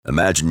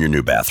Imagine your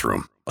new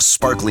bathroom. A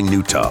sparkling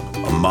new tub,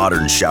 a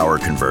modern shower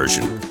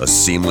conversion, a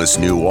seamless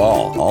new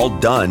wall, all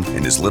done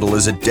in as little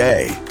as a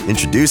day.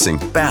 Introducing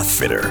Bath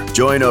Fitter.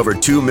 Join over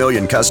 2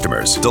 million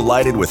customers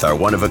delighted with our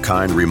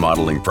one-of-a-kind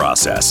remodeling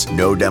process.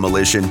 No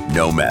demolition,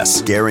 no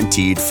mess.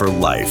 Guaranteed for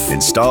life.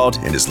 Installed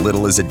in as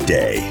little as a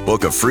day.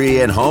 Book a free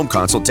in-home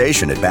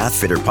consultation at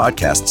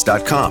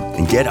bathfitterpodcasts.com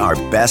and get our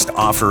best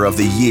offer of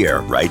the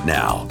year right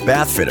now.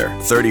 Bath Fitter,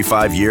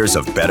 35 years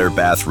of better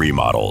bath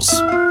remodels.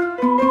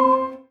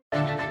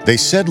 They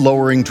said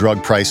lowering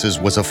drug prices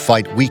was a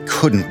fight we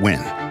couldn't win.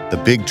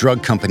 The big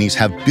drug companies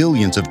have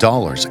billions of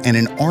dollars and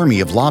an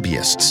army of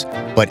lobbyists.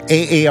 But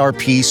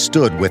AARP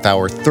stood with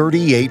our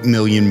 38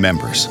 million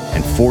members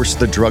and forced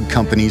the drug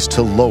companies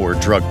to lower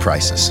drug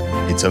prices.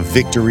 It's a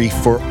victory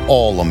for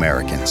all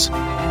Americans.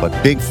 But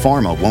Big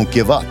Pharma won't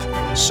give up,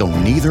 so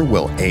neither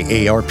will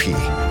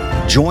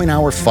AARP. Join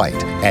our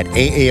fight at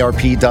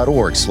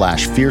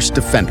aarp.org/fierce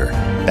defender.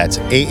 That's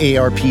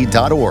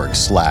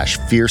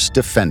aarp.org/fierce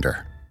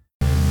defender.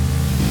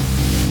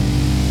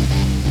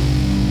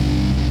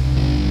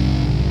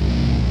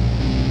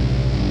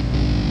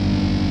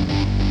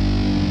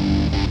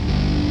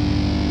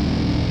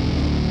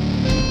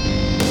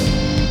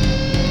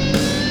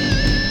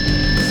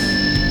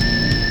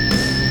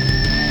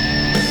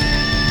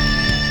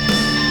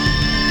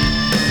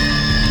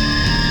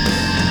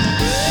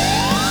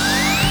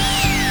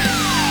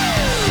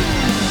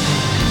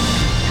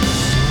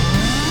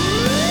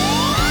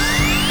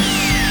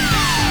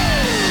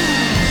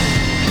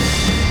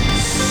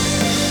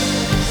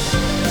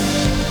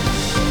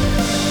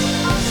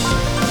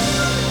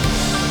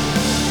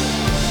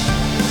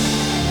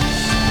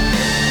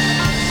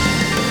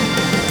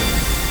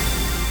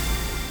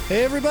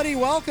 Hey everybody,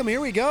 welcome.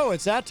 Here we go.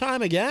 It's that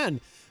time again.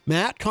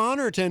 Matt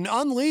Connarton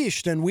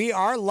Unleashed, and we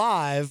are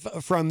live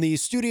from the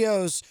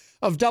studios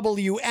of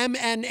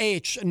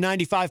WMNH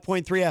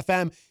 95.3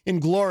 FM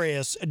in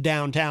glorious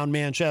downtown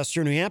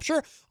Manchester, New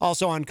Hampshire.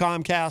 Also on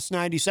Comcast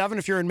 97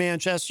 if you're in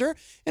Manchester.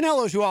 And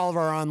hello to all of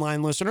our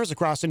online listeners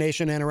across the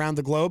nation and around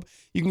the globe.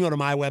 You can go to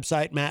my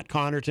website,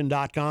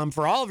 mattconnerton.com,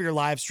 for all of your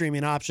live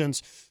streaming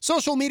options,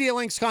 social media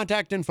links,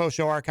 contact info,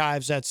 show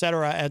archives,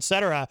 etc.,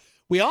 etc.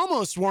 We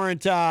almost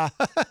weren't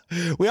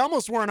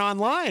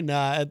online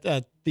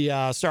at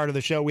the start of the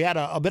show. We had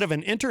a bit of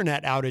an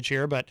internet outage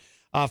here, but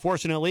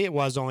fortunately it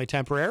was only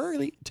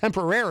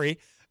temporary,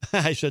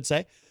 I should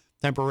say.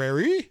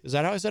 Temporary. Is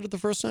that how I said it the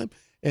first time?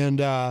 And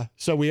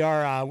so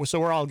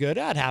we're all good.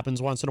 That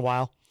happens once in a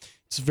while.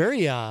 It's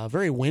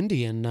very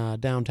windy in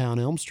downtown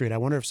Elm Street. I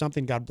wonder if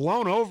something got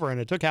blown over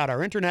and it took out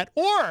our internet,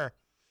 or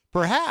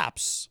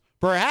perhaps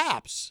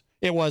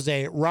it was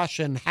a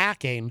Russian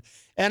hacking.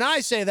 And I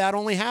say that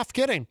only half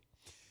kidding.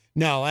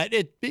 No,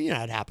 it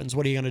happens.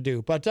 What are you going to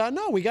do? But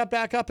no, we got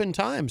back up in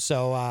time.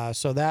 So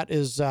that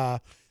is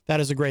a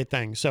great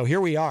thing. So here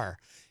we are.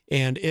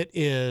 And it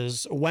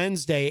is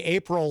Wednesday,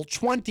 April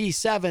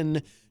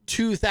 27,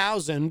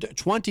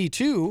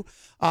 2022.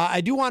 I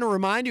do want to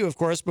remind you, of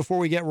course, before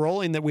we get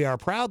rolling, that we are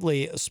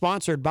proudly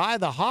sponsored by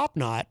the Hop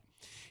Knot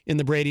in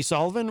the Brady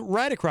Sullivan,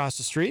 right across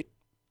the street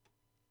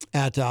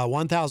at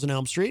 1000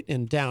 Elm Street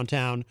in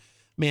downtown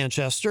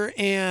Manchester.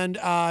 And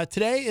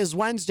today is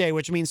Wednesday,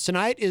 which means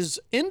tonight is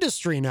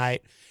industry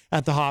night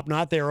at the Hop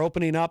Knot. They are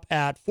opening up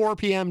at 4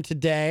 p.m.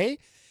 today.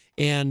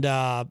 And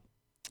the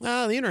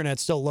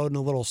internet's still loading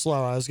a little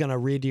slow. I was going to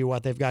read you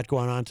what they've got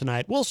going on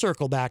tonight. We'll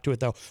circle back to it,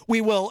 though. We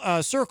will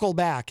circle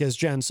back, as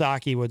Jen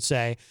Psaki would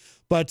say.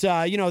 But,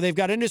 they've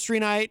got industry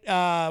night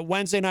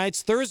Wednesday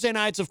nights. Thursday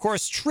nights, of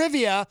course,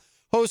 trivia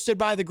hosted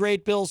by the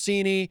great Bill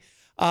Cini.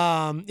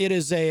 It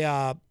is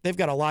they've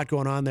got a lot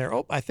going on there.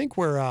 Oh, I think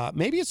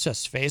maybe it's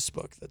just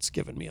Facebook that's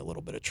giving me a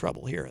little bit of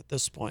trouble here at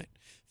this point.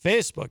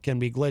 Facebook can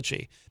be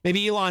glitchy.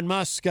 Maybe Elon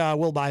Musk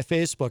will buy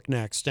Facebook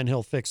next and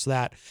he'll fix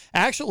that.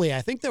 Actually,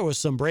 I think there was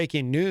some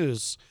breaking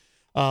news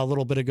a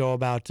little bit ago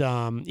about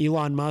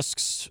Elon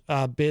Musk's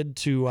bid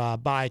to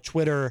buy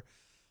Twitter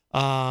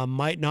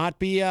might not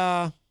be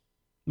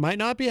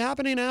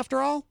happening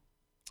after all.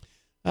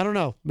 I don't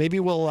know.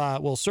 Maybe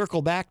we'll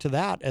circle back to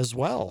that as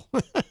well.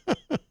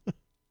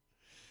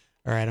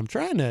 All right, I'm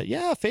trying to,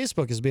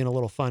 Facebook is being a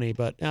little funny,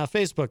 but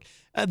Facebook,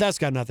 that's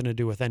got nothing to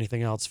do with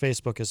anything else.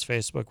 Facebook is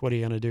Facebook. What are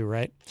you going to do,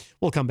 right?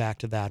 We'll come back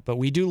to that, but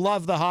we do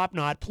love the Hop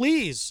Knot.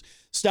 Please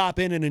stop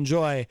in and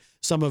enjoy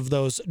some of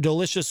those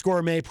delicious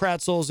gourmet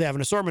pretzels. They have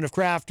an assortment of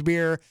craft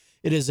beer.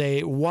 It is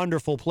a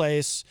wonderful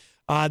place.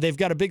 They've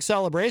got a big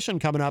celebration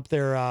coming up,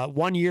 their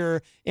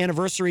 1-year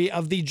anniversary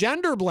of the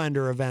Gender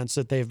Blender events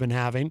that they've been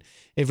having,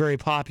 a very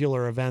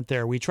popular event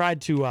there. We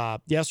tried to,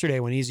 yesterday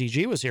when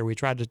Eazy-G was here, we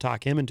tried to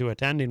talk him into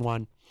attending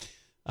one.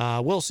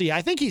 We'll see.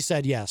 I think he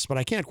said yes, but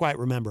I can't quite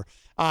remember.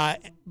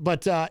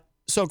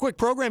 So quick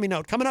programming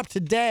note, coming up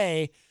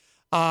today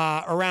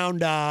around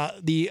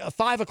the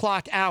 5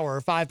 o'clock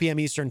hour, 5 p.m.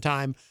 Eastern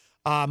time,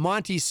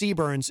 Monte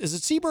Sieberns, is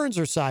it Sieberns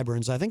or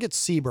Sieberns? I think it's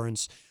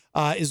Sieberns.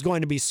 Is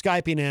going to be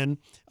Skyping in.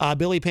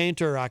 Billy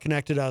Painter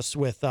connected us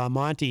with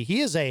Monte.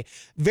 He is a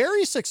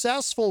very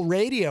successful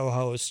radio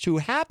host who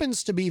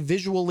happens to be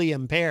visually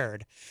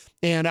impaired.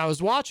 And I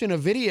was watching a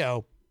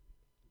video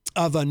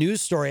of a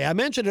news story. I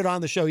mentioned it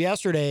on the show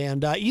yesterday,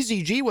 and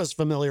Eazy-G was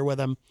familiar with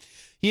him.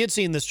 He had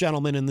seen this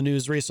gentleman in the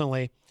news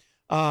recently.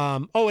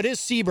 It is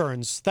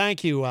Sieberns.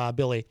 Thank you,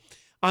 Billy.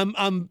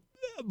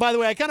 By the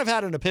way, I kind of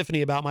had an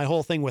epiphany about my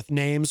whole thing with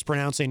names,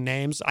 pronouncing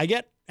names. I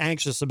get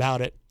anxious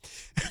about it.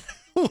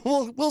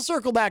 We'll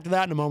circle back to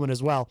that in a moment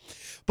as well.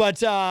 But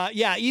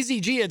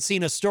Eazy-G had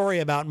seen a story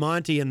about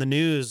Monte in the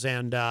news,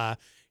 and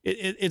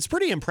it's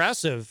pretty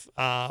impressive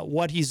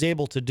what he's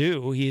able to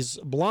do. He's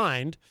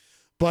blind,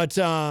 but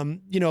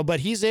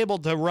he's able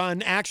to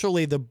run.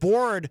 Actually, the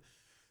board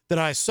that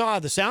I saw,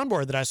 the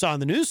soundboard that I saw in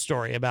the news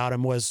story about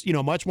him was,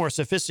 much more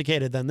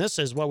sophisticated than this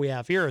is what we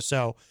have here.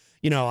 So,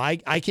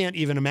 I can't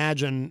even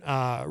imagine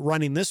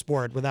running this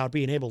board without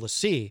being able to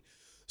see.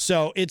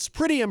 So it's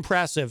pretty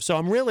impressive. So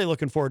I'm really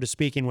looking forward to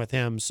speaking with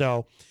him.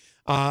 So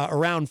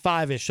around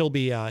 5-ish, he'll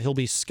be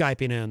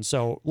Skyping in.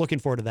 So looking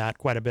forward to that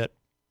quite a bit.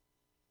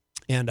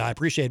 And I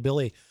appreciate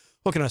Billy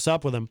hooking us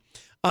up with him.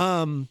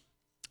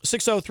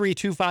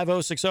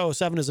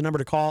 603-250-6007 is the number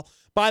to call.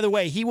 By the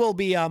way,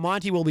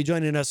 Monte will be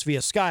joining us via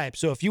Skype.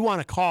 So if you want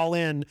to call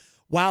in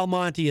while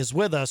Monte is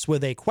with us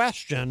with a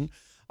question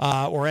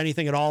or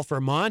anything at all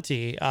for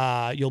Monte,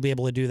 you'll be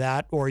able to do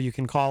that. Or you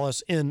can call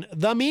us in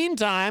the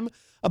meantime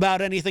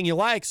about anything you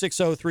like,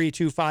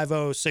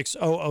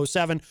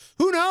 603-250-6007.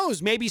 Who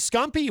knows? Maybe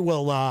Scumpy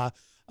will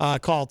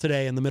call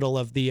today in the middle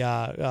of the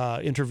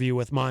interview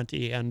with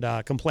Monte and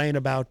complain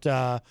about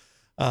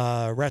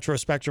Retro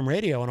Spectrum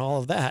Radio and all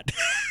of that.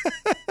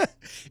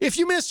 If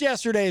you missed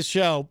yesterday's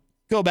show,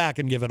 go back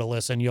and give it a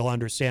listen. You'll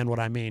understand what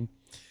I mean.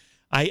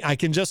 I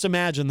can just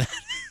imagine that.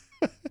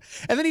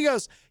 And then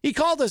he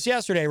called us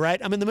yesterday, right?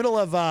 I'm in the middle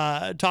of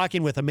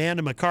talking with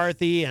Amanda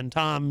McCarthy and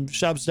Tom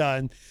Shubsta,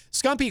 and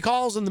Scumpy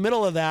calls in the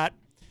middle of that.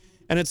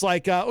 And it's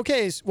like,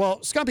 okay, well,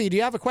 Scumpy, do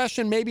you have a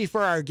question maybe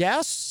for our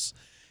guests?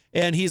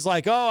 And he's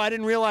like, oh, I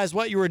didn't realize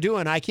what you were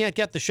doing. I can't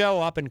get the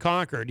show up in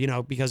Concord,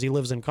 because he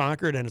lives in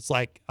Concord. And it's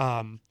like,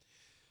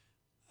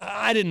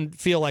 I didn't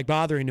feel like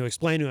bothering to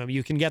explain to him.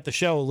 You can get the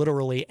show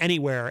literally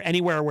anywhere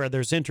where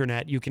there's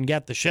internet. You can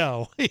get the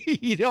show.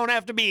 You don't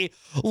have to be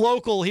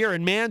local here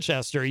in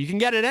Manchester. You can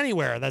get it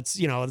anywhere. That's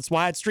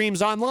why it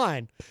streams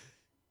online.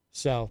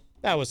 So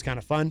that was kind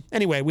of fun.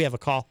 Anyway, we have a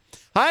call.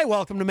 Hi,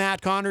 welcome to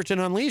Matt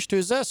Connarton Unleashed.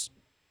 Who's this?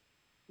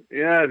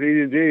 Yeah, it's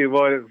Eazy-G.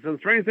 Boy, some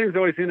strange things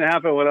always seem to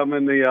happen when I'm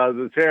in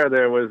the chair.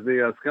 There was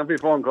the Scumpy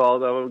phone call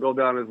that would go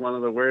down as one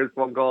of the weirdest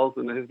phone calls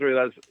in the history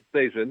of that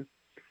station.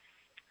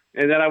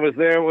 And then I was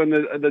there when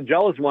the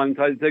jealous one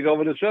tried to take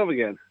over the show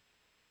again.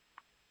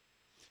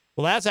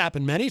 Well, that's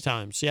happened many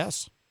times,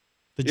 yes.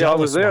 I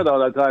was there, though,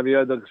 that time. You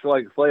had to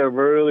play a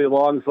really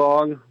long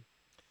song.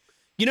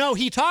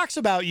 He talks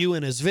about you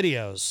in his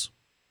videos.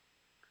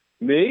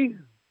 Me?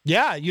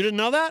 Yeah, you didn't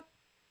know that?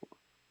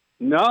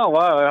 No,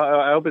 well,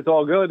 I hope it's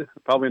all good.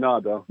 Probably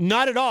not, though.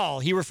 Not at all.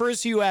 He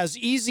refers to you as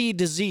Easy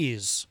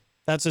Disease.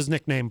 That's his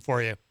nickname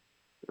for you.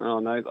 Oh,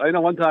 nice. I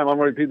know one time, I'm going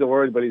to repeat the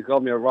word, but he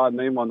called me a rotten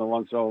name on the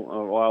one show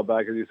a while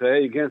back, and he said,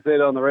 hey, you can't say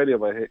it on the radio,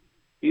 but hey,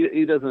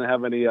 he doesn't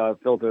have any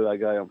filter, that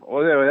guy.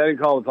 Well, anyway, I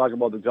didn't call to talk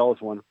about the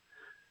jealous one.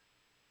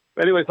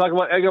 But anyway, talking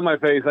about egg on my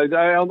face,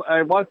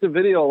 I watched the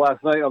video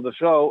last night of the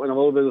show and a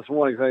little bit this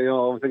morning, so,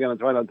 I'm thinking I'm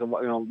trying not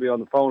to be on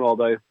the phone all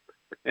day.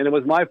 And it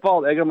was my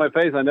fault, egg on my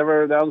face. I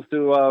never announced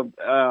to,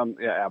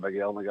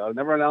 Abigail, oh my God, I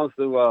never announced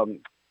to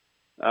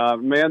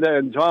Amanda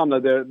and Tom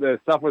that their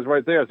stuff was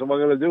right there. So what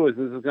I'm going to do is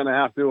this is going to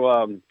have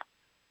to,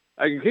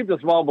 I can keep the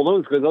small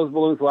balloons because those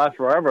balloons last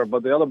forever,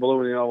 but the other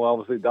balloon, will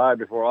obviously die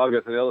before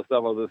August, and the other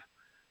stuff I'll just,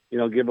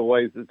 give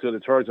away to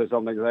the church or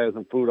something because I have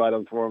some food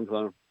items for them.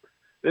 So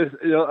this,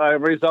 I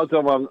reached out to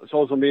them on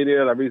social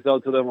media and I reached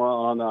out to them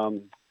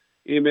on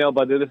email,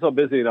 but they're so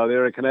busy,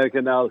 they're in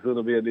Connecticut now, soon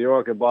they'll be in New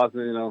York and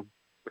Boston,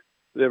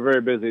 they're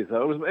very busy.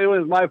 So it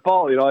was my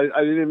fault, I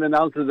didn't even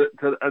announce to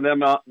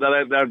them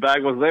that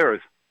bag was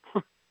theirs.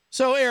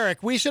 So,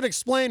 Eric, we should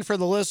explain for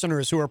the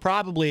listeners who are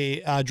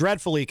probably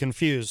dreadfully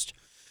confused.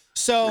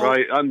 So,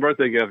 right, on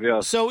birthday gift,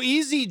 yeah. So,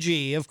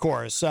 Eazy-G, of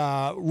course,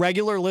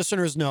 regular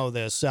listeners know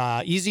this.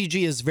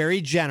 Eazy-G is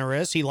very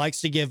generous. He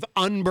likes to give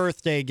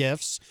unbirthday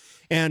gifts,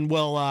 and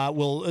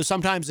will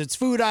sometimes it's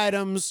food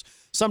items,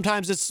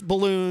 sometimes it's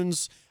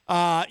balloons.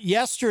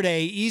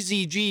 Yesterday,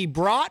 Eazy-G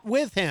brought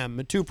with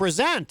him to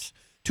present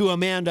to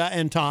Amanda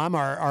and Tom,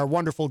 our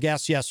wonderful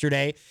guests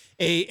yesterday,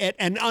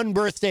 an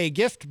unbirthday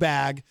gift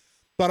bag.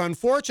 But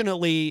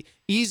unfortunately,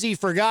 Eazy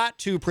forgot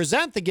to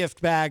present the gift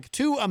bag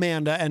to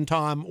Amanda and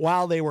Tom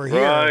while they were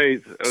here.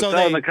 Right. I was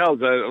on the couch.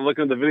 I looked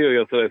at the video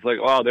yesterday. It's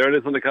like, wow, there it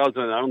is on the couch,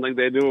 and I don't think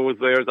they knew it was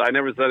theirs. I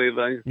never said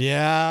anything.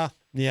 Yeah.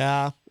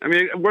 I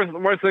mean,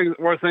 worse things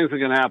that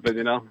can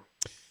happen,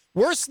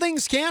 Worse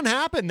things can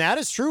happen. That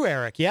is true,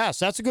 Eric. Yes,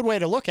 that's a good way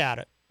to look at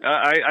it.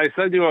 I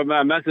sent you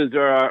a message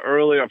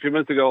earlier, a few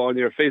minutes ago, on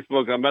your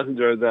Facebook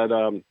Messenger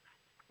that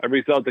I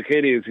reached out to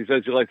Katie, and she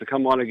said she'd like to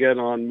come on again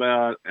on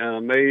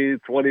May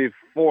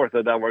 24th,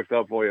 if that works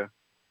out for you.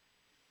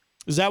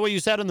 Is that what you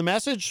said in the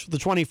message, the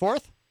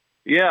 24th?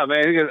 Yeah,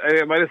 man.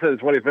 I might have said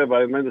the 25th, but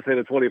I meant to say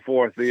the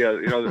 24th.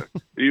 The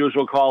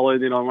usual call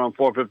in, around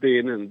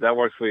 4:15, and that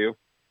works for you.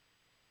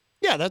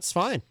 Yeah, that's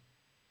fine.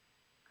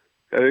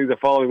 I think the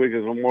following week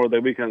is Memorial Day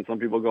weekend. Some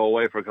people go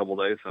away for a couple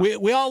of days. So.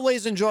 We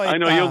always enjoy. I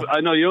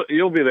know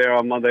you'll be there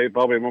on Monday,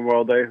 probably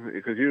Memorial Day,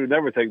 because you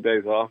never take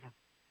days off.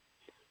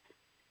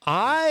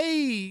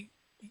 I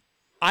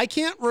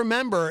can't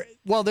remember.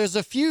 Well, there's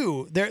a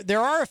few. There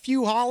are a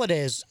few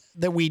holidays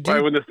that we do.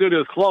 Right, when the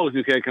studio's closed,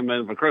 you can't come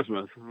in for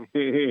Christmas.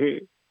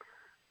 I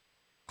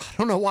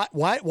don't know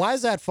why. Why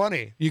is that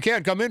funny? You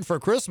can't come in for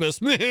Christmas.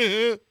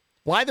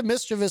 Why the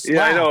mischievous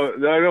laugh? I know.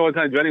 One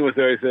time Jenny was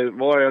there. He said,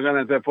 "Boy, I'm gonna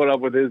have to put up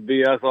with his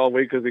BS all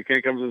week because he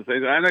can't come to the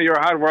station." I know you're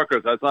a hard worker.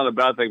 So that's not a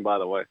bad thing, by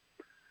the way.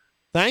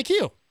 Thank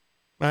you.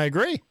 I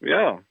agree.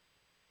 Yeah.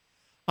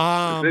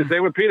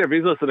 Same with Peter. If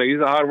he's listening, he's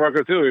a hard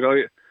worker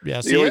too.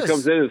 Yes, he always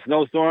comes in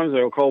snowstorms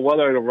or cold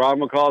weather. And Rob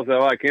McCall said,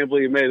 "Oh, I can't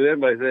believe you made it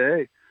in." But I say,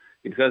 "Hey,"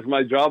 he says, "It's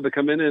my job to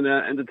come in and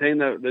entertain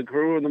the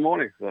crew in the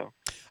morning." So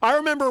I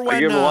remember when I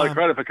give him a lot of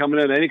credit for coming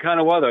in any kind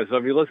of weather. So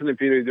if you're listening,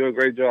 Peter, you do a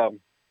great job.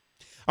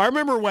 I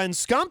remember when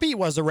Scumpy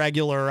was a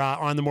regular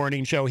on the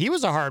morning show. He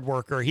was a hard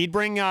worker. He'd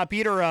bring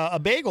Peter a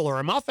bagel or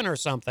a muffin or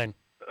something.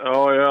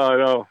 Oh yeah, I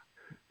know.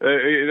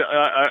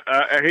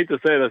 I hate to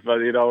say this,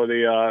 but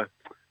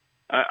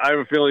I have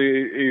a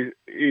feeling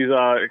he's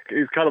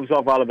cut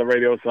himself out of the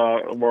radio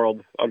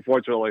world,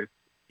 unfortunately.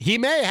 He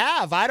may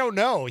have. I don't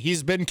know.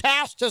 He's been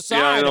cast aside.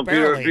 Yeah, I know.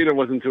 Apparently. Peter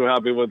wasn't too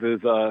happy with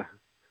his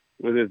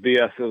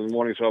BS in the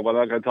morning show, but I'm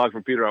not going to talk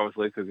for Peter,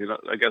 obviously, because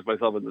I get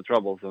myself into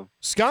trouble. So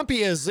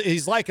Scumpy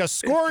he's like a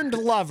scorned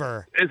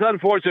lover. It's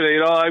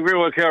unfortunate, I agree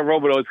with Carol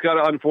Robideau. It's kind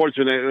of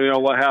unfortunate,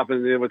 what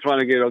happened. We're trying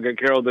to get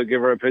Carol to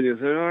give her opinion.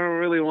 So I don't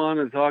really want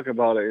to talk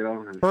about it,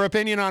 Her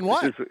opinion on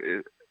what?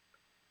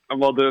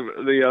 About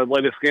the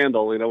latest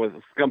scandal, with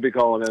Scumpy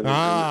calling in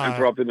and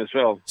interrupting the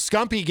show.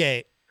 Scumpy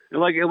Gate.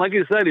 And like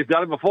you said, he's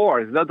done it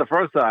before. It's not the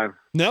first time.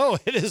 No,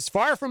 it is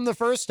far from the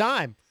first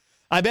time.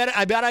 I bet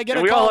I get a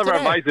call. We all have today.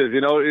 our vices,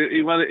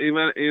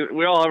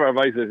 we all have our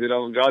vices,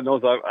 God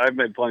knows I've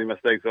made plenty of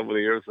mistakes over the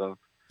years, so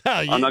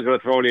I'm not going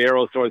to throw any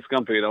arrows towards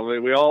Scumpy.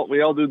 We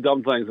all do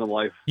dumb things in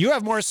life. You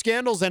have more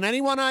scandals than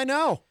anyone I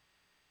know.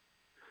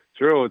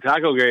 True.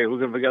 Taco Gate. Who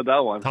can forget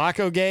that one?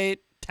 Taco Gate,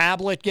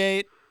 Tablet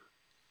Gate.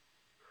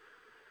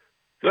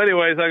 So,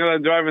 anyways, I'm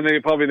going to drive in the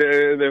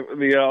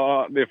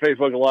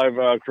Facebook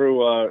Live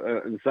crew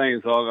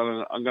insane. So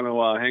I'm going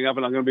to hang up,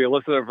 and I'm going to be a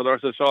listener for the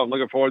rest of the show. I'm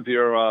looking forward to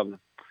your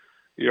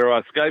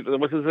Skype.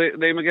 What's his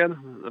name again?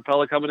 The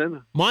fella coming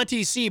in?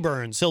 Monte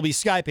Sieberns. He'll be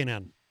Skyping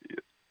in.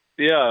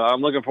 Yeah,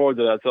 I'm looking forward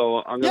to that.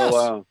 So I'm going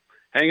to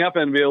hang up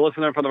and be a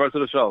listener for the rest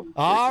of the show.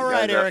 All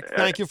right, Eric.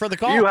 Thank you for the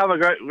call. You have a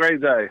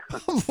great day.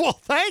 Well,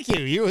 thank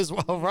you. You as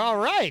well. All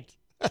right.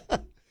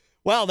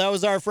 Well, that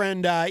was our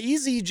friend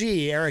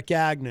Eazy-G, Eric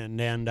Gagnon,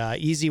 and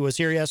Easy was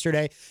here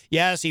yesterday.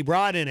 Yes, he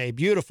brought in a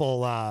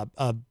beautiful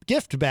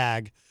gift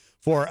bag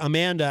for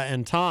Amanda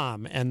and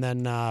Tom, and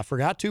then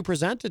forgot to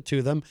present it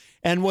to them,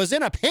 and was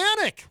in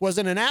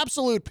an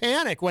absolute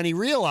panic when he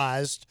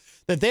realized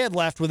that they had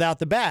left without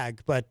the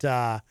bag. But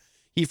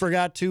he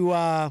forgot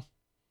to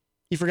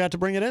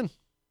bring it in.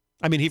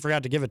 I mean, he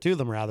forgot to give it to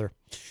them rather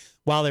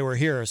while they were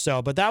here.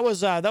 So, but that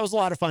was a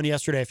lot of fun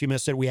yesterday. If you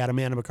missed it, we had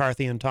Amanda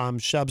McCarthy and Tom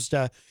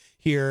Shubsta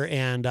here,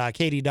 and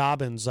Katie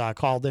Dobbins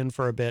called in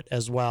for a bit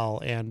as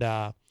well, and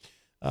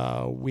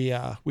we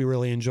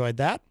really enjoyed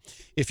that.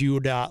 If you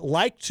would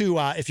like to,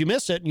 if you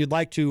missed it and you'd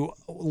like to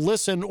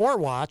listen or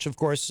watch, of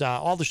course,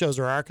 all the shows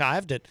are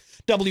archived at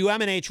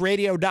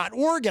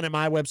WMNHradio.org and at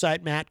my website,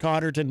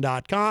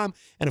 mattconnerton.com,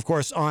 and of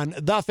course on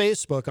the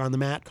Facebook, on the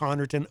Matt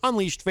Connerton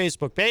Unleashed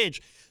Facebook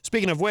page.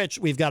 Speaking of which,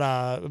 we've got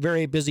a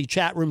very busy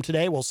chat room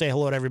today. We'll say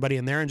hello to everybody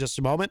in there in just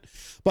a moment.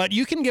 But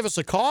you can give us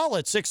a call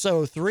at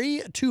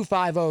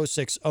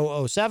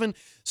 603-250-6007,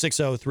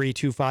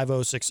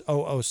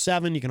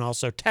 603-250-6007. You can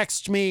also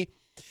text me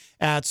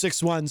at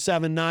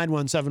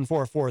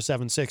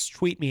 617-917-4476.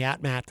 Tweet me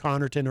at Matt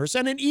Connerton, or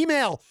send an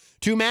email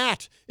to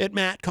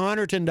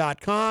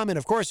matt@mattconnerton.com. And,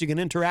 of course, you can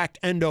interact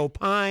and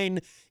opine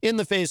in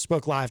the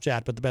Facebook live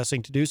chat. But the best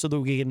thing to do so that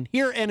we can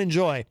hear and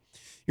enjoy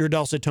your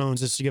dulcet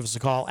tones is to give us a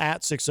call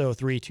at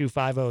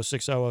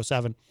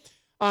 603-250-6007.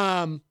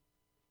 I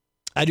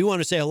do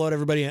want to say hello to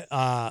everybody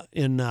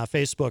in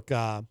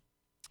Facebook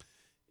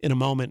in a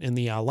moment in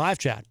the live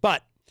chat.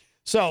 But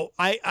so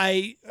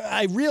I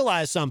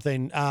realized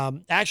something.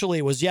 Actually,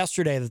 it was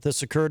yesterday that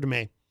this occurred to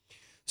me.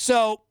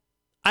 So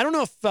I don't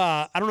know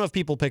if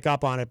people pick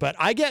up on it, but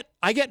I get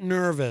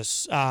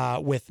nervous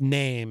with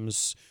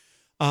names.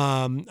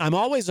 I'm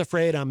always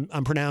afraid I'm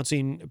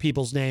pronouncing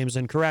people's names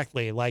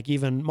incorrectly. Like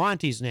even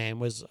Monte's name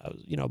was,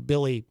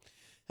 Billy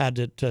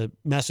had to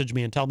message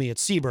me and tell me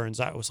it's Sieberns.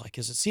 I was like,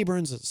 is it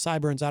Sieberns? Is it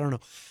Sieberns? I don't know.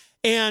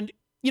 And,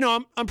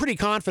 I'm pretty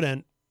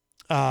confident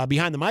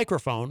behind the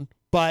microphone,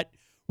 but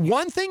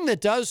one thing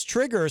that does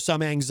trigger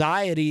some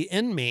anxiety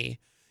in me,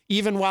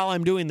 even while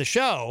I'm doing the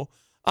show,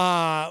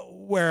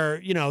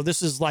 where,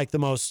 this is like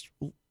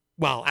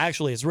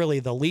actually it's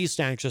really the least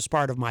anxious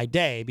part of my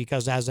day,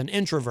 because as an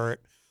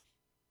introvert,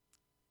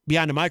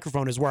 behind a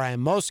microphone is where I am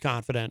most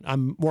confident.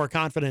 I'm more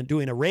confident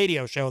doing a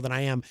radio show than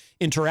I am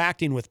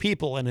interacting with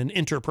people in an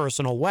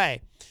interpersonal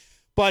way.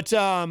 But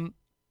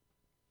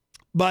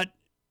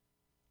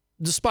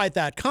despite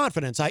that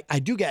confidence, I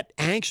do get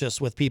anxious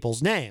with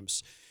people's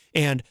names.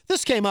 And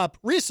this came up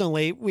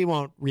recently. We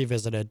won't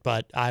revisit it,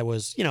 but I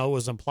was, it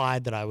was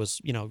implied that I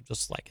was,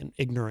 just like an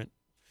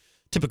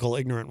typical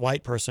ignorant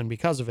white person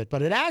because of it.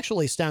 But it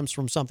actually stems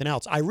from something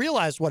else. I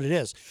realized what it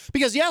is.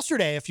 Because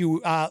yesterday, if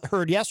you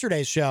heard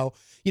yesterday's show,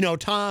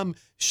 Tom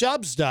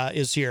Shubsda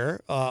is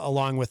here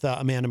along with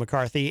Amanda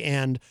McCarthy.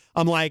 And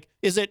I'm like,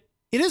 it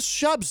is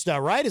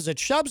Shubsda, right? Is it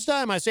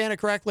Shubsda? Am I saying it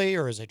correctly?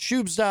 Or is it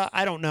Shubsda?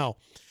 I don't know.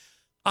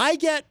 I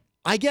get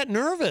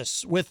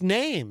nervous with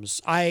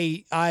names.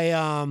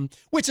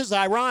 Which is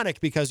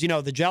ironic because,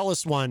 the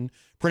jealous one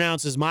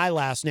pronounces my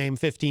last name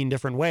 15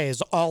 different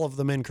ways, all of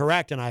them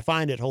incorrect, and I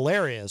find it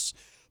hilarious.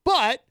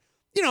 But,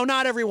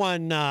 not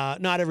everyone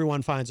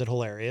finds it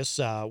hilarious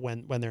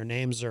when their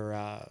names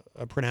are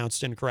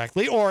pronounced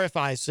incorrectly, or if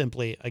I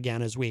simply,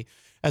 again, as we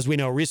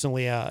know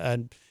recently,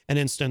 an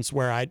instance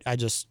where I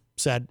just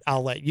said,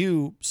 I'll let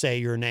you say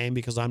your name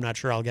because I'm not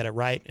sure I'll get it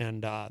right,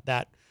 and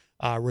that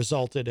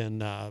resulted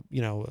in, a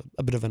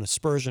bit of an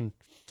aspersion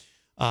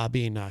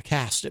being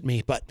cast at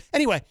me. But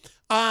anyway,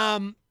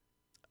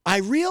 I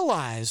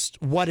realized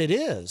what it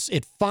is.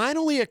 It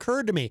finally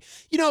occurred to me,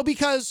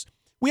 because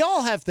we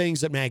all have things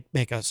that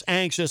make us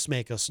anxious,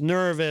 make us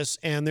nervous.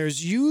 And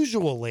there's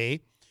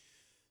usually,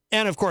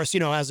 and of course,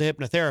 as a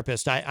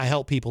hypnotherapist, I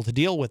help people to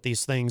deal with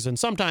these things and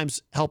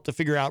sometimes help to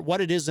figure out what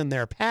it is in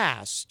their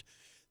past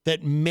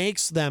that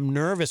makes them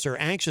nervous or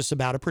anxious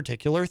about a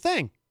particular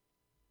thing.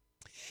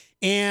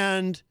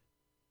 And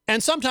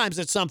sometimes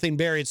it's something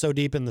buried so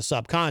deep in the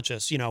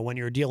subconscious, when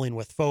you're dealing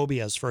with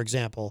phobias, for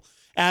example.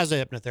 As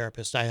a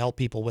hypnotherapist, I help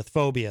people with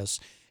phobias.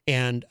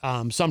 And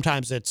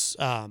sometimes it's,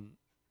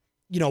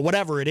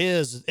 whatever it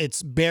is,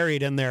 it's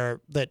buried in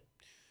there that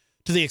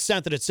to the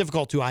extent that it's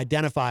difficult to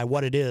identify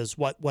what it is,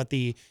 what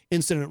the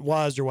incident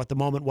was or what the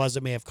moment was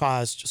that may have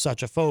caused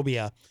such a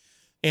phobia.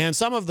 And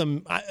some of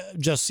them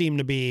just seem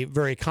to be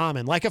very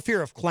common. Like a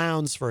fear of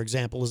clowns, for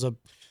example, is a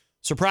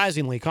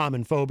surprisingly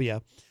common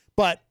phobia.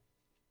 But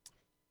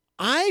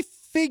I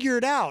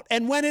figured out,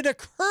 and when it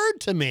occurred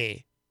to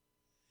me,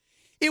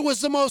 it was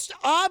the most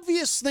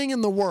obvious thing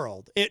in the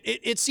world.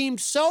 It seemed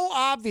so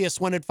obvious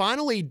when it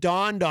finally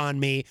dawned on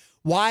me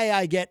why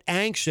I get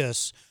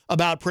anxious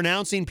about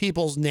pronouncing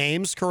people's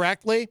names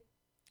correctly,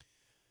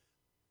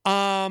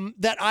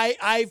 that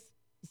I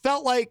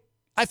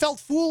felt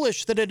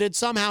foolish that it had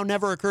somehow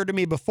never occurred to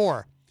me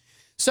before.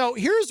 So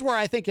here's where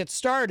I think it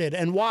started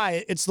and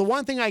why it's the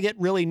one thing I get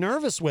really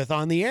nervous with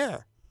on the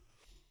air.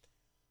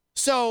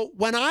 So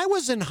when I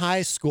was in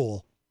high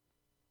school,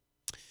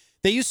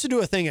 they used to do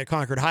a thing at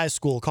Concord High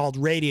School called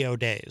Radio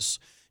Days.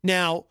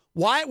 Now,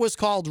 why it was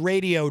called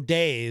Radio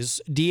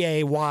Days,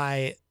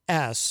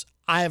 D-A-Y-S,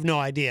 I have no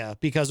idea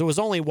because it was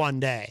only one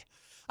day.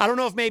 I don't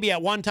know if maybe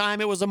at one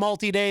time it was a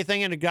multi-day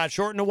thing and it got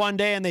shortened to one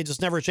day and they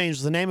just never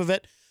changed the name of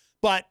it.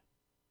 But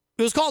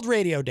it was called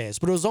Radio Days,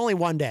 but it was only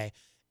one day.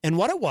 And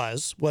what it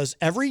was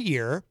every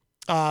year,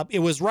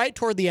 it was right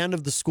toward the end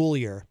of the school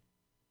year.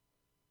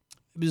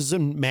 It was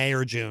in May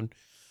or June.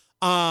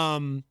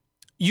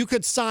 You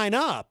could sign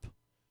up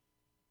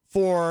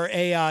for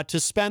to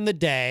spend the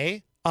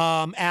day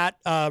at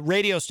a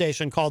radio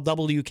station called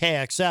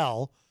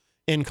WKXL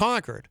in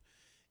Concord,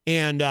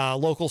 and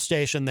local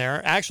station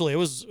there. Actually, it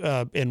was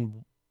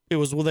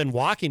within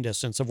walking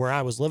distance of where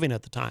I was living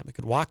at the time. I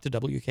could walk to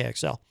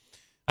WKXL.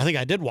 I think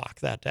I did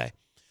walk that day,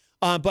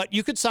 but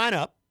you could sign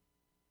up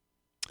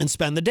and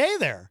spend the day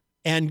there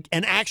and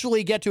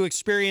actually get to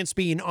experience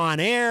being on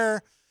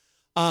air.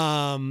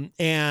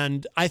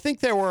 And I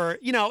think there were,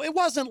 it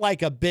wasn't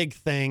like a big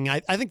thing. I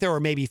think there were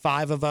maybe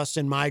 5 of us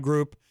in my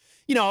group.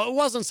 It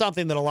wasn't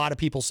something that a lot of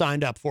people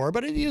signed up for,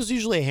 but it was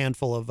usually a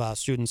handful of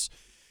students.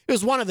 It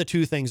was one of the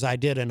 2 things I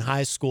did in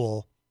high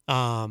school,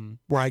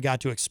 where I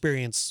got to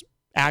experience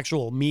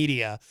actual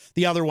media.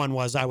 The other one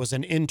was I was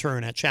an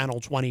intern at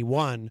Channel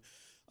 21,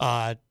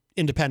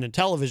 independent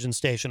television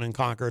station in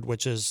Concord,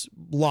 which is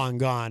long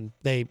gone.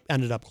 They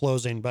ended up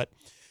closing, but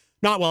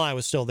not while I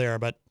was still there,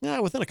 but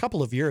within a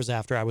couple of years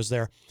after I was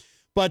there.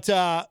 But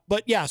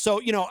yeah,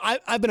 so,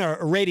 I've been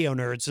a radio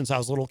nerd since I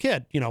was a little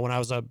kid. When I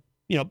was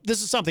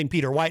this is something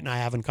Peter White and I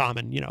have in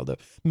common, the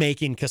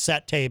making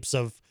cassette tapes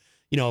of,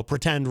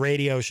 pretend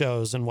radio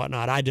shows and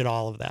whatnot. I did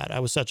all of that. I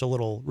was such a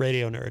little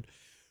radio nerd.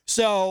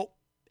 So,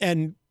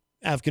 and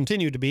I've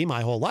continued to be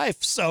my whole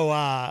life. So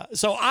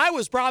I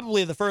was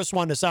probably the first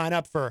one to sign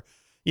up for,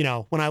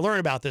 when I learned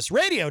about this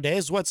Radio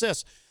Days, what's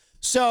this?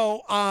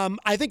 So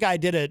I think I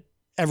did it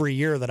every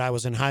year that I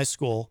was in high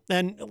school.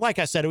 And like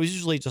I said, it was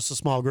usually just a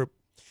small group.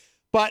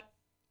 But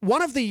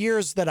one of the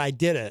years that I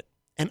did it,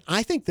 and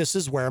I think this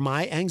is where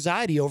my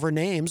anxiety over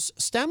names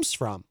stems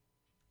from.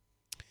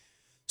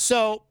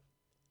 So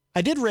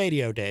I did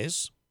Radio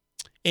Days,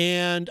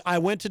 and I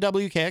went to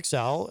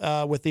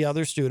WKXL with the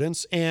other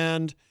students,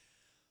 and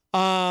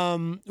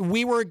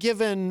we were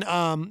given,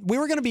 we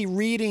were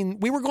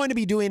going to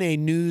be doing a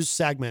news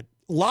segment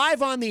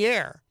live on the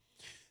air.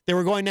 They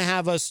were going to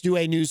have us do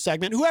a news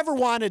segment, whoever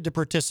wanted to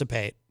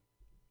participate.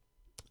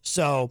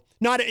 So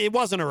it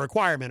wasn't a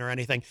requirement or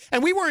anything.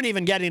 And we weren't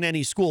even getting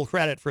any school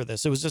credit for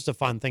this. It was just a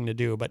fun thing to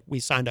do, but we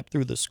signed up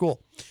through the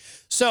school.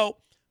 So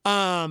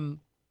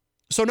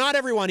not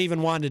everyone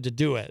even wanted to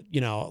do it.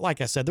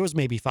 Like I said, there was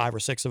maybe 5 or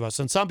 6 of us,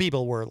 and some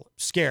people were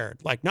scared.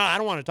 Like, no, I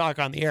don't want to talk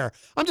on the air.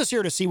 I'm just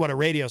here to see what a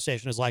radio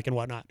station is like and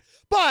whatnot.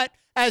 But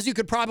as you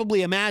could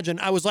probably imagine,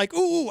 I was like,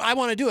 ooh, I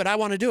want to do it. I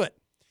want to do it.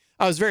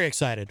 I was very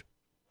excited.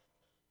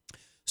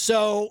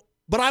 So,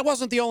 but I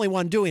wasn't the only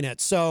one doing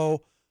it.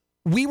 So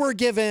we were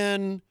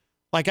given,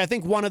 like, I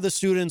think one of the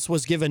students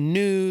was given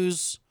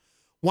news.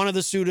 One of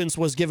the students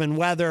was given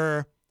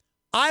weather.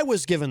 I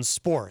was given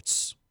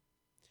sports.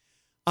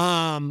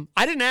 I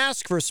didn't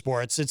ask for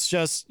sports. It's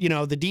just, the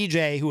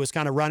DJ who was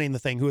kind of running the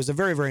thing, who was a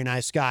very, very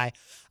nice guy.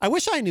 I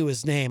wish I knew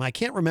his name. I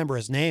can't remember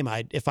his name.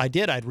 If I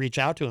did, I'd reach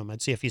out to him.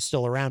 I'd see if he's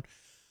still around.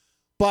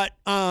 But,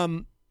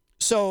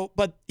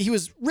 but he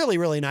was really,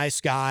 really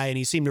nice guy. And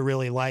he seemed to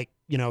really like,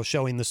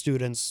 showing the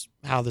students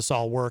how this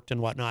all worked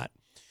and whatnot.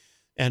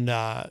 And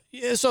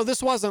so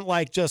this wasn't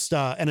like just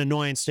an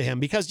annoyance to him,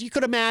 because you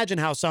could imagine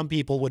how some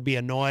people would be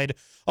annoyed.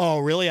 Oh,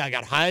 really? I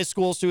got high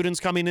school students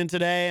coming in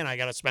today and I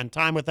got to spend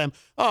time with them.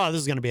 Oh,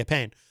 this is going to be a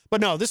pain. But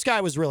no, this guy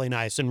was really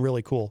nice and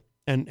really cool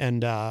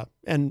and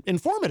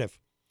informative.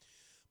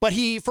 But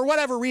for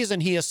whatever reason,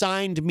 he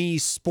assigned me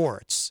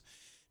sports.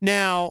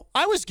 Now,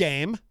 I was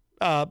game,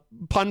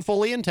 pun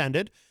fully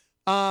intended.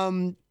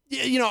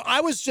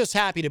 I was just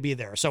happy to be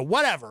there. So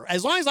whatever,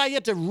 as long as I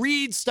get to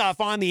read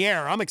stuff on the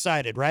air, I'm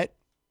excited, right?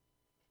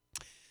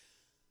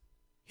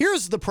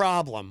 Here's the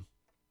problem.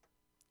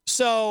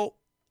 So,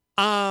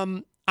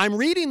 I'm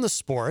reading the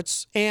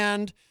sports,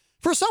 and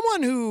for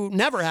someone who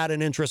never had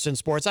an interest in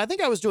sports, I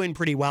think I was doing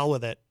pretty well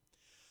with it.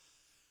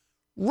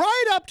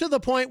 Right up to the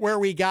point where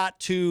we got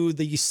to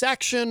the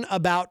section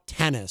about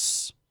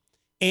tennis.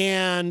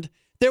 And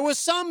there was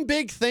some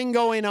big thing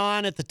going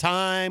on at the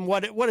time.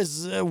 What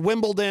is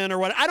Wimbledon or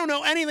what? I don't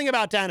know anything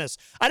about tennis.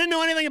 I didn't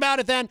know anything about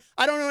it then.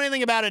 I don't know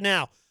anything about it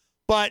now.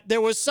 But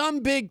there was some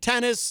big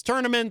tennis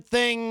tournament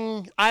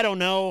thing, I don't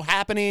know,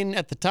 happening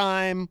at the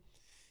time.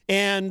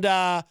 And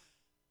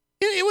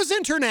it was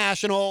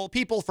international.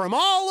 People from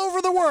all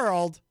over the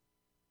world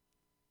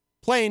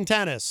playing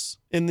tennis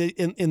in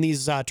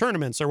these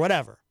tournaments or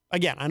whatever.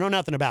 Again, I know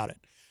nothing about it.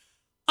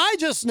 I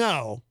just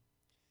know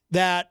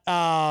that,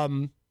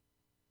 here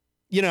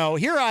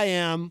I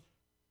am,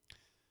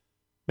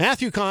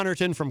 Matthew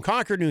Connarton from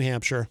Concord, New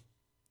Hampshire,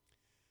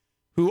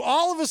 who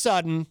all of a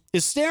sudden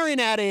is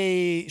staring at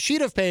a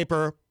sheet of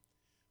paper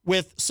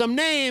with some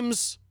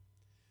names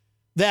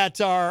that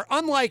are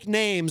unlike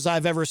names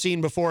I've ever seen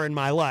before in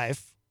my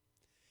life.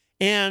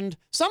 And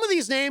some of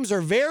these names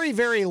are very,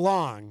 very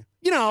long,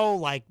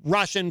 like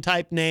Russian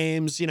type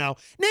names,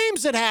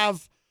 names that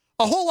have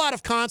a whole lot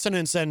of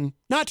consonants and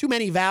not too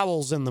many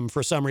vowels in them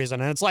for some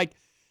reason. And it's like,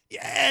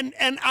 and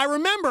I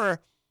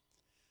remember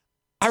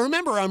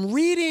I'm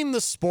reading the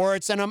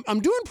sports and I'm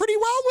doing pretty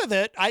well with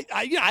it.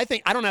 I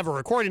think I don't have a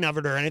recording of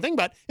it or anything,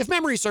 but if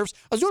memory serves,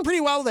 I was doing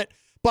pretty well with it,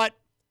 but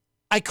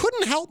I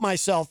couldn't help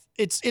myself.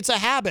 It's a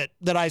habit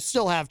that I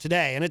still have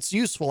today, and it's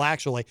useful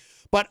actually.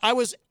 But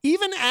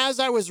even as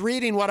I was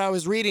reading what I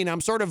was reading,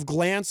 I'm sort of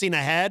glancing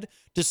ahead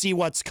to see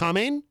what's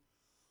coming.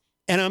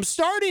 And I'm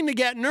starting to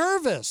get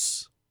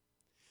nervous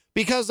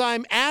because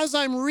as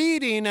I'm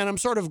reading and I'm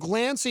sort of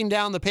glancing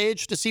down the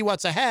page to see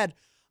what's ahead,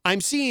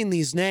 I'm seeing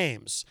these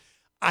names.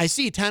 I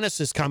see tennis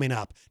is coming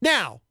up.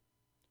 Now,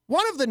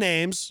 one of the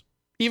names,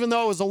 even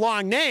though it was a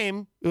long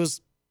name, it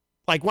was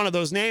like one of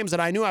those names that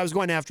I knew I was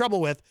going to have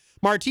trouble with,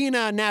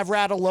 Martina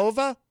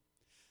Navratilova.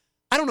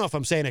 I don't know if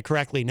I'm saying it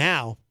correctly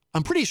now.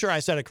 I'm pretty sure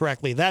I said it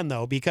correctly then,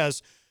 though,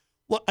 because,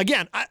 well,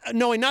 again,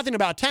 knowing nothing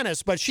about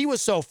tennis, but she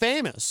was so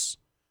famous.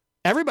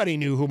 Everybody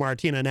knew who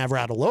Martina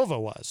Navratilova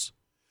was.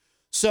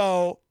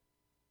 So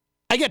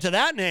I get to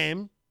that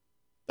name.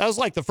 That was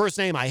like the first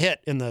name I hit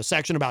in the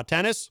section about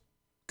tennis.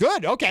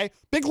 Good. Okay.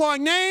 Big,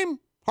 long name,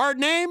 hard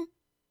name,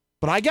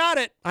 but I got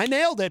it. I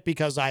nailed it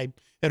because I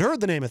had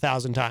heard the name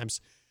 1,000 times.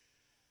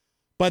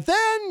 But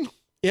then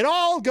it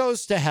all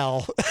goes to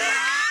hell.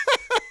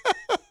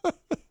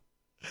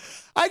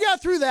 I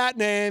got through that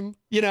name,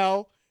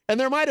 and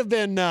there might have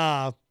been,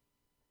 there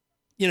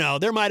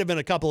might have been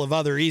a couple of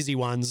other easy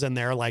ones in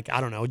there, like, I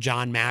don't know,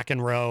 John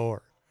McEnroe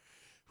or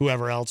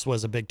whoever else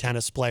was a big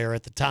tennis player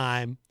at the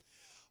time.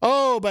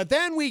 Oh, but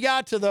then we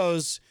got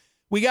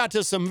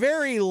to some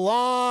very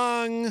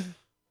long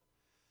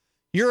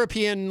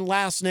European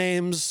last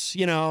names,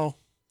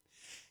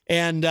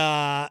 and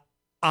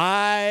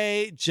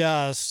I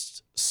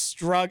just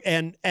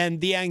struggled,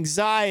 and the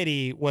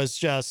anxiety was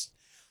just,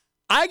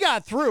 I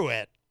got through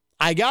it.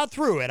 I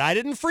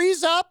didn't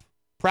freeze up.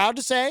 Proud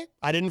to say,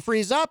 I didn't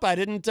freeze up. I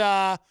didn't,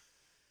 I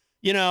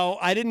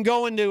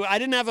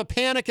didn't have a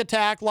panic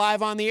attack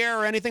live on the air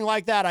or anything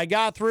like that. I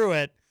got through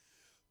it,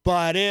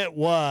 but it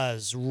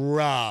was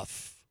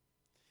rough.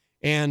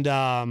 And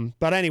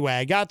but anyway,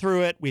 I got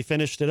through it. We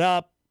finished it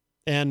up,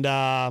 and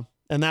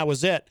that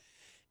was it.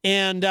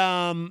 And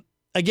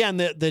again,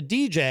 the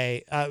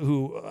DJ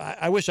who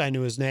I wish I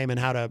knew his name and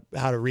how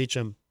to reach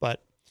him,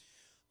 but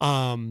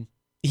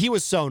he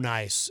was so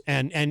nice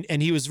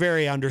and he was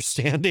very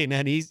understanding.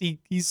 And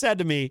he said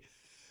to me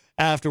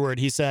afterward,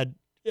 he said,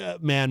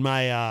 "Man,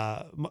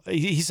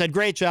 he said,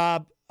 great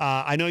job.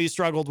 I know you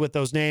struggled with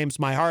those names.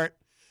 My heart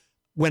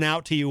went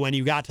out to you when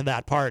you got to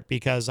that part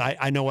because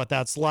I know what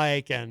that's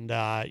like. And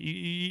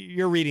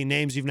you're reading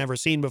names you've never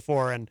seen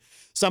before, and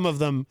some of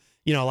them."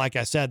 Like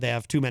I said, they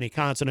have too many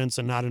consonants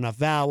and not enough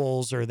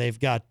vowels, or they've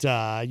got,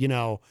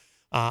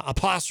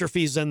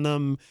 apostrophes in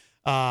them.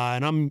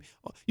 And I'm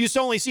used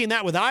to only seeing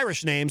that with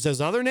Irish names.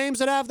 There's other names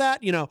that have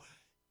that,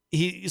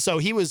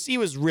 he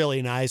was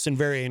really nice and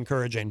very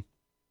encouraging.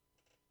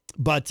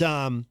 But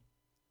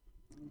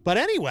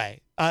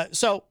anyway,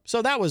 so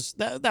that was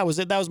it.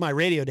 That was my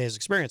Radio Days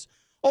experience.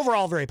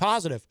 Overall, very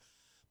positive.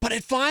 But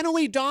it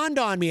finally dawned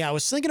on me. I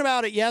was thinking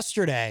about it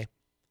yesterday.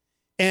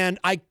 And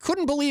I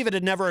couldn't believe it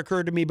had never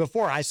occurred to me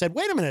before. I said,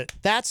 wait a minute,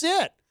 that's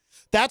it.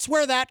 That's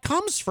where that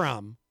comes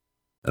from.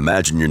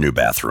 Imagine your new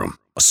bathroom.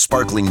 A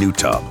sparkling new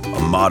tub,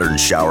 a modern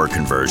shower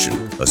conversion,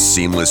 a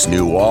seamless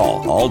new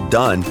wall, all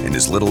done in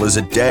as little as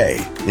a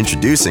day.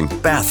 Introducing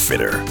Bath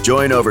Fitter.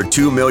 Join over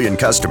 2 million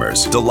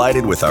customers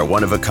delighted with our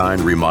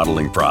one-of-a-kind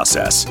remodeling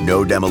process.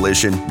 No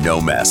demolition,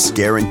 no mess.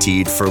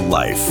 Guaranteed for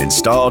life.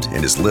 Installed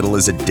in as little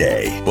as a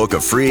day. Book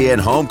a free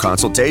in-home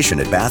consultation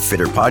at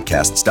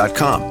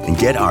bathfitterpodcasts.com and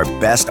get our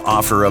best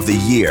offer of the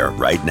year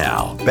right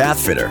now.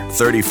 Bath Fitter,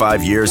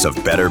 35 years of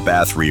better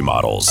bath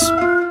remodels.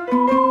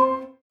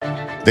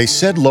 They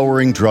said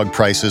lowering drug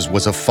prices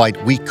was a fight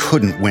we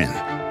couldn't win.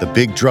 The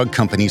big drug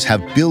companies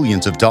have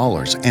billions of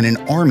dollars and an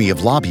army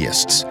of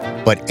lobbyists.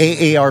 But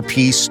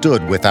AARP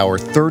stood with our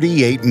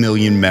 38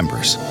 million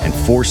members and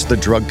forced the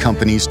drug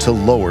companies to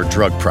lower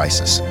drug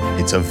prices.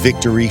 It's a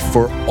victory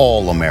for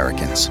all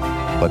Americans.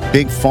 But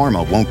Big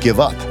Pharma won't give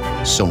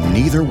up, so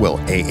neither will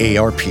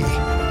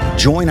AARP.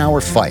 Join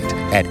our fight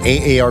at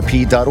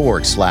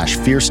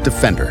aarp.org/fierce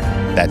defender.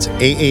 That's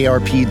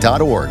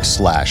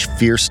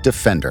aarp.org/fierce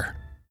defender.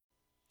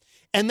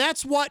 And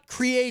that's what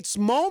creates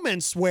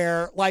moments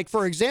where, like,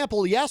 for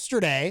example,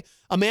 yesterday,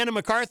 Amanda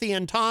McCarthy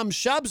and Tom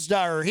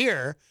Shubsda are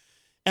here,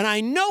 and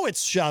I know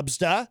it's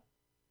Shubsda.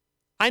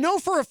 I know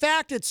for a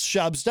fact it's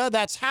Shubsda.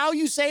 That's how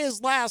you say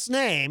his last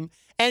name.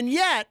 And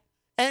yet,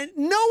 and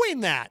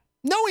knowing that,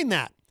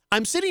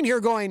 I'm sitting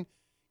here going,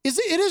 it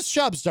is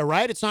Shubsda,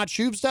 right? It's not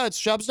Shubsda, it's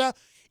Shubsda.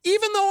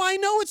 Even though I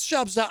know it's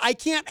Shubsda, I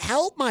can't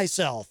help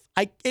myself.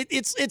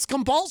 It's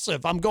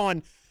compulsive. I'm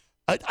going,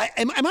 am I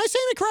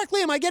saying it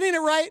correctly? Am I getting it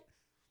right?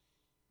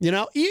 Even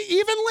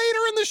later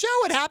in the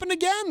show, it happened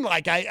again.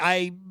 Like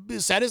I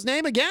said his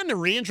name again to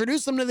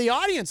reintroduce them to the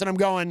audience. And I'm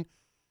going,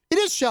 it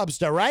is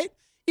Shubsda, right?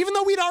 Even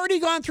though we'd already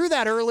gone through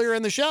that earlier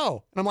in the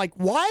show. And I'm like,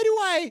 why do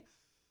I,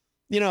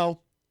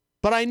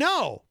 but I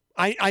know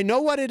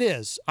what it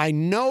is. I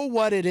know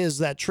what it is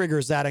that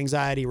triggers that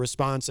anxiety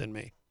response in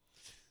me.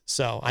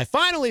 So I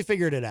finally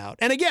figured it out.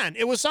 And again,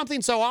 it was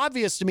something so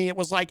obvious to me. It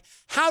was like,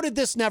 how did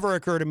this never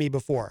occur to me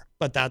before?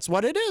 But that's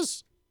what it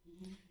is.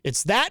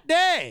 It's that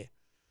day.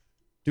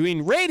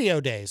 Doing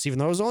Radio Days, even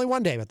though it was only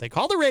one day, but they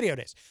called it Radio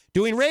Days.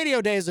 Doing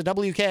Radio Days at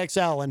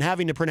WKXL and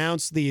having to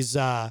pronounce these,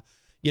 I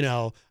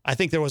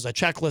think there was a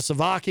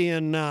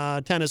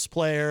Czechoslovakian tennis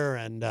player,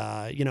 and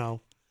I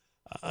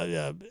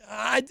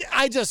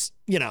just,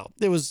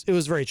 it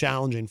was very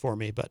challenging for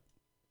me, but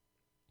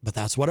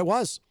that's what it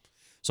was.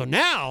 So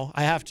now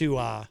I have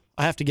to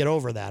get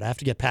over that. I have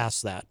to get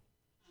past that.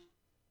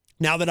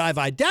 Now that I've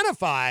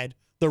identified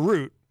the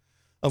root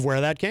of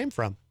where that came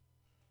from.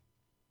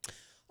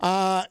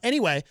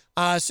 Anyway,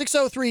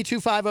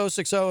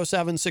 603-250-6007,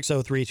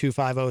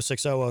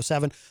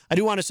 603-250-6007. I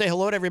do want to say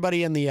hello to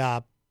everybody in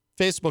the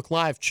Facebook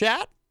Live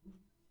chat.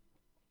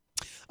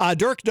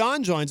 Dirk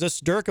Don joins us.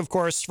 Dirk, of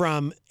course,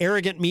 from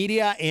Arrogant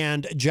Media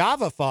and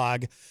Java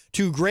Fog,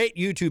 two great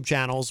YouTube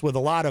channels with a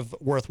lot of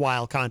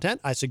worthwhile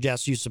content. I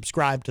suggest you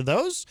subscribe to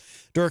those.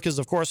 Dirk is,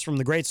 of course, from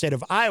the great state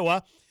of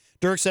Iowa.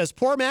 Dirk says,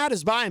 poor Matt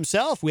is by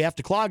himself. We have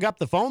to clog up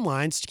the phone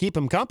lines to keep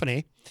him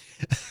company.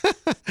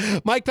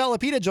 Mike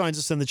Pelopita joins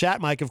us in the chat.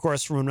 Mike, of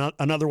course, from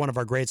another one of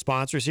our great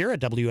sponsors here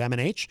at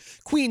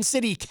WMNH, Queen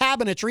City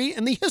Cabinetry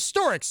in the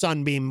historic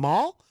Sunbeam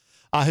Mall.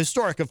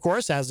 Historic, of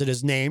course, as it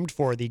is named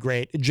for the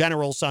great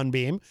General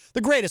Sunbeam,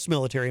 the greatest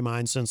military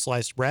mind since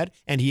sliced bread.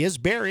 And he is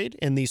buried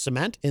in the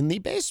cement in the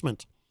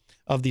basement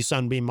of the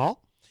Sunbeam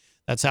Mall.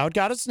 That's how it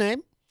got its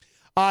name.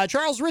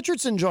 Charles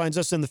Richardson joins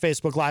us in the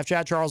Facebook Live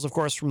chat. Charles, of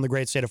course, from the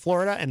great state of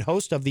Florida and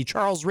host of the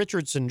Charles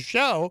Richardson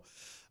Show.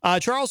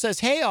 Charles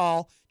says, hey,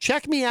 all,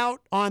 check me out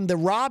on the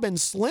Rob and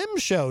Slim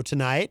show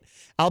tonight.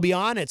 I'll be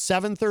on at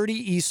 7:30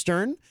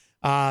 Eastern.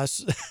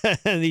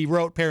 And he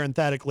wrote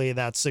parenthetically,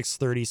 that's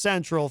 6:30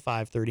 Central,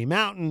 5:30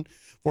 Mountain,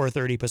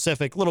 4:30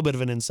 Pacific. A little bit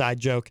of an inside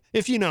joke.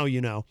 If you know,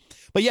 you know.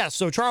 But yes,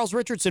 so Charles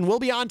Richardson will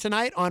be on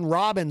tonight on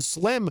Rob and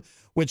Slim,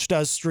 which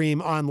does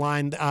stream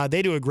online.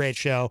 They do a great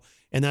show.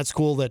 And that's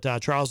cool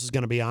that Charles is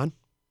going to be on.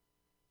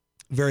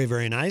 Very,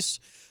 very nice.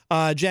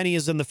 Jenny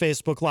is in the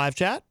Facebook live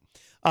chat.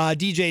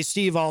 DJ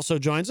Steve also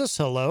joins us.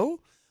 Hello.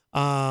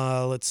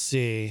 Let's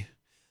see.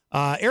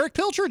 Eric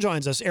Pilcher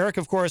joins us. Eric,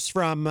 of course,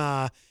 from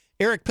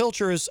Eric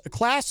Pilcher's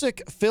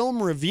Classic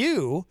Film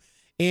Review.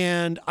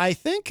 And I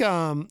think,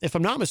 if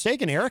I'm not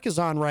mistaken, Eric is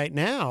on right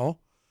now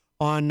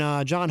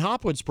on John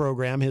Hopwood's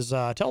program, his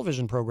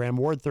television program,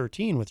 Ward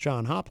 13 with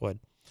John Hopwood.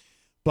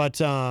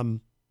 But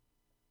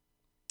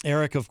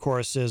Eric, of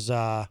course, is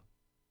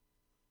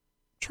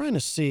trying to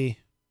see.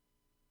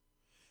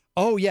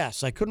 Oh,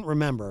 yes, I couldn't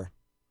remember.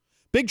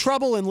 Big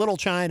Trouble in Little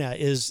China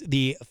is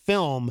the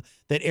film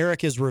that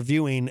Eric is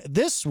reviewing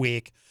this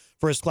week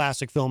for his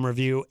Classic Film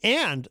Review.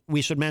 And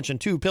we should mention,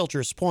 too,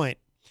 Pilcher's Point,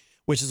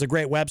 which is a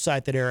great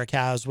website that Eric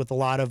has with a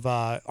lot of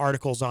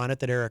articles on it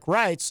that Eric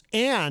writes.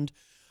 And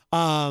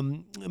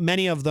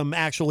many of them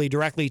actually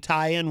directly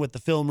tie in with the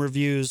film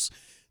reviews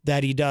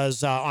that he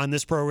does on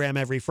this program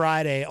every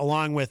Friday,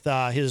 along with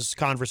his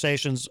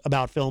conversations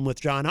about film with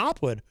John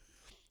Hopwood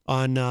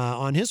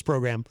on his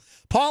program.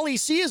 Paulie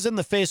C is in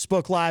the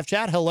Facebook live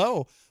chat.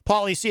 Hello.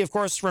 Paulie C, of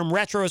course, from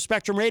Retro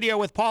Spectrum Radio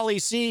with Paulie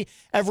C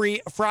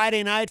every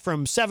Friday night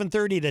from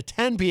 7:30 to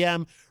 10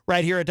 p.m.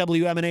 right here at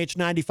WMNH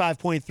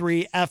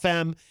 95.3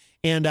 FM.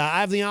 And I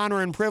have the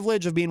honor and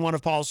privilege of being one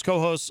of Paul's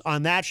co-hosts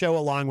on that show,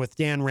 along with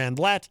Dan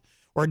Randlett,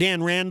 or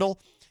Dan Randall,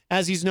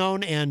 as he's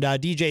known, and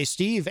DJ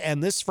Steve.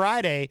 And this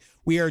Friday,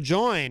 we are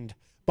joined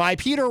by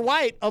Peter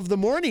White of The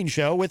Morning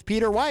Show with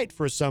Peter White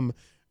for some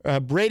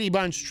Brady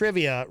Bunch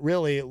trivia.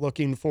 Really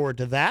looking forward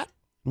to that.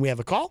 We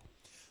have a call.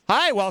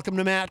 Hi, welcome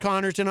to Matt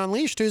Connarton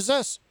Unleashed. Who's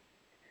this?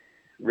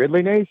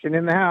 Ridley Nation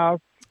in the house.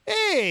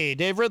 Hey,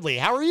 Dave Ridley.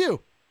 How are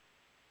you?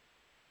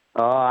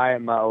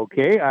 I'm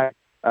okay.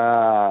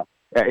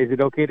 Is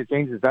it okay to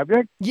change the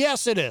subject?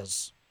 Yes, it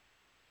is.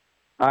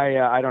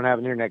 I don't have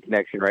an internet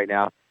connection right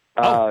now,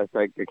 so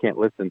I can't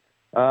listen.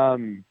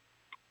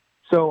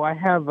 So I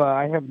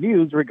have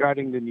news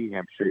regarding the New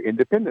Hampshire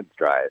Independence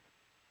Drive.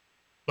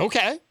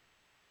 Okay.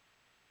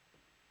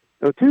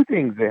 So two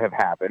things that have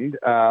happened.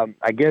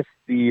 I guess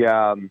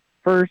the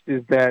first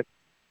is that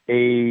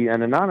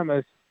an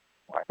anonymous,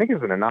 I think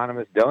it's an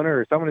anonymous donor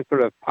or someone has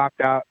sort of popped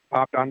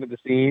onto the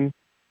scene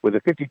with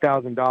a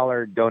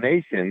 $50,000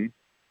 donation,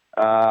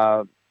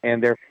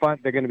 and they're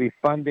going to be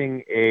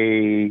funding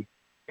a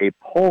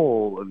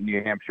poll of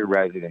New Hampshire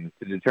residents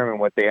to determine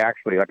what they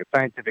actually, like a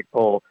scientific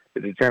poll,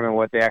 to determine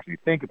what they actually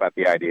think about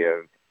the idea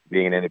of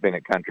being an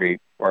independent country,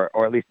 or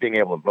at least being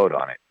able to vote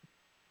on it.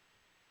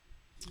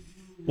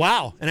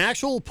 Wow, an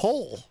actual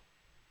poll.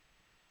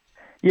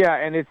 Yeah,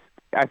 and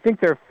I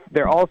think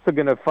they're also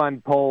going to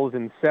fund polls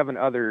in 7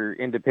 other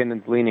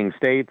independence-leaning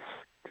states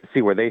to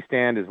see where they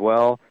stand as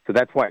well. So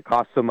that's why it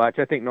costs so much.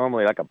 I think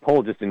normally, like a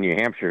poll just in New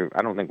Hampshire,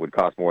 I don't think would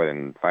cost more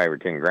than $5 or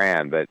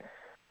 $10,000, but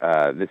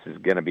this is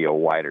going to be a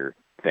wider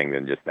thing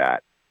than just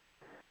that.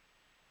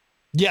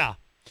 Yeah.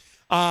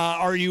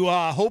 Are you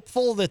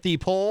hopeful that the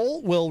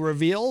poll will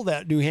reveal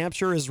that New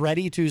Hampshire is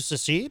ready to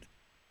secede?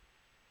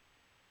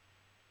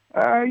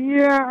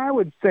 Yeah, I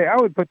would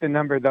put the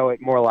number though at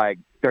more like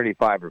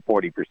 35 or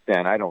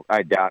 40%.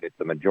 I doubt it's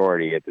the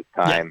majority at this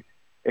time.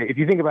 Yeah. If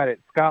you think about it,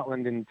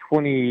 Scotland in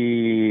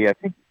I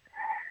think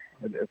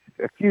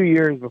a few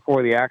years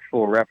before the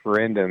actual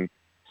referendum,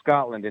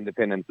 Scotland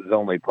independence was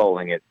only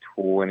polling at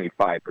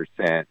 25%.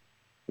 And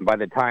by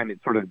the time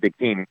it sort of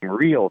became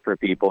real for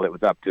people, it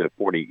was up to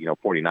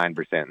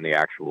 49% in the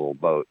actual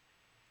vote.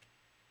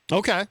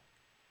 Okay.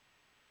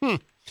 Well,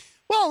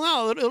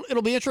 no,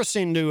 it'll be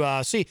interesting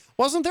to see.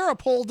 Wasn't there a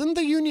poll? Was it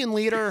the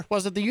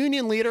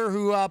Union Leader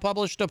who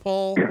published a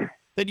poll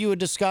that you had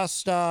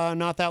discussed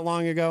not that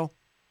long ago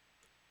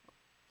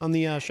on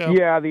the show?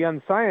 Yeah, the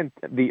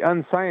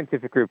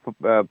unscientific group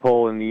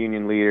poll in the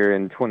Union Leader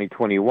in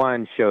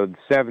 2021 showed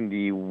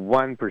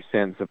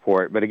 71%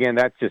 support. But again,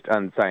 that's just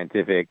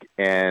unscientific,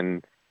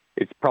 and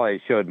it's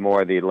probably showed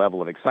more the level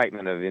of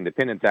excitement of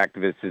independence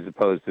activists as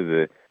opposed to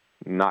the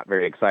not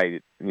very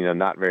excited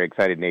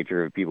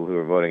nature of people who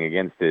are voting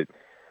against it.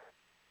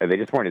 They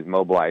just weren't as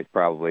mobilized,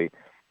 probably.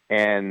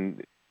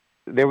 And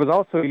there was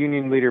also a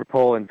Union Leader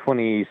poll in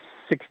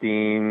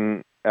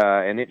 2016,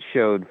 and it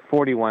showed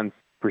 41%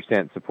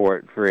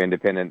 support for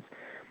independence.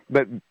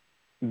 But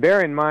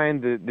bear in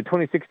mind, the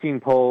 2016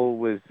 poll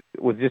was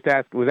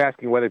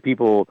asking whether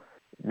people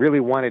really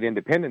wanted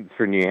independence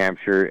for New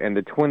Hampshire, and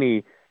the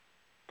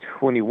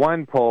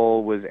 2021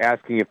 poll was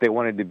asking if they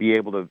wanted to be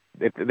able to.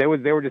 They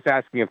were just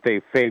asking if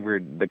they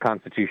favored the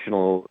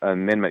constitutional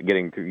amendment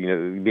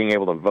being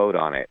able to vote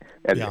on it.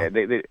 Yeah.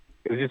 It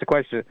was just a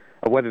question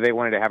of whether they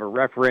wanted to have a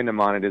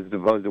referendum on it as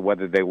opposed to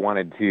whether they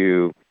wanted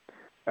to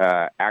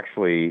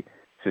actually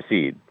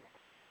secede.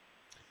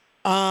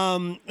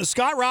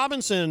 Scott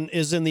Robinson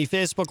is in the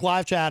Facebook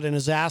live chat and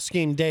is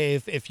asking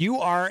Dave if you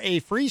are a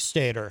Free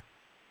Stater.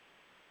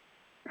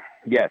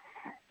 Yes.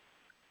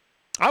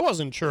 I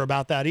wasn't sure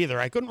about that either.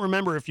 I couldn't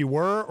remember if you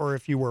were or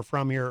if you were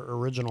from here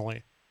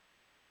originally.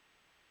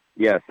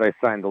 Yes, I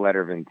signed the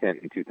letter of intent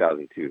in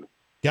 2002.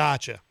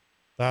 Gotcha.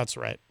 That's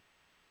right.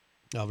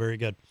 Oh, very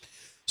good.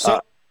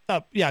 So,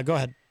 yeah, go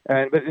ahead.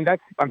 I'm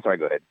sorry,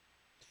 go ahead.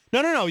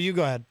 No. You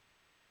go ahead.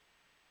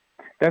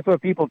 That's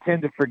what people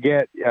tend to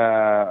forget.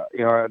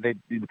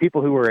 The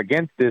people who were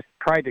against this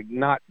tried to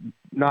not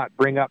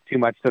bring up too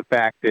much the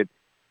fact that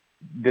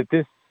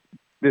this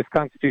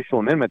constitutional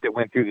amendment that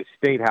went through the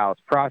State House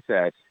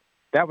process,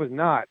 that was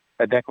not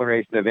a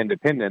Declaration of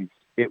Independence.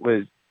 It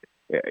was,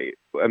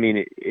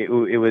 it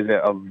was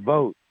a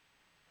vote,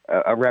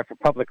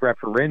 public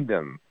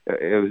referendum.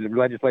 It was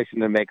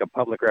legislation to make a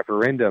public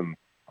referendum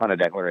on a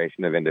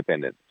Declaration of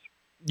Independence.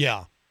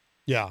 Yeah.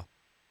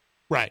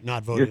 Right,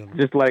 not voting.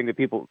 Just letting the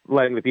people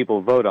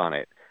vote on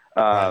it.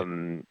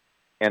 Right.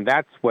 And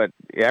that's what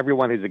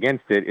everyone who's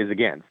against it is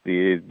against,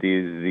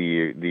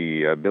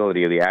 the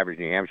ability of the average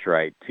New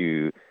Hampshireite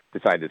to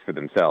decide this for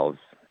themselves.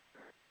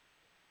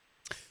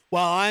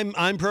 Well,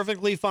 I'm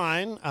perfectly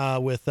fine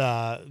with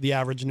the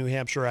average New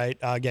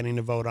Hampshireite getting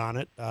to vote on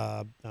it,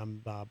 but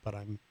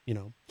I'm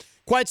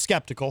quite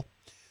skeptical.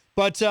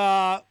 But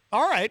all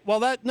right, well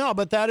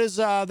that is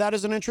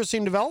an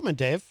interesting development,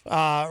 Dave.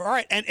 All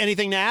right, and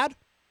anything to add?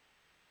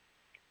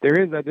 There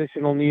is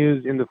additional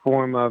news in the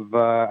form of,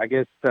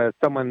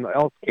 someone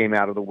else came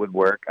out of the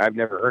woodwork. I've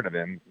never heard of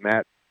him,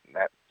 Matt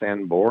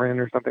Sanborin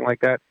or something like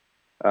that.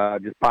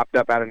 Just popped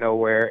up out of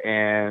nowhere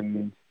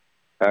and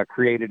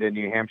created a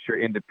New Hampshire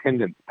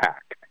Independence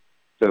PAC.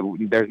 So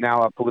there's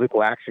now a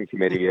political action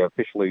committee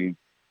officially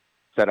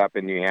set up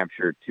in New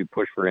Hampshire to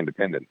push for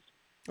independence.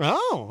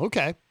 Oh,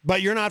 okay.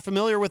 But you're not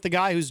familiar with the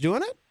guy who's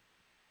doing it?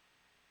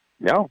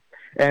 No.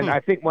 And I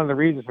think one of the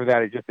reasons for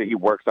that is just that he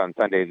works on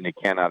Sundays and he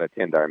cannot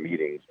attend our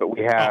meetings. But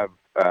we have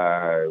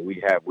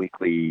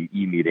weekly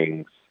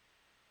e-meetings,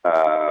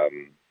 where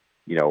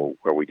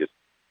we just,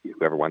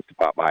 whoever wants to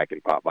pop by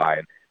can pop by.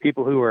 And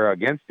people who are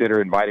against it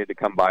are invited to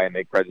come by and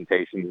make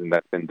presentations, and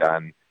that's been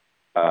done.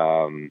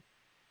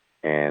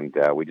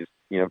 We just,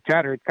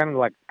 chatter. It's kind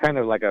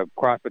of like a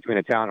cross between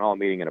a town hall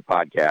meeting and a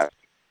podcast.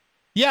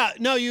 Yeah,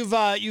 no,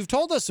 you've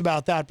told us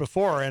about that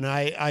before, and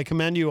I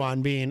commend you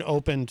on being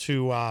open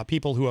to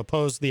people who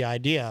oppose the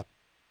idea.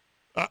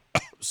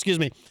 Excuse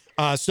me,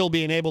 still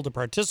being able to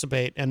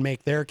participate and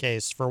make their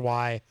case for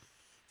why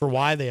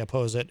they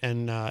oppose it,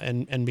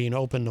 and being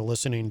open to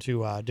listening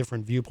to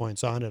different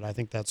viewpoints on it. I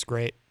think that's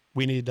great.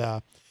 We need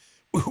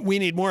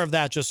more of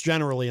that just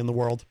generally in the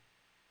world.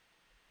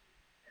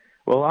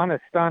 Well, Anna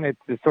Stanic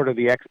is sort of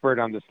the expert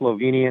on the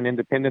Slovenian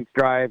independence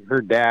drive.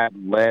 Her dad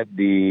led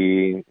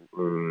the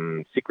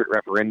secret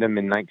referendum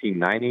in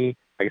 1990.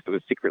 I guess it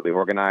was secretly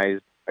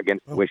organized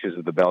against the wishes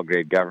of the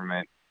Belgrade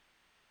government.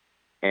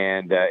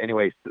 And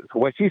anyways, so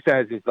what she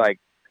says is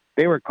like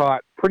they were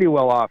caught pretty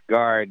well off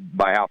guard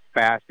by how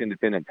fast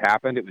independence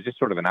happened. It was just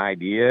sort of an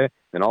idea,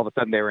 and all of a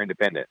sudden they were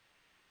independent.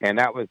 And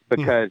that was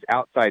because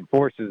outside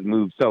forces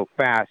moved so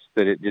fast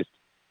that it just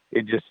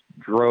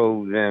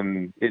drove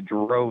them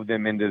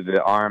into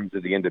the arms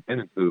of the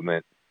independence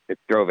movement. It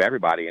drove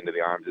everybody into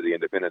the arms of the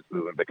independence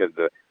movement because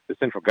the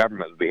central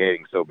government was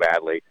behaving so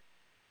badly.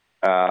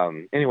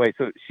 Anyway,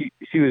 so she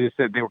just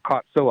said they were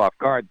caught so off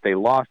guard, they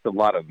lost a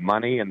lot of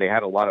money and they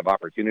had a lot of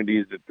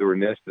opportunities that were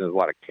missed, and there was a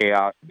lot of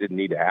chaos that didn't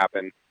need to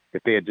happen.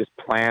 If they had just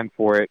planned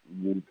for it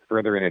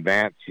further in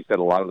advance, she said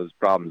a lot of those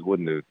problems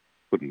wouldn't have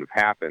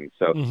happened.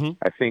 So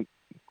I think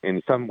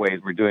in some ways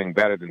we're doing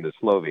better than the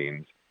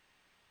Slovenes.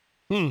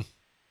 Yeah,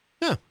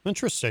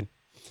 interesting.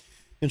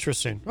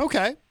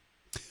 Okay.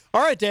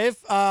 All right, Dave.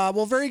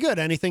 Well, very good.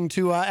 Anything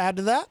to add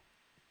to that?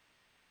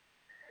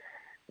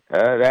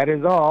 That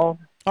is all.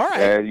 All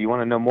right. You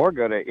want to know more?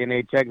 Go to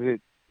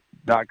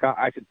nhexit.com.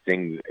 I should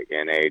sing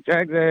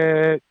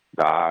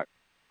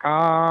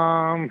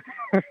nhexit.com.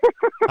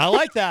 I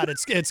like that.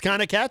 It's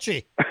kind of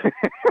catchy.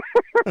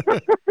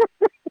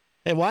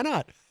 Hey, why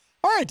not?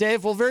 All right,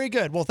 Dave. Well, very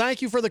good. Well,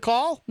 thank you for the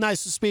call.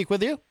 Nice to speak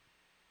with you.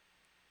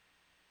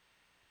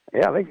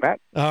 Yeah, thanks, Matt.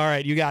 All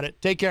right, you got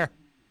it. Take care.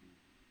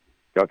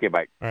 Okay,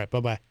 bye. All right,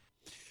 bye-bye.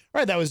 All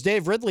right, that was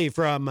Dave Ridley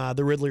from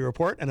the Ridley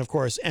Report, and of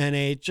course,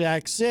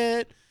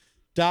 nhexit.com.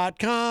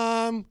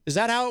 Is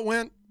that how it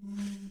went?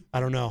 I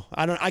don't know.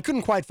 I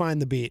couldn't quite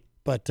find the beat,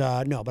 but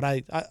no, but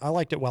I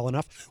liked it well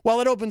enough.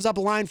 Well, it opens up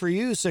a line for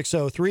you,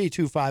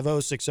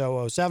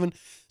 603-250-6007,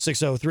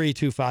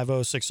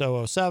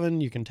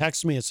 603-250-6007. You can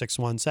text me at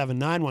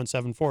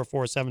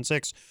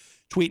 617-917-4476.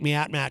 Tweet me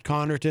at Matt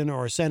Connarton,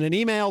 or send an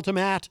email to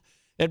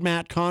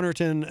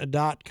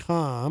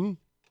matt@mattconnerton.com.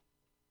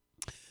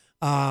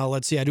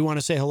 Let's see. I do want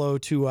to say hello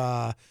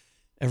to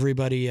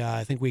everybody.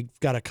 I think we've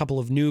got a couple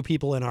of new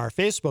people in our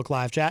Facebook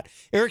live chat.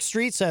 Eric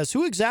Street says,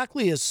 "Who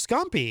exactly is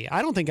Scumpy?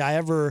 I don't think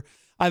I've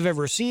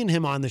ever seen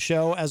him on the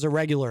show as a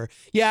regular."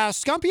 Yeah,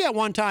 Scumpy at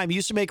one time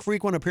used to make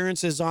frequent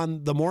appearances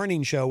on the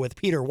morning show with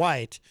Peter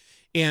White,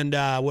 and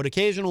would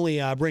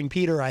occasionally bring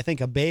Peter, I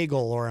think, a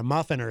bagel or a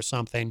muffin or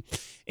something.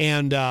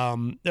 And,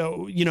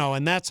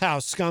 and that's how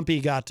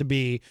Scumpy got to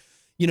be,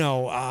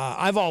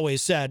 I've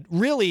always said,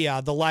 really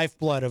the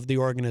lifeblood of the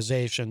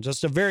organization.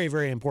 Just a very,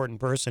 very important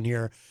person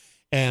here.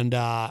 And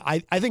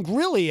I think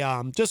really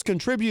just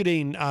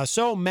contributing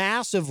so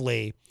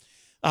massively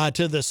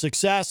to the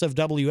success of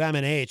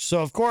WMNH.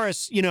 So, of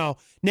course,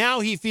 now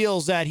he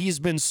feels that he's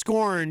been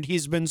scorned,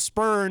 he's been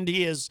spurned,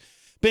 he has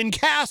been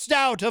cast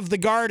out of the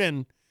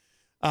garden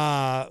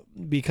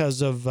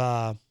because of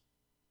well,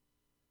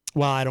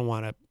 I don't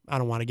want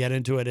to get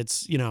into it.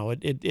 It's,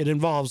 it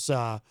involves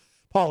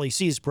Paulie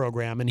C's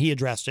program, and he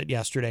addressed it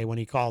yesterday when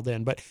he called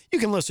in. But you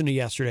can listen to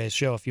yesterday's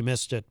show if you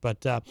missed it.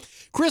 But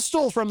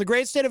Crystal from the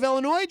great state of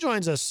Illinois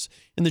joins us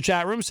in the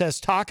chat room, says,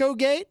 Taco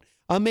Gate?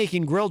 I'm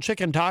making grilled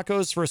chicken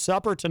tacos for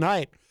supper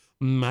tonight.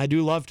 I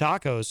do love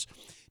tacos.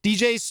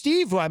 DJ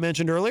Steve, who I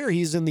mentioned earlier,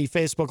 he's in the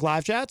Facebook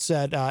live chat,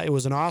 said it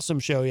was an awesome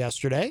show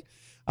yesterday.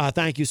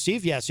 Thank you,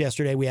 Steve. Yes,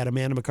 yesterday we had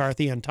Amanda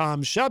McCarthy and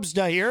Tom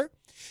Shubsda here.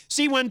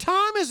 See, when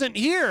Tom isn't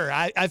here,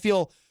 I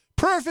feel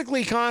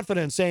perfectly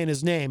confident saying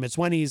his name. It's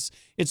when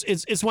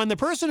it's when the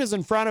person is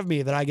in front of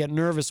me that I get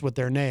nervous with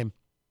their name.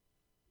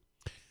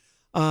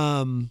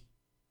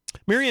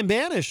 Miriam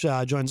Banish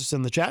joins us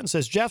in the chat and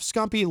says, Jeff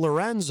Scumpy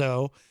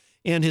Lorenzo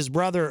and his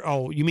brother,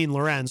 you mean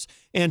Lorenz,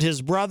 and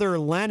his brother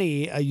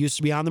Lenny used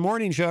to be on the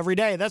morning show every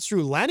day. That's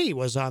true. Lenny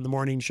was on the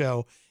morning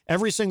show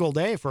every single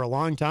day for a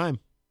long time.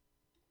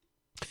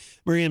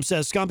 Miriam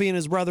says, Scumpy and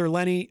his brother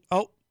Lenny,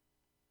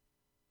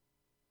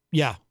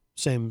 yeah,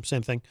 same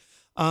thing.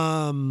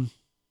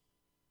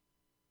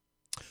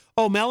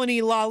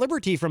 Melanie La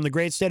Liberty from the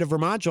great state of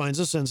Vermont joins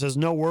us and says,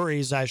 no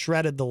worries, I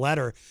shredded the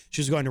letter.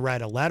 She's going to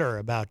write a letter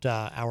about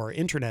our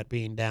internet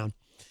being down.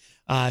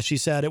 She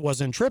said it was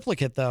in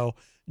triplicate, though,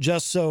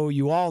 just so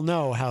you all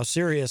know how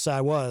serious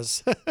I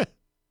was.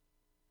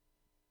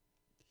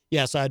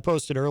 Yes, I had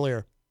posted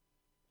earlier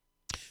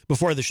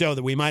before the show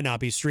that we might not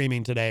be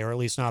streaming today, or at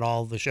least not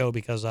all of the show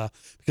because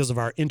of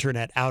our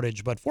internet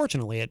outage. But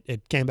fortunately,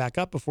 it came back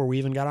up before we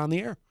even got on the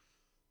air.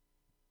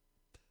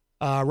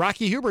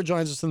 Rocky Huber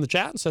joins us in the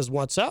chat and says,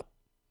 what's up?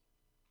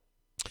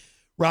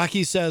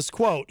 Rocky says,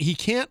 quote, he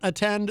can't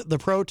attend the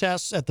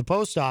protests at the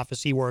post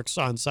office he works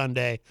on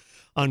Sunday,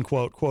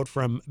 unquote. Quote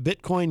from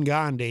Bitcoin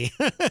Gandhi,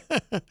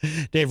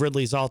 Dave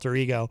Ridley's alter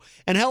ego.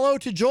 And hello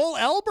to Joel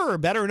Elber,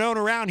 better known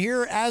around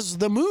here as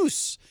the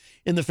Moose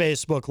in the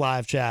Facebook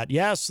live chat.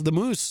 Yes, the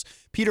Moose,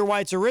 Peter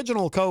White's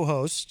original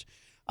co-host.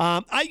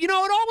 It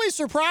always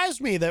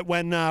surprised me that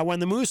when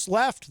the Moose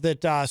left,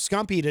 that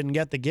Scumpy didn't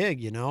get the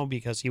gig,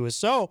 because he was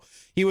so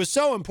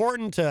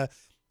important to,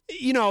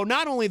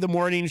 not only the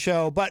morning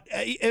show, but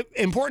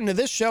important to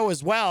this show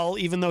as well,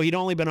 even though he'd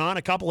only been on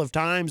a couple of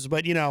times.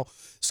 But,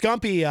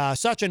 Scumpy,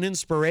 such an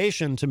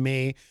inspiration to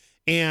me.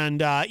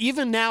 And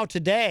even now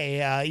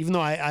today, even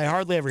though I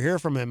hardly ever hear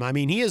from him, I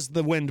mean, he is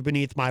the wind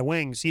beneath my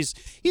wings. He's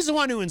the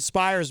one who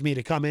inspires me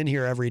to come in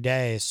here every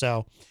day.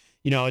 So,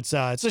 it's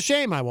a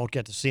shame I won't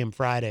get to see him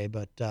Friday,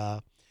 but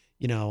but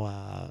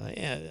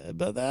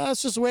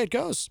that's just the way it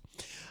goes.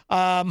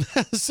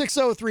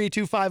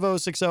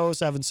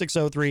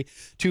 603-250-6007,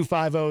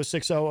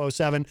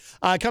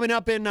 603-250-6007. Coming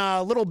up in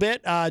a little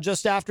bit,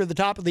 just after the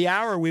top of the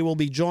hour, we will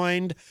be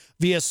joined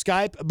via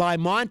Skype by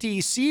Monte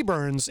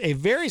Sieberns, a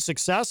very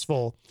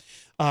successful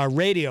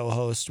radio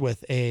host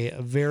with a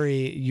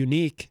very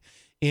unique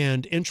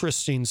and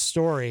interesting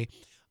story.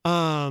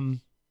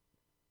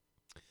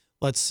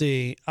 Let's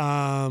see.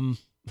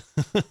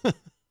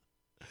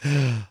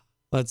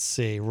 Let's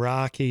see.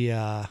 Rocky,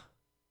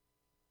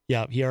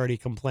 he already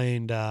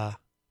complained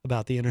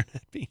about the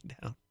internet being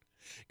down.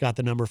 Got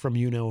the number from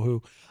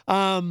you-know-who.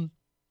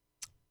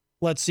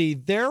 Let's see.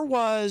 There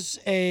was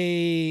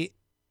a...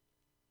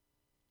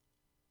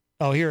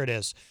 Oh, here it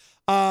is.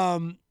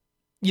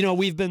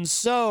 We've been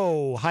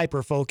so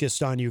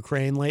hyper-focused on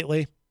Ukraine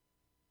lately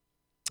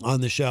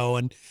on the show.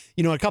 And,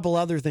 a couple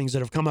other things that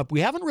have come up.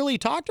 We haven't really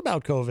talked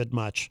about COVID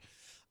much.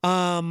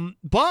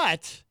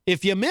 But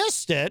if you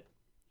missed it,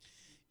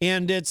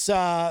 and it's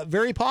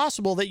very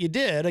possible that you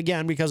did,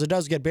 again, because it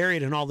does get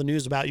buried in all the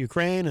news about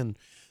Ukraine and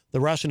the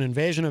Russian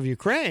invasion of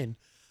Ukraine.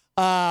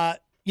 There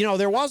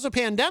was a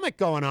pandemic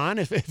going on,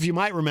 if you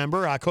might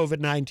remember,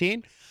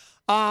 COVID-19.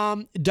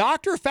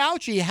 Dr.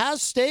 Fauci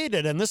has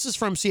stated, and this is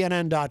from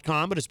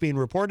CNN.com, but it's being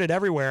reported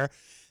everywhere,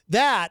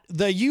 that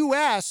the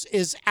U.S.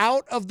 is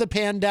out of the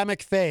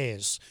pandemic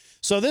phase.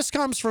 So this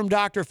comes from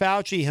Dr.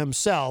 Fauci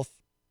himself.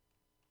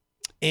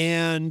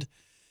 And,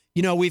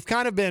 we've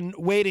kind of been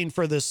waiting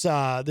for this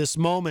this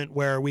moment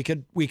where we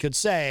could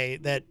say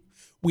that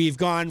we've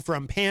gone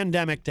from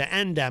pandemic to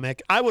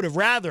endemic. I would have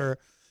rather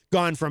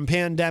gone from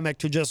pandemic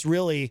to just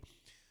really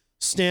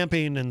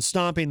stamping and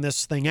stomping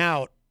this thing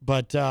out.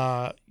 But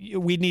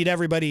we need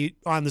everybody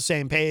on the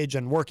same page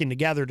and working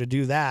together to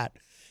do that.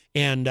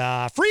 And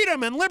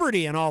freedom and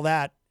liberty and all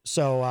that.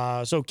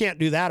 So can't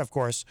do that, of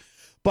course.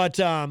 But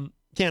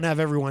can't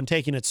have everyone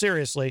taking it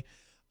seriously.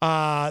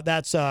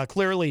 That's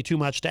clearly too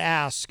much to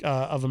ask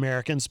of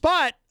Americans.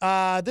 But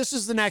this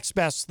is the next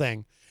best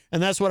thing.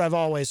 And that's what I've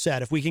always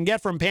said. If we can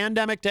get from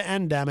pandemic to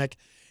endemic,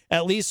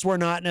 at least we're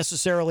not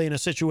necessarily in a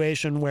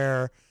situation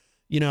where,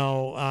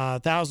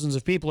 thousands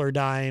of people are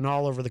dying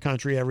all over the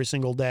country every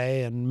single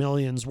day and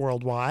millions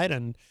worldwide.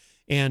 And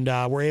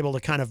we're able to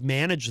kind of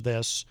manage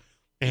this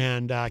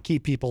and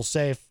keep people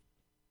safe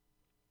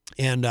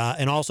and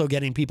also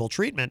getting people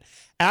treatment.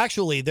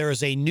 Actually, there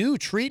is a new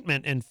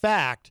treatment. In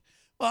fact,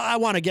 well, I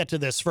want to get to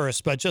this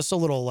first, but just a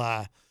little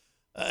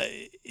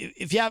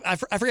if you have, I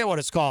forget what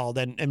it's called,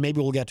 and maybe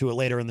we'll get to it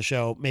later in the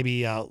show,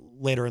 maybe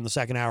later in the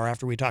second hour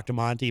after we talk to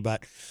Monte,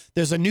 but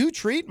there's a new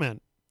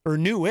treatment, or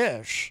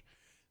newish,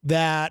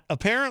 that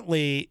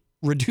apparently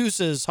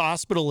reduces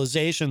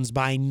hospitalizations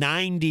by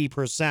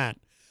 90%.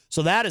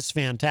 So that is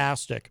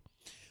fantastic.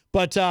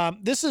 But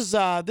this is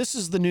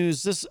the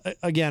news. This,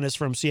 again, is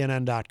from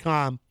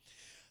CNN.com.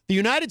 The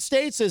United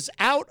States is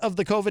out of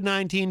the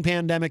COVID-19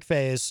 pandemic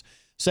phase,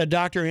 said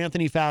Dr.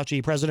 Anthony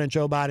Fauci, President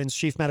Joe Biden's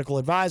chief medical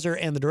advisor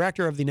and the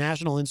director of the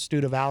National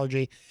Institute of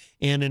Allergy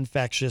and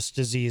Infectious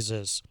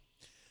Diseases.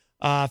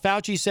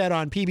 Fauci said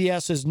on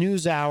PBS's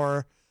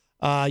NewsHour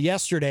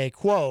yesterday,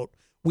 quote,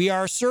 "We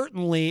are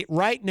certainly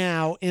right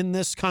now in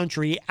this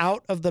country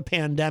out of the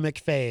pandemic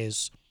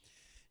phase.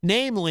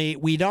 Namely,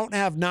 we don't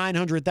have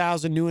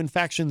 900,000 new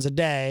infections a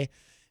day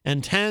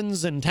and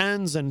tens and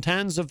tens and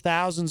tens of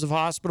thousands of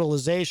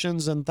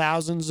hospitalizations and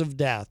thousands of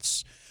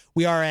deaths.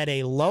 We are at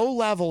a low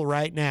level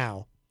right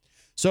now.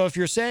 So if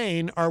you're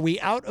saying, are we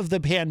out of the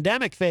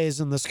pandemic phase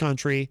in this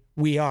country?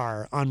 We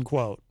are,"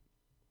 unquote.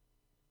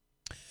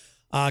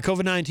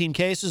 COVID-19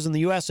 cases in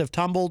the U.S. have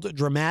tumbled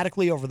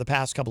dramatically over the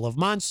past couple of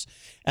months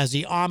as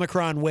the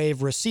Omicron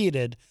wave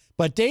receded,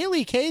 but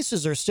daily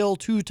cases are still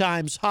 2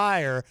 times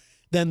higher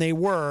than they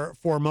were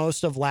for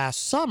most of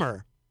last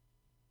summer.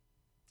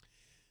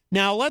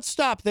 Now, let's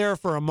stop there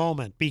for a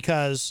moment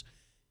because,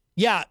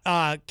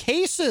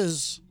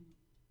 cases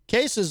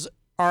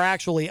are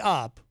actually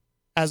up,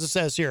 as it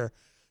says here,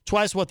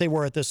 twice what they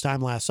were at this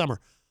time last summer.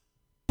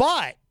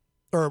 But,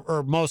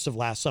 or most of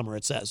last summer,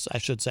 it says, I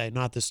should say,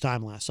 not this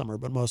time last summer,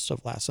 but most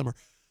of last summer.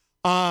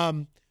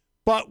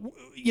 But,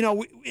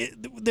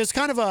 there's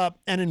kind of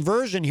an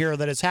inversion here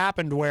that has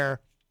happened where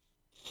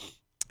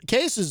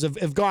cases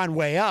have gone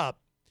way up,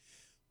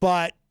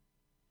 but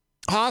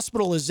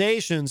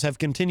hospitalizations have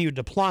continued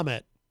to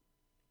plummet.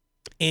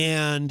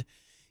 And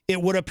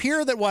it would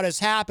appear that what has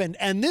happened,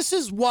 and this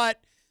is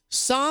what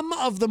some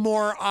of the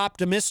more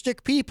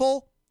optimistic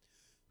people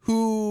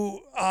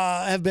who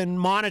have been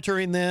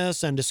monitoring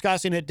this and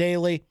discussing it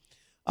daily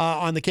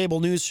on the cable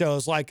news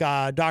shows, like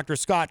Dr.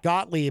 Scott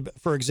Gottlieb,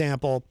 for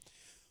example,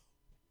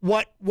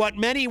 what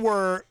many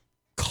were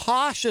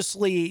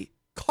cautiously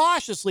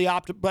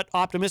but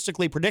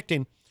optimistically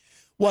predicting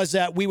was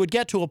that we would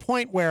get to a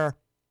point where,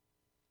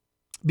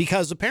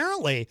 because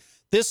apparently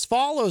this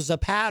follows a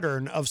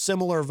pattern of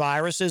similar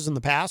viruses in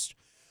the past,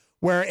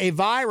 where a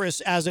virus,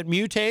 as it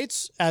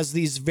mutates, as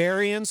these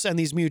variants and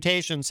these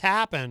mutations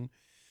happen,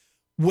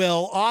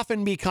 will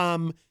often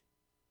become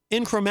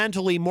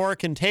incrementally more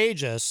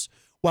contagious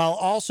while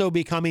also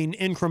becoming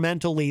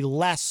incrementally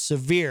less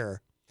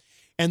severe.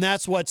 And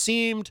that's what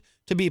seemed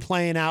to be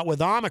playing out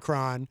with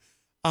Omicron.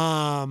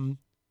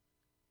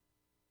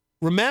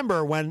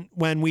 Remember,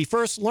 when we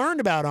first learned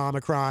about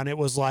Omicron, it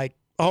was like,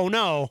 oh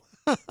no,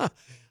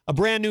 a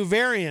brand new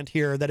variant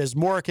here that is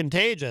more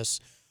contagious.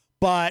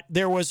 But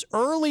there was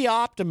early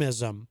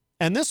optimism,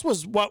 and this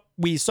was what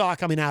we saw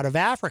coming out of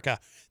Africa.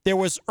 There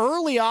was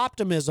early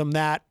optimism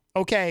that,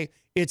 okay,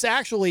 it's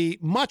actually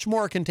much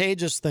more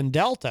contagious than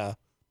Delta,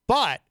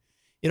 but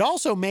it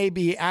also may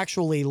be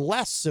actually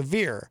less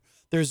severe.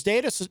 There's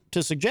data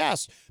to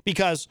suggest,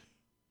 because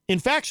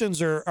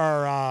infections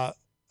are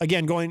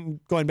again, going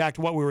back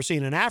to what we were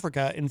seeing in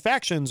Africa,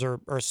 infections are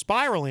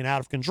spiraling out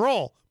of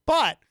control,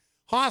 but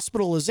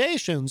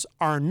hospitalizations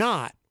are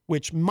not,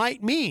 which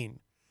might mean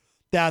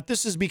that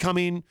this has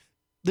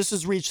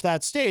reached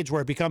that stage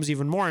where it becomes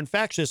even more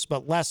infectious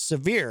but less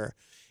severe.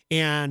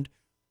 And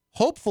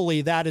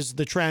hopefully that is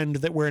the trend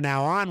that we're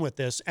now on with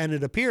this. And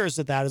it appears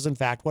that that is in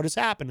fact what has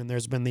happened. And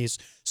there's been these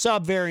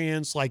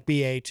subvariants like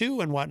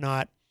BA2 and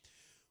whatnot,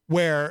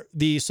 where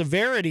the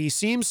severity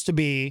seems to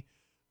be,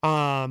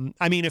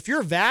 if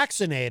you're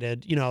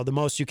vaccinated, the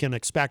most you can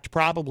expect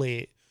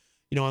probably,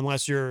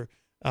 unless you're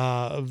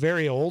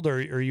very old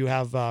or you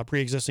have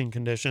pre-existing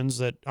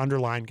conditions,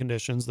 underlying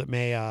conditions that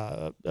may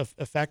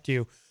affect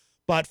you.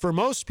 But for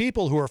most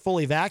people who are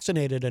fully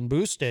vaccinated and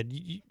boosted,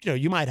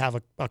 you might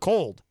have a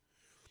cold,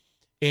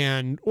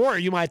 or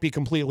you might be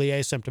completely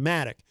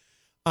asymptomatic.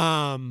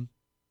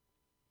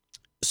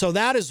 So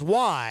that is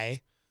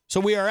why. So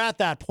we are at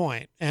that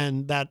point,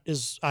 and that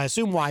is, I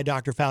assume, why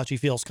Dr. Fauci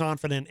feels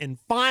confident in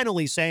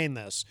finally saying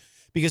this,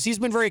 because he's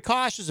been very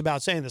cautious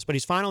about saying this, but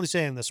he's finally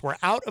saying this. We're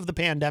out of the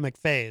pandemic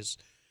phase,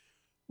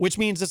 which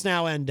means it's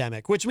now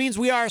endemic, which means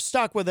we are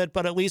stuck with it,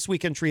 but at least we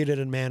can treat it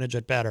and manage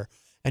it better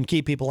and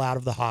keep people out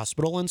of the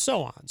hospital and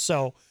so on.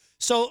 So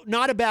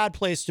not a bad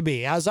place to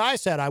be. As I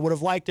said, I would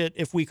have liked it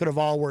if we could have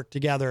all worked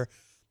together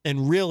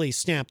and really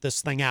stamped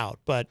this thing out.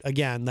 But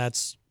again,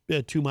 that's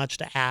too much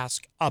to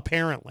ask,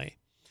 apparently.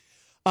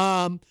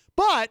 But,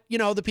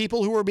 the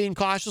people who were being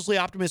cautiously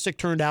optimistic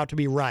turned out to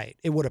be right,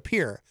 it would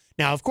appear.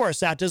 Now, of course,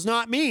 that does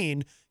not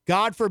mean,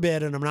 God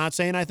forbid, and I'm not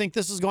saying I think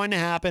this is going to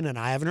happen, and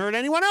I haven't heard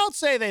anyone else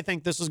say they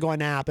think this is going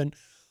to happen,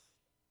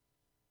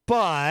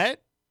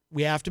 but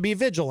we have to be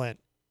vigilant.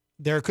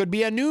 There could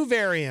be a new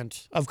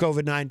variant of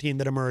COVID-19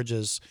 that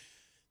emerges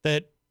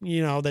that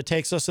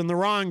takes us in the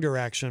wrong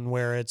direction,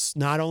 where it's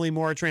not only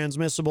more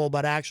transmissible,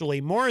 but actually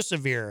more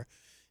severe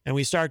and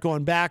we start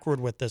going backward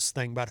with this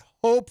thing, but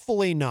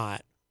hopefully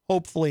not.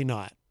 Hopefully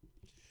not.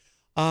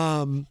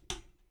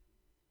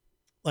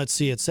 Let's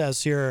see. It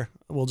says here,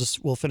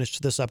 we'll finish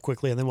this up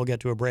quickly and then we'll get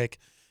to a break.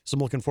 So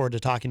I'm looking forward to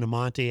talking to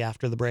Monte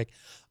after the break.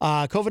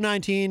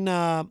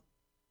 COVID-19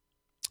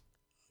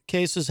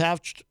 cases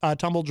have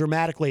tumbled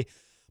dramatically,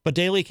 but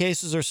daily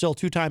cases are still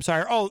 2 times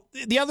higher. Oh,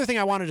 the other thing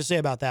I wanted to say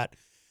about that.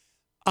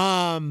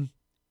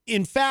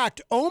 In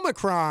fact,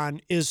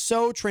 Omicron is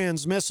so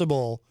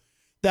transmissible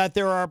that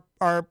there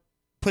are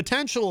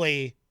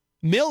potentially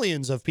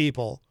millions of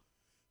people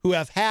who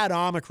have had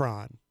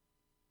Omicron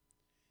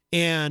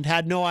and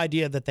had no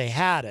idea that they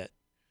had it.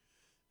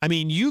 I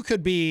mean, you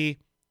could be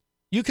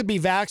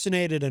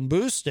vaccinated and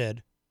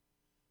boosted,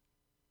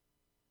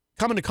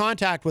 come into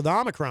contact with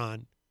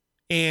Omicron,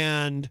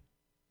 and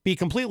be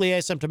completely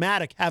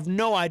asymptomatic, have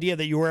no idea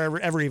that you were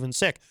ever even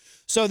sick.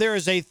 So there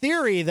is a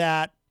theory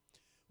that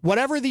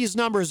whatever these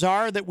numbers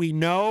are that we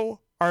know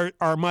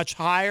are much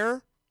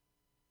higher,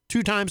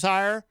 2 times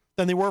higher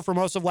than they were for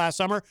most of last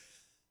summer,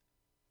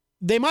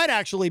 they might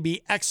actually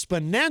be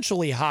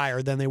exponentially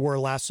higher than they were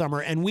last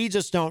summer. And we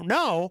just don't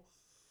know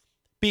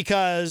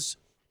because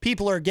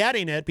people are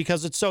getting it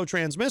because it's so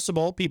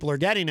transmissible. People are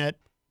getting it,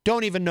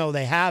 don't even know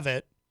they have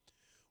it.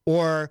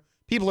 Or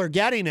people are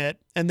getting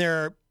it and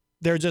they're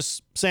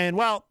just saying,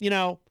 well,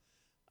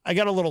 I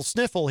got a little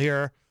sniffle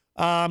here.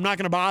 I'm not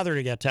going to bother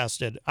to get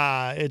tested.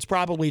 It's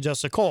probably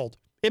just a cold.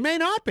 It may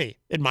not be.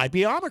 It might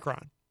be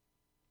Omicron.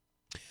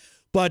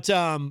 But,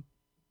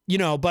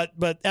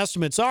 but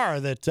estimates are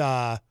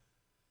that,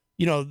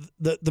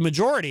 the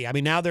majority, I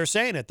mean, now they're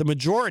saying it, the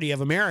majority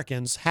of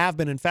Americans have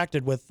been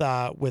infected with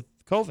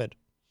COVID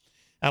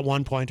at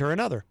one point or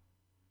another.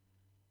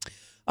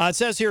 It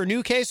says here,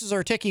 new cases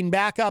are ticking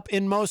back up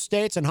in most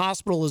states and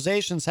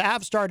hospitalizations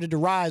have started to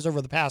rise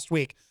over the past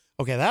week.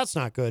 Okay, that's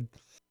not good.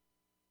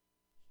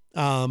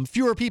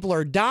 Fewer people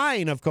are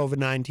dying of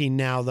COVID-19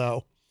 now,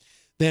 though,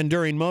 than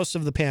during most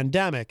of the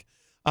pandemic.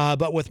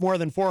 But with more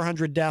than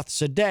 400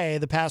 deaths a day,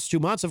 the past 2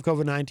 months of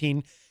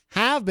COVID-19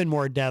 have been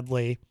more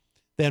deadly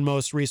than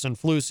most recent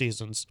flu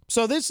seasons.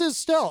 So this is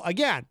still,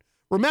 again,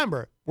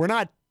 remember, we're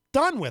not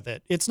done with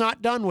it. It's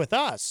not done with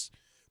us.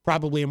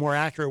 Probably a more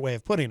accurate way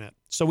of putting it.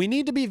 So we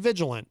need to be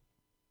vigilant.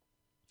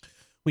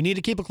 We need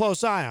to keep a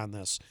close eye on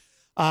this.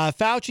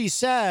 Fauci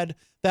said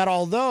that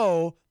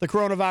although the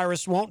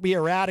coronavirus won't be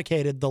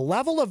eradicated, the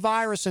level of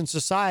virus in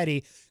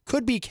society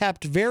could be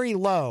kept very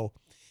low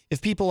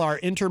if people are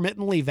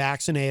intermittently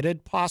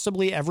vaccinated,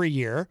 possibly every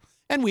year.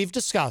 And we've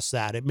discussed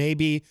that. It may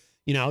be,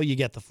 you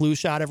get the flu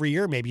shot every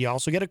year. Maybe you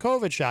also get a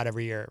COVID shot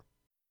every year.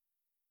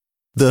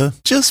 The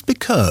just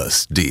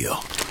because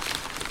deal.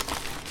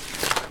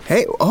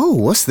 Hey,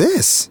 what's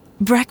this?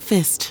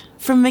 Breakfast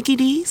from Mickey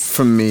D's.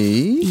 From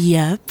me?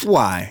 Yep.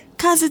 Why?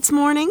 'Cause it's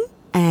morning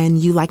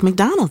and you like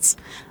McDonald's.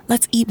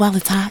 Let's eat while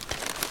it's hot.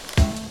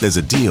 There's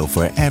a deal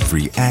for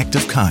every act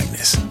of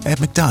kindness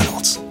at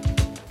McDonald's.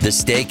 The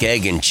steak,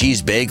 egg, and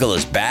cheese bagel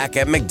is back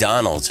at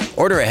McDonald's.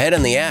 Order ahead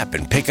on the app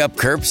and pick up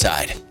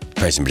curbside.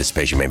 Price and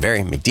participation may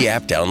vary. McD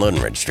app download and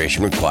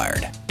registration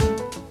required.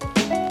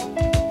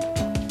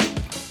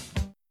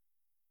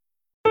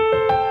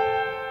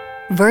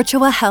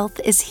 Virtua Health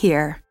is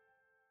here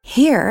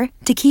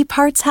to keep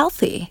hearts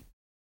healthy.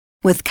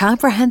 With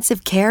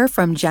comprehensive care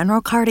from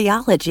general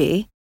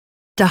cardiology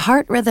to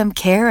heart rhythm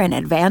care and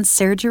advanced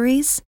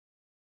surgeries,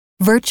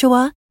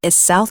 Virtua is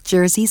South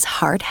Jersey's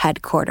heart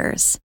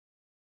headquarters.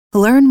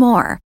 Learn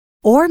more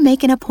or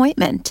make an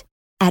appointment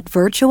at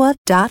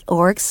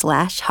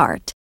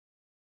virtua.org/heart.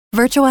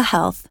 Virtua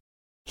Health,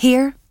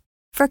 here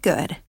for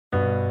good.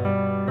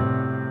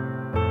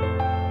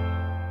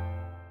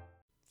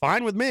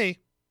 Fine with me.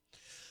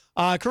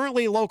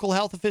 Currently, local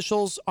health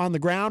officials on the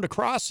ground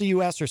across the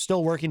U.S. are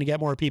still working to get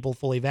more people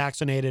fully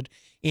vaccinated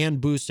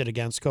and boosted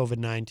against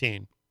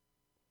COVID-19.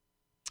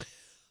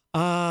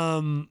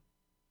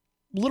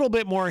 Little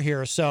bit more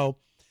here. So,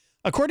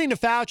 according to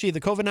Fauci, the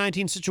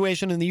COVID-19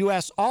 situation in the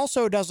U.S.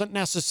 also doesn't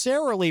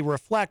necessarily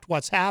reflect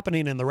what's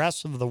happening in the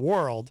rest of the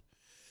world.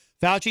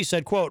 Fauci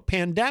said, quote,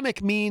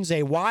 pandemic means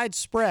a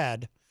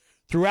widespread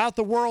throughout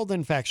the world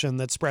infection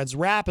that spreads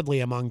rapidly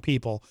among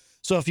people.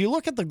 So if you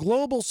look at the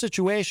global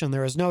situation,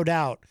 there is no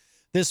doubt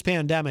this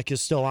pandemic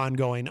is still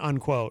ongoing,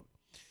 unquote.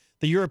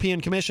 The European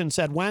Commission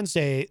said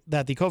Wednesday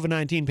that the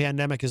COVID-19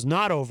 pandemic is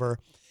not over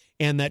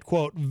and that,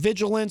 quote,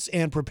 vigilance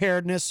and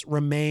preparedness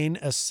remain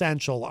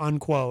essential,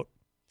 unquote,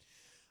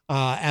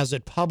 as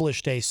it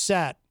published a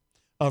set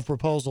of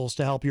proposals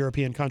to help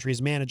European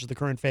countries manage the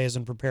current phase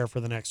and prepare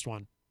for the next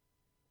one.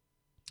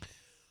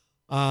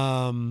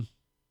 I'm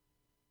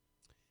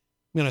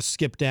going to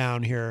skip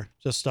down here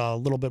just a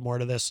little bit more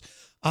to this.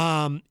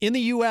 In the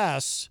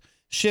U.S.,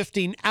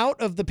 shifting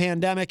out of the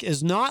pandemic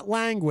is not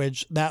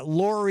language that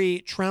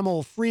Lori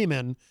Tremmel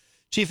Freeman,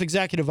 Chief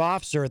Executive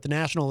Officer at the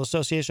National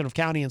Association of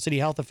County and City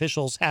Health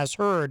Officials, has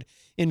heard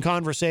in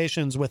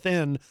conversations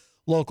within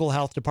local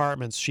health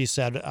departments, she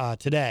said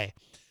today.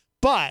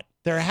 But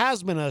there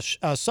has been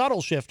a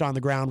subtle shift on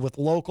the ground with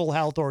local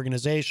health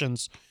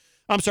organizations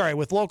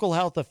with local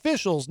health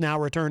officials now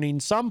returning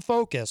some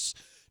focus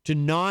to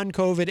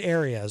non-COVID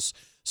areas,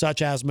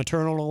 such as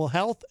maternal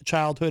health,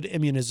 childhood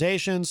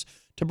immunizations,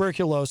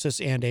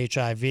 tuberculosis, and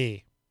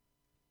HIV.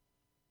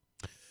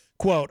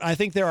 Quote, I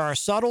think there are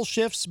subtle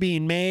shifts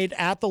being made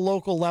at the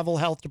local level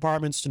health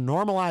departments to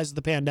normalize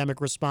the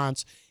pandemic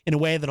response in a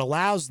way that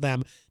allows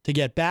them to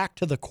get back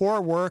to the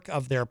core work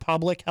of their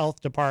public health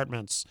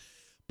departments.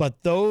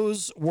 But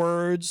those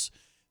words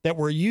that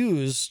were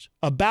used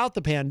about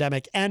the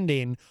pandemic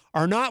ending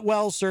are not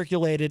well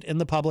circulated in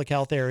the public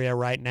health area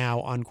right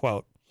now,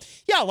 unquote.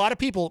 Yeah, a lot of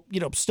people,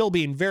 still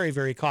being very,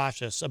 very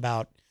cautious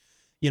about,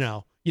 you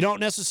don't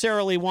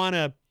necessarily want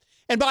to.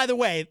 And by the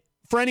way,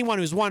 for anyone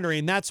who's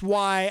wondering, that's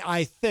why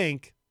I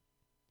think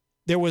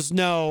there was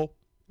no.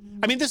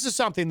 I mean, this is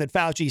something that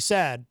Fauci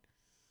said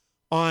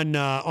on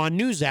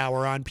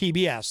NewsHour on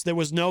PBS. There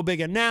was no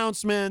big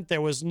announcement.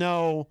 There was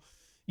no,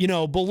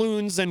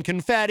 balloons and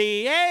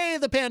confetti. Hey,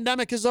 the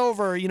pandemic is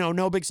over.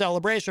 No big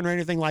celebration or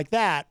anything like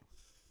that,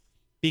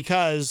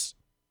 because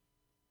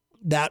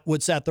that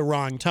would set the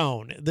wrong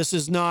tone. This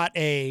is not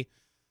a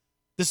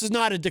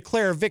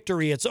declare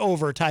victory, it's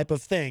over type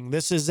of thing.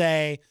 This is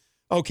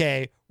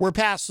okay, we're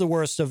past the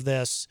worst of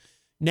this.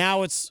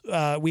 Now it's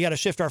we got to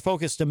shift our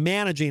focus to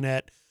managing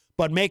it.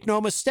 But make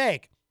no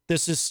mistake,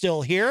 this is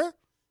still here.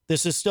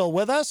 This is still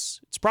with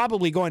us. It's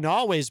probably going to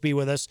always be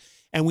with us.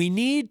 And we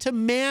need to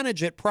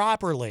manage it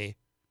properly.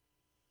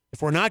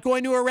 If we're not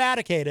going to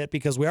eradicate it,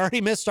 because we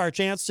already missed our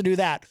chance to do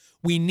that,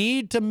 we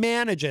need to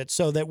manage it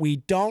so that we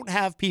don't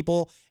have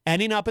people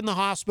ending up in the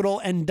hospital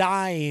and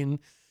dying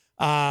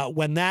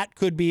when that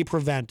could be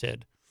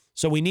prevented.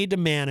 So we need to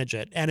manage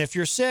it. And if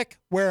you're sick,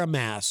 wear a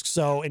mask.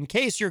 So in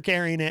case you're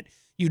carrying it,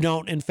 you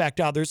don't infect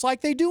others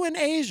like they do in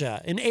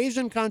Asia. In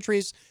Asian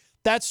countries,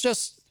 that's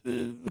just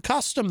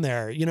custom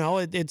there.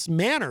 It's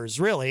manners,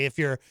 really. If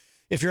you're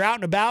out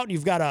and about and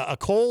you've got a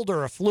cold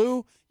or a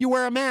flu, you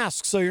wear a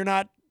mask so you're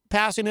not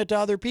passing it to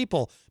other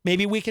people.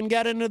 Maybe we can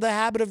get into the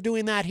habit of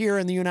doing that here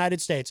in the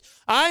United States.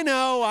 I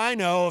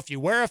know. If you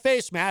wear a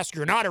face mask,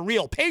 you're not a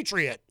real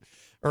patriot,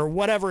 or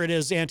whatever it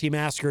is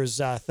anti-maskers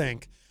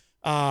think.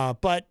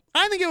 But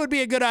I think it would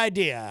be a good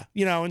idea,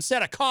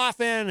 instead of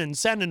coughing and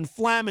sending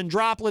phlegm and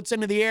droplets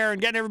into the air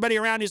and getting everybody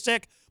around you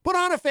sick, put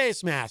on a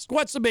face mask.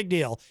 What's the big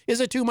deal?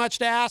 Is it too much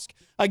to ask?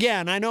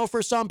 Again, I know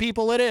for some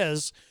people it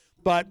is,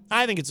 but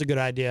I think it's a good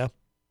idea.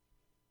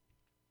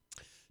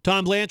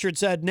 Tom Blanchard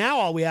said, now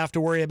all we have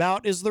to worry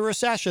about is the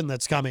recession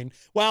that's coming.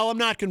 Well, I'm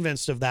not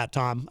convinced of that,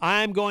 Tom.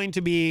 I'm going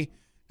to be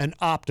an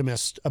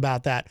optimist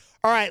about that.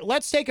 All right,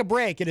 let's take a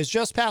break. It is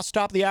just past the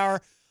top of the hour.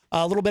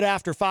 A little bit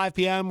after 5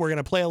 p.m., we're going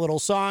to play a little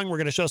song. We're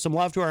going to show some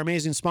love to our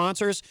amazing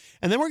sponsors.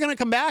 And then we're going to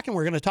come back and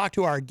we're going to talk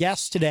to our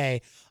guest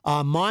today,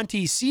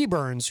 Monte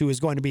Sieberns, who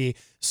is going to be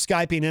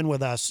Skyping in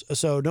with us.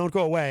 So don't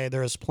go away.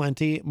 There is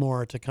plenty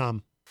more to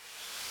come.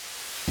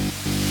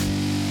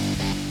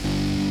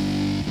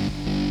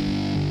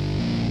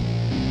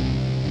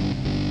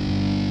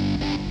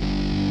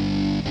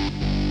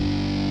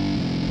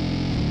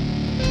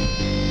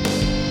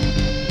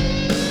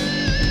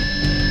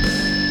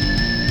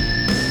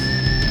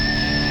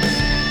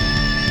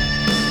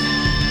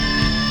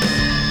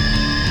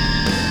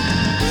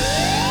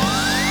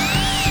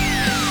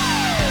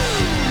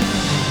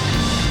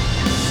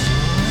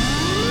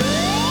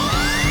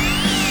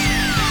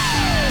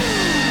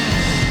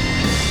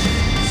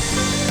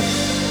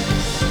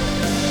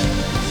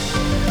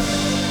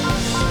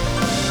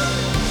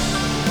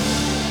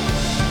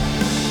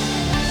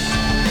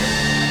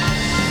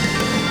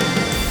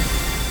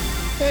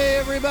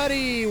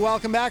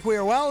 Welcome back. We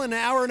are well in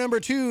hour number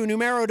 2,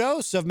 numero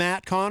dos of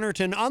Matt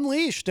Connarton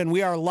Unleashed, and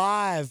we are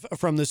live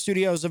from the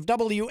studios of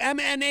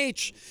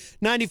WMNH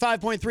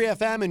 95.3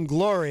 FM in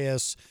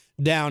glorious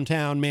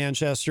downtown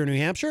Manchester, New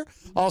Hampshire.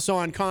 Also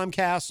on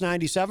Comcast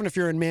 97 if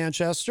you're in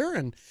Manchester,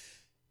 and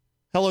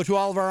hello to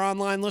all of our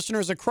online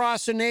listeners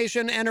across the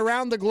nation and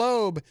around the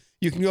globe.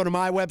 You can go to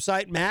my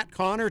website,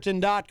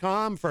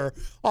 mattconnerton.com, for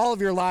all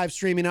of your live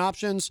streaming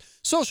options,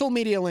 social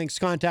media links,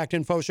 contact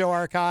info, show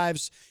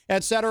archives,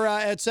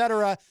 etc.,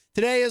 etc.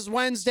 Today is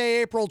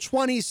Wednesday, April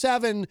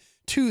 27,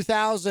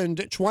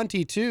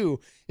 2022.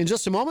 In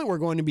just a moment, we're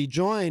going to be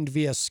joined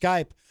via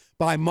Skype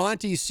by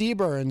Monte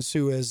Sieberns,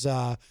 who is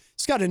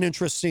he's got an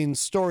interesting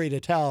story to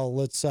tell.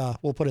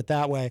 We'll put it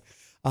that way.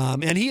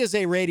 And he is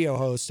a radio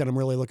host, and I'm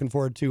really looking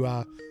forward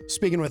to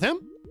speaking with him.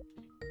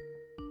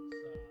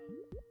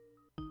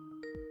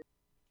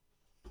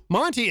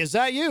 Monte, is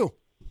that you?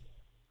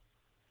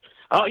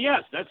 Oh,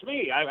 yes, that's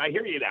me. I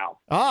hear you now.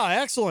 Ah,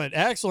 excellent,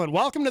 excellent.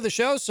 Welcome to the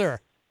show,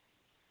 sir.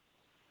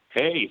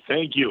 Hey,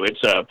 thank you.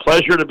 It's a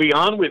pleasure to be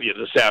on with you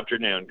this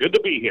afternoon. Good to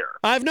be here.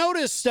 I've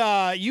noticed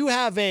you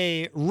have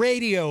a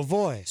radio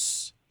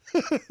voice.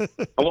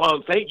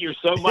 Well, thank you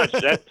so much.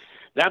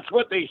 That's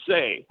what they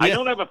say. Yeah. I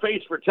don't have a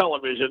face for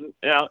television,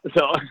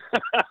 so.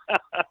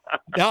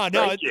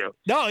 Thank you.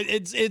 No,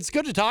 it's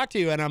good to talk to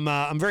you, and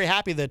I'm very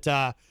happy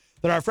that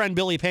our friend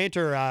Billy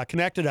Painter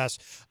connected us.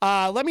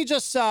 Let me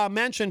just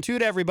mention too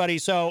to everybody.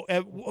 So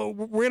we're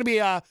going to be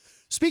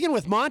speaking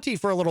with Monte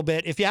for a little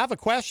bit, if you have a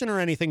question or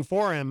anything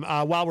for him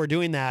while we're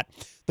doing that,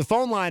 the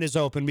phone line is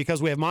open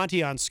because we have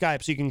Monte on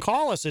Skype. So you can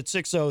call us at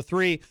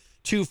 603-250-6007,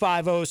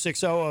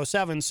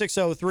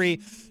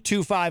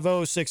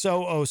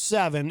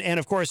 603-250-6007. And,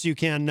 of course, you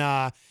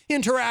can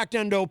interact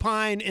and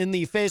opine in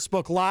the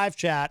Facebook live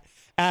chat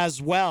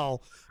as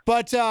well.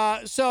 But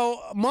so,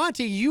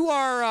 Monte, you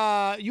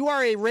are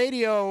a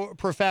radio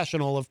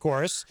professional, of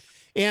course.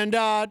 And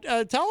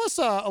tell us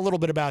a little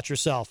bit about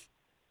yourself.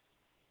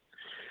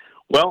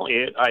 Well,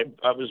 I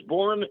was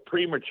born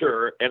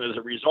premature, and as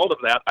a result of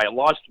that, I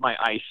lost my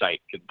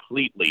eyesight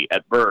completely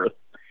at birth.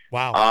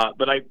 Wow.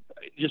 But I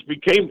just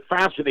became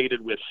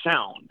fascinated with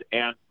sound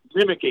and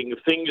mimicking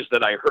things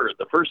that I heard.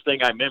 The first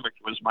thing I mimicked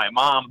was my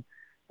mom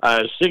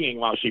singing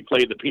while she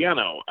played the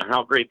piano,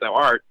 How Great Thou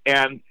Art.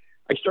 And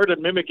I started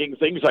mimicking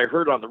things I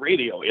heard on the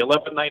radio.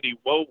 1190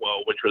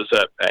 WOWO, which was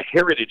a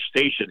heritage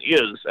station,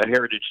 is a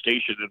heritage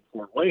station in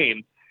Fort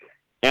Wayne.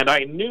 And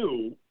I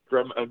knew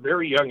from a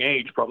very young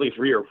age, probably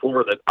 3 or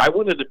 4, that I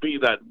wanted to be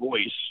that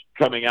voice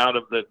coming out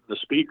of the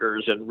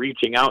speakers and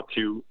reaching out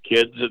to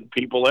kids and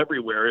people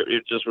everywhere.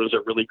 It just was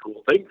a really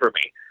cool thing for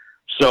me.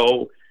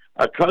 So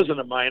a cousin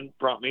of mine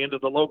brought me into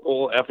the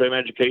local FM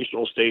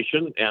educational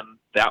station, and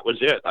that was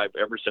it.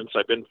 Ever since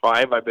I've been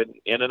 5, I've been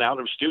in and out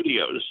of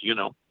studios, you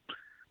know.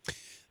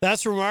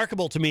 That's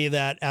remarkable to me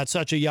that at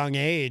such a young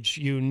age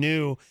you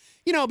knew,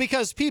 you know,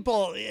 because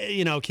people,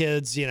 you know,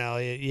 kids, you know,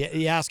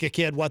 you ask a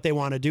kid what they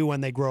want to do when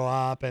they grow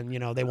up and, you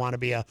know, they want to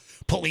be a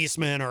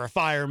policeman or a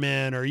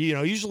fireman or, you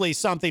know, usually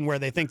something where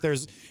they think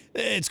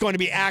it's going to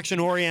be action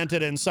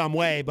oriented in some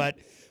way. But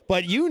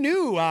you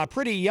knew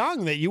pretty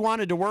young that you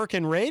wanted to work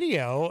in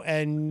radio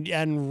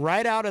and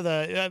right out of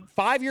the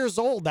 5 years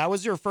old, that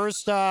was your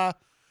first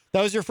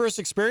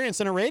experience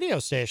in a radio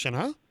station,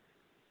 huh?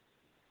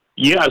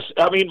 Yes.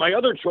 I mean, my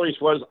other choice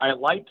was I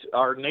liked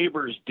our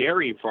neighbor's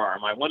dairy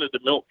farm. I wanted to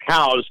milk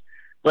cows,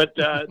 but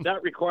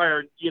that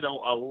required, you know,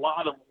 a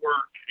lot of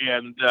work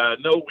and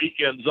no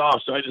weekends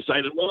off. So I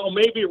decided, well,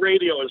 maybe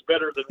radio is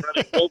better than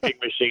running milking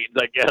machines,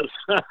 I guess.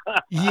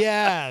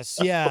 Yes.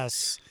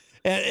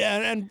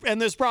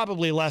 And there's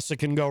probably less that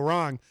can go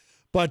wrong.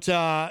 But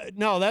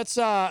no, that's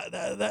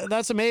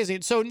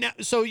amazing. So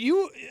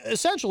you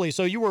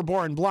were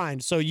born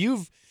blind. So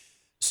you've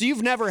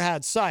never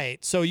had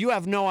sight, so you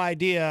have no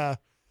idea,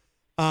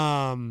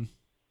 what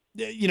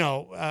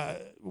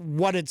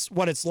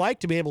it's like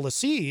to be able to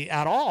see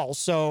at all.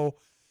 So,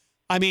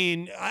 I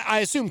mean, I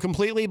assume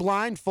completely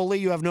blind, fully,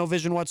 you have no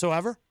vision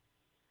whatsoever?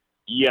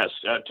 Yes,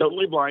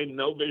 totally blind,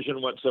 no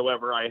vision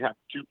whatsoever. I have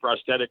 2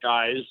 prosthetic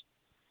eyes,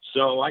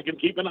 so I can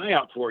keep an eye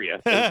out for you,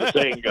 as the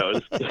saying goes.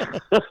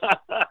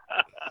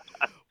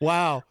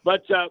 Wow.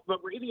 But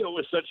radio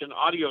was such an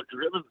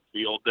audio-driven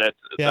field that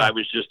I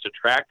was just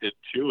attracted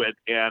to it,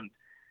 and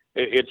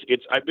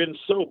I've been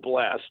so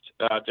blessed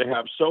to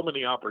have so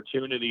many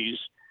opportunities.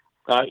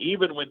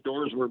 Even when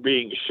doors were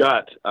being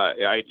shut,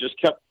 I just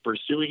kept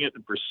pursuing it,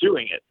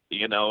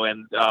 you know,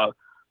 and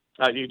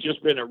it's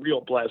just been a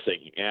real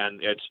blessing,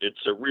 and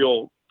it's a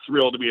real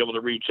thrill to be able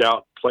to reach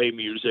out, play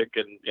music,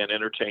 and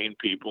entertain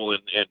people,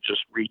 and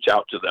just reach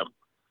out to them.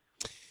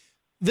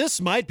 This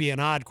might be an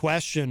odd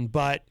question,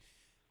 but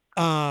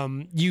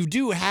you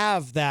do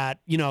have that,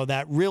 you know,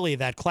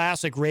 that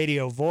classic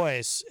radio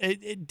voice.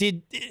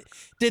 Did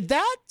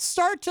that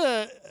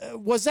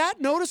was that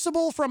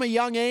noticeable from a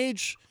young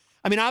age?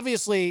 I mean,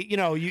 obviously, you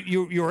know,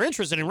 you were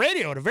interested in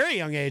radio at a very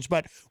young age,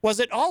 but was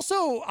it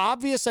also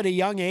obvious at a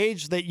young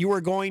age that you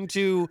were going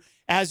to,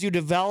 as you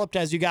developed,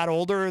 as you got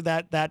older,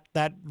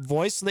 that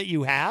voice that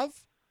you have?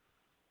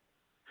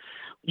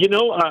 You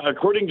know,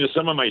 according to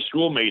some of my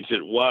schoolmates,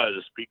 it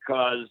was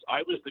because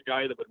I was the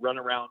guy that would run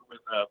around with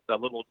the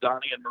little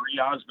Donnie and Marie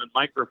Osmond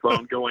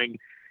microphone going,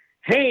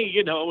 hey,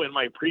 you know, in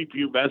my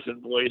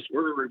prepubescent voice,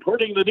 we're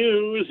reporting the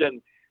news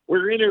and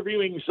we're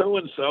interviewing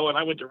so-and-so. And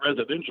I went to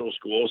residential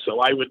school,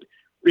 so I would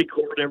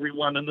record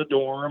everyone in the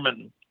dorm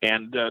and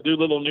do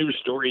little news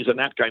stories and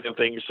that kind of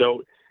thing.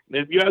 So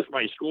if you ask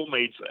my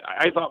schoolmates,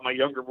 I thought my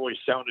younger voice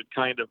sounded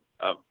kind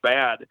of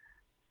bad,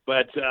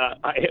 but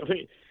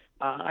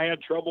I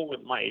had trouble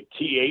with my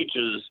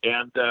THs,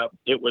 and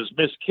it was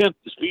Miss Kent,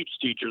 the speech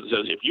teacher, that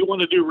says, if you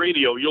want to do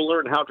radio, you'll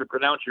learn how to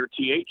pronounce your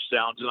TH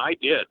sounds, and I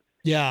did.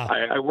 Yeah.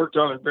 I worked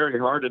on it very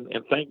hard,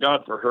 and thank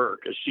God for her,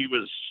 because she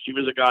was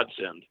a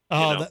godsend.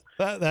 Oh, you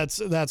know?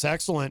 that's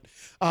excellent.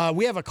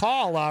 We have a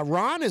call.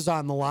 Ron is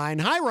on the line.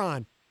 Hi,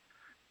 Ron.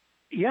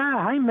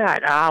 Yeah, hi,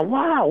 Matt.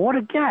 Wow, what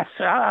a guess.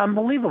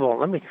 Unbelievable.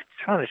 Let me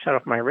try to shut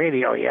off my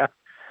radio here.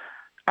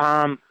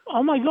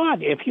 Oh my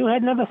God, if you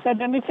had never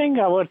said anything,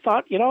 I would have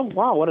thought, you know,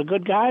 wow, what a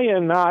good guy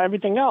and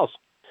everything else.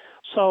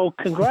 So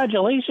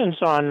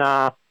congratulations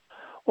on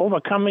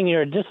overcoming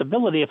your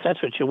disability, if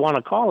that's what you want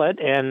to call it.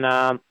 And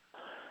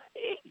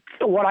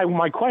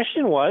my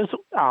question was,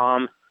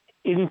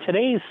 in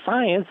today's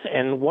science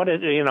and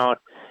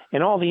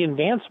and all the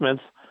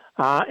advancements,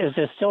 is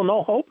there still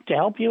no hope to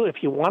help you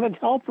if you wanted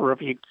help or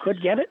if you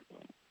could get it?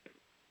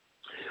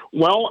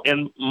 Well,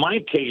 in my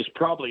case,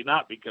 probably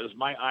not, because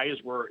my eyes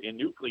were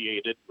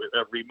enucleated,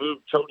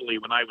 removed totally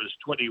when I was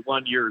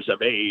 21 years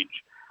of age.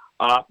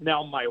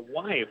 Now, my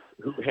wife,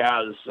 who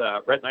has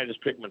retinitis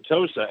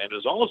pigmentosa and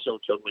is also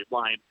totally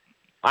blind,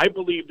 I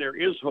believe there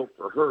is hope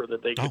for her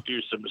that they could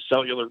do some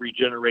cellular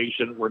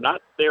regeneration. We're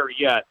not there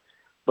yet,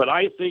 but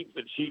I think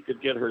that she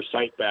could get her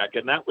sight back,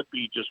 and that would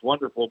be just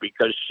wonderful,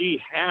 because she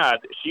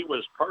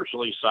was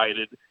partially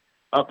sighted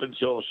up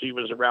until she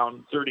was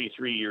around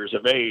 33 years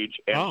of age,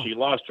 and she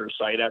lost her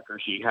sight after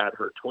she had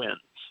her twins.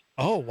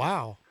 Oh,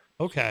 wow.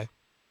 Okay.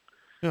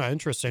 Yeah,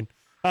 interesting.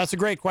 That's a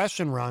great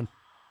question, Ron.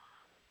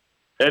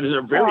 That is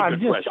a very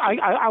good question.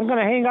 I'm going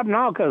to hang up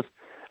now because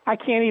I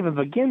can't even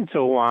begin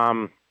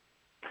to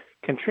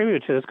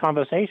contribute to this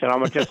conversation.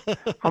 I'm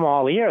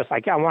all ears.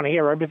 I want to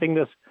hear everything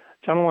this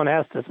gentleman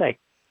has to say.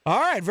 All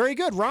right, very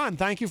good, Ron.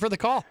 Thank you for the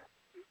call.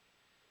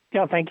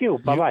 Yeah, thank you.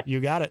 Bye-bye. You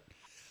got it.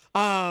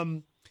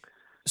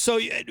 So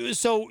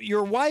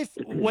your wife,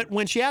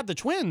 when she had the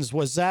twins,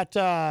 was that?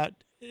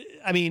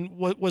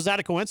 Was that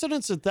a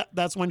coincidence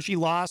that's when she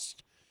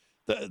lost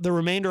the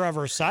remainder of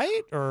her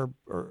sight, or?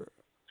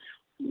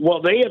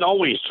 Well, they had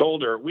always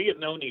told her. We had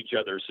known each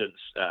other since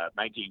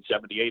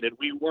 1978, and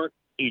we weren't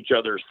each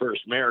other's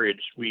first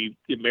marriage. We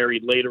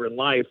married later in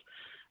life,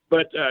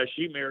 but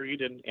she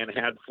married and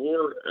had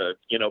four,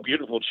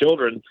 beautiful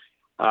children.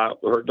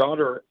 Her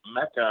daughter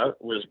Mecca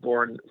was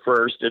born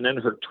first, and then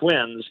her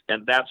twins,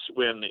 and that's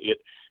when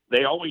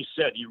they always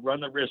said you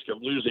run the risk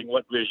of losing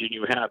what vision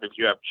you have if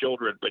you have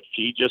children. But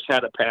she just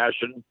had a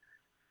passion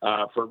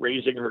for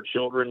raising her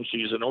children.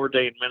 She's an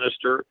ordained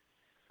minister.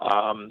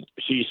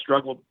 She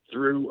struggled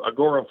through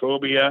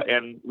agoraphobia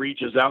and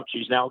reaches out.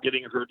 She's now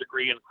getting her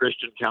degree in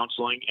Christian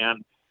counseling,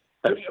 and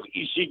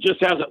she just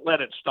hasn't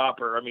let it stop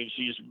her. I mean,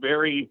 she's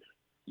very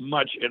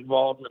much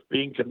involved with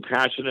being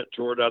compassionate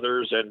toward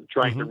others and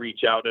trying to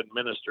reach out and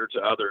minister to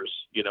others,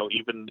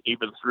 even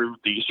through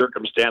the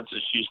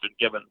circumstances she's been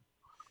given.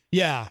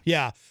 Yeah.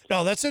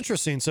 No, that's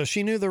interesting. So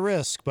she knew the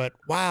risk, but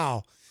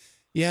wow.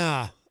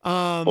 Yeah.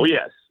 Oh,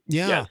 yes.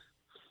 Yeah. Yes.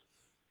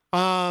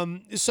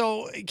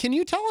 So can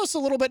you tell us a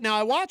little bit now?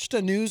 I watched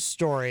a news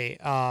story,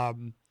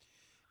 and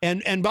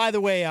by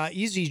the way,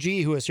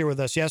 Eazy-G, who was here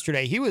with us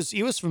yesterday, he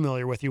was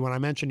familiar with you when I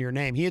mentioned your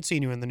name. He had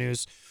seen you in the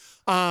news.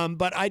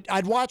 But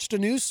I'd watched a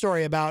news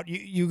story about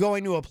you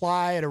going to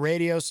apply at a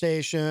radio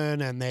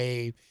station, and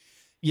they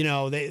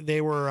saw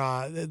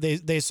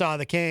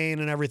the cane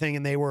and everything,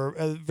 and they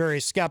were very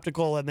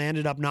skeptical, and they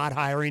ended up not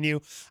hiring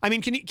you. I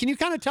mean, can you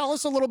kind of tell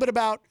us a little bit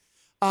about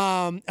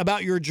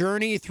your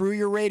journey through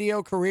your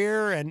radio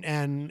career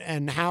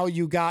and how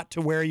you got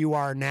to where you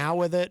are now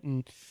with it,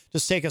 and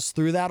just take us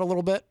through that a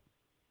little bit?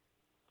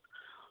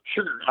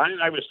 Sure.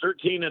 I was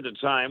 13 at the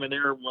time, and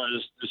there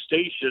was the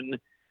station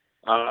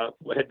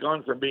had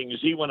gone from being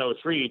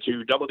Z103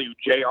 to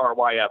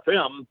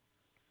WJRY-FM,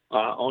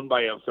 owned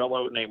by a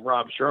fellow named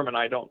Rob Sherman.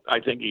 I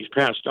think he's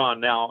passed on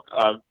now,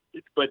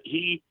 but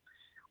he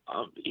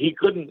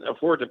couldn't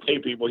afford to pay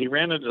people. He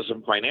ran into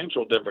some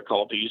financial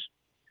difficulties.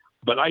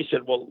 But I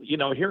said, well,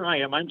 here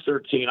I am. I'm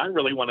 13. I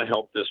really want to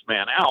help this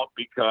man out,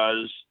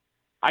 because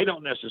I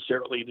don't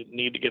necessarily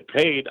need to get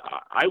paid.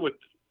 I would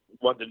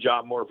want the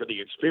job more for the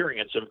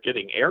experience of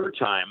getting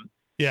airtime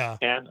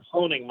and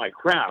honing my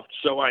craft.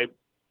 So I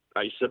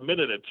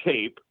submitted a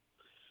tape,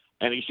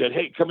 and he said,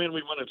 hey, come in.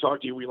 We want to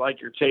talk to you. We like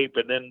your tape.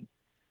 And then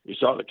he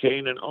saw the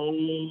cane, and,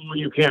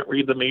 you can't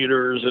read the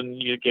meters, and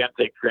you can't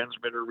take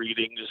transmitter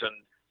readings.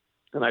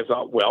 And I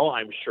thought, well,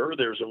 I'm sure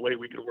there's a way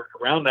we could work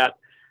around that.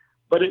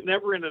 But it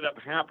never ended up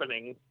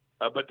happening.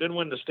 But then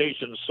when the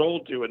station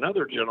sold to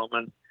another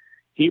gentleman,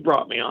 he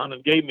brought me on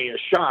and gave me a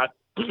shot,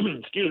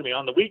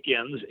 on the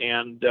weekends.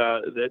 And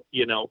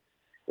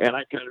and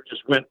I kind of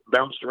just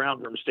bounced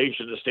around from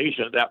station to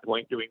station at that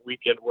point, doing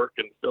weekend work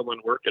and fill-in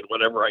work and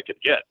whatever I could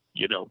get,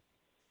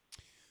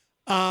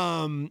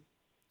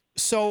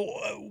 So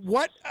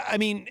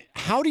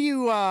how do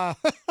you, how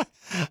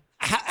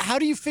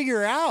do you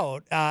figure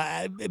out,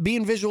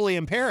 being visually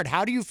impaired,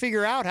 how do you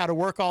figure out how to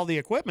work all the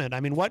equipment?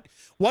 I mean, what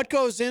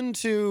goes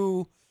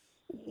into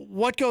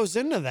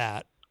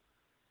that?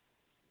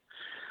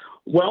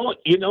 Well,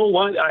 you know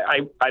what?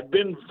 I've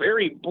been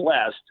very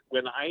blessed.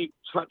 When I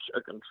touch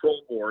a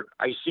control board,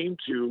 I seem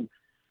to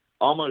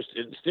almost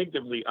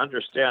instinctively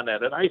understand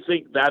that. And I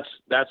think in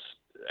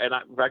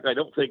fact, I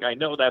don't think I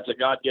know that's a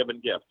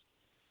God-given gift.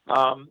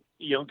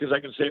 Because I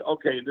can say,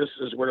 okay, this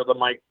is where the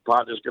mic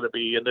pod is going to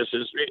be, and this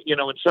is,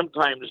 and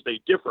sometimes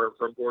they differ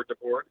from board to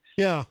board.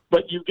 Yeah.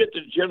 But you get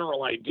the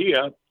general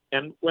idea.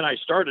 And when I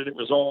started, it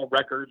was all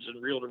records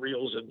and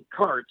reel-to-reels and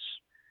carts.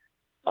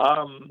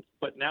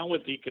 But now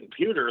with the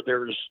computer,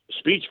 there's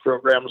speech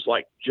programs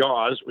like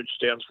JAWS, which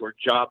stands for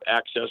Job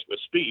Access with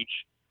Speech,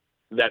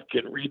 that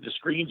can read the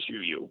screen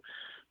to you.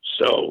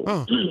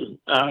 So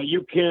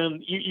you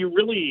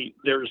really,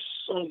 there's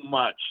so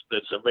much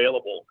that's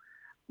available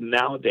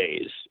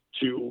nowadays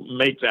to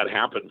make that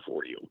happen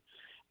for you.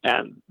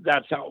 And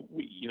that's how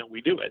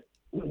we do it.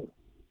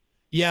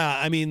 Yeah.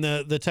 I mean,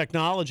 the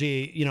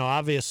technology,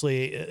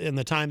 obviously in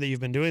the time that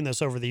you've been doing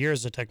this over the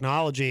years, the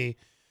technology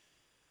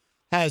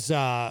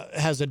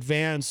has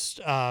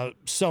advanced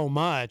so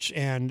much,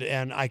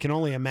 and I can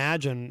only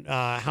imagine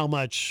how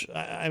much.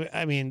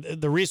 I mean,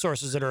 the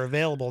resources that are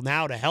available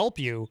now to help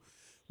you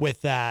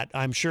with that,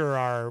 I'm sure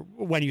are,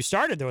 when you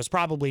started, there was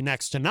probably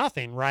next to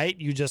nothing, right?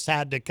 You just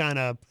had to kind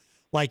of,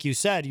 like you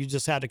said, you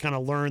just had to kind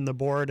of learn the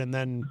board and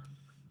then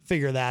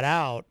figure that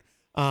out.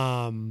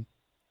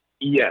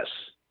 Yes.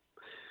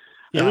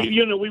 Yeah. I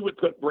mean, we would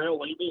put braille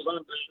labels on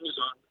things,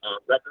 on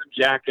record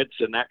jackets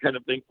and that kind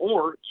of thing,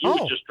 or you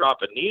would just drop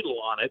a needle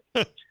on it,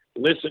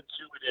 listen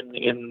to it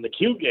in the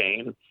cue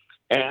game,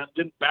 and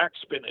then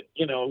backspin it.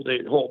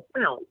 The whole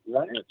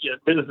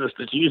business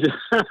that you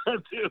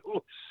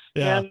do.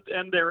 Yeah.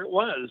 And there it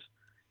was,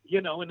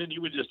 and then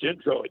you would just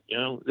intro it,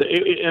 and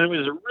it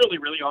was a really,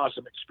 really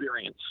awesome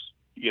experience,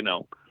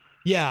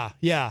 Yeah.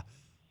 Yeah.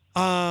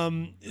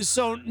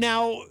 So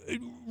now,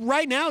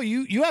 right now,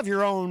 you have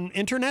your own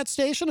internet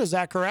station. Is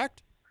that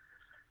correct?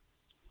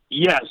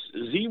 Yes.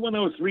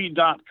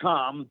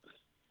 Z103.com,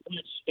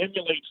 which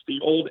emulates the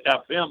old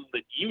FM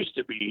that used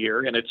to be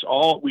here. And it's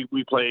all,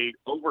 we play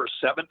over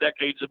 7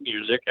 decades of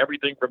music,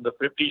 everything from the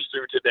 50s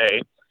through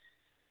today.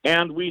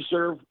 And we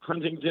serve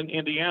Huntington,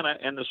 Indiana,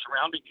 and the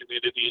surrounding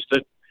communities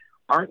that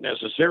aren't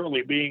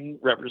necessarily being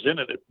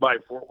represented by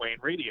Fort Wayne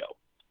Radio.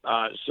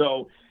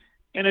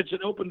 And it's an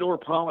open door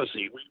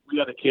policy. We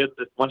got a kid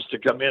that wants to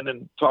come in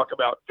and talk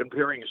about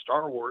comparing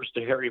Star Wars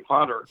to Harry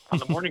Potter on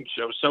the morning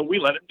show. So we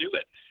let him do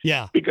it.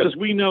 Yeah. Because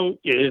we know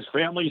his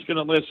family's going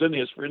to listen,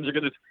 his friends are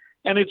going to,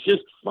 and it's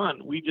just fun.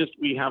 We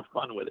have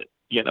fun with it.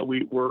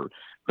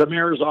 The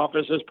mayor's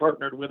office has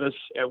partnered with us.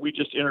 We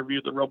just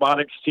interviewed the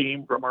robotics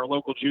team from our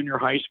local junior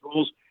high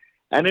schools,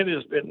 and it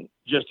has been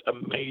just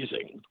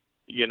amazing,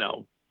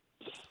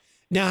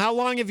 Now, how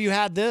long have you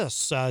had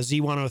this,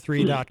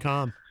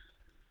 Z103.com?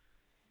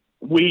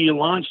 We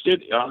launched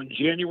it on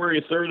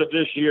January 3rd of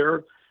this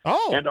year.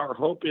 Oh. And our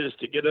hope is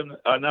to get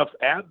enough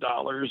ad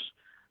dollars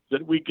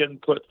that we can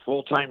put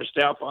full-time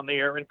staff on the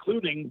air,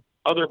 including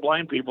other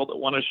blind people that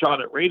want a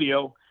shot at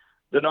radio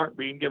that aren't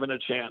being given a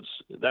chance.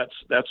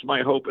 That's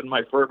my hope and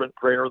my fervent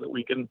prayer, that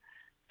we can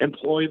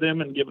employ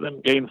them and give them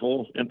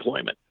gainful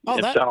employment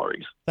and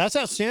salaries. That's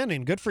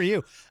outstanding. Good for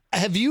you.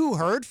 Have you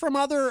heard from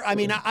other? I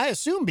mean, I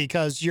assume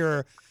because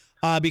you're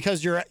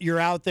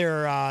out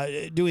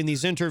there doing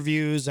these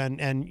interviews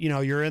and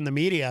you're in the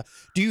media.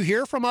 Do you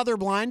hear from other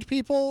blind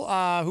people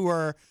who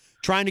are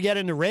trying to get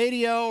into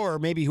radio, or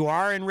maybe who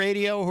are in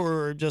radio, who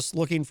are just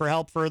looking for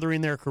help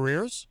furthering their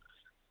careers?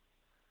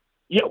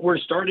 Yeah, we're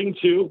starting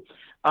to.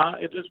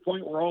 At this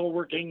point, we're all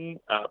working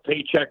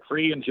paycheck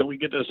free until we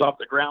get this off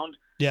the ground.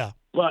 Yeah.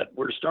 But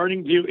it's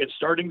starting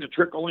to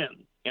trickle in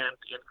and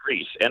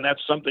increase. And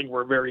that's something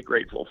we're very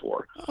grateful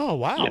for. Oh,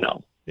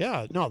 wow.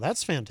 Yeah, no,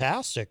 that's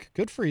fantastic.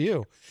 Good for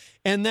you.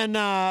 And then,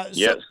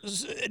 yes.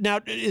 Now,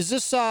 is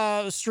this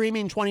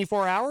streaming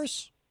 24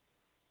 hours?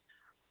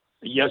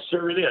 Yes,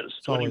 sir, it is.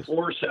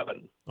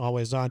 24/7.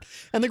 Always on.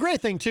 And the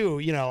great thing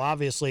too,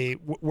 obviously,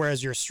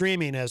 whereas you're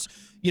streaming is,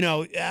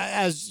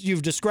 as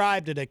you've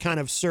described it, it kind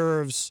of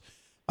serves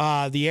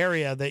the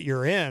area that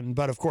you're in.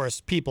 But of course,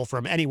 people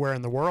from anywhere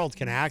in the world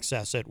can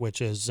access it,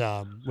 which is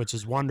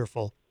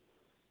wonderful.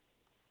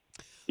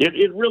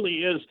 It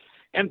really is.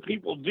 And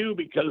people do,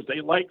 because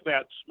they like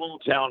that small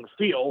town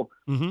feel.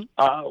 Mm-hmm.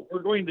 I'm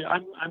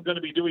going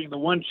to be doing the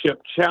one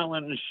chip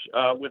challenge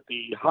with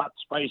the hot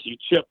spicy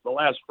chip the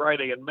last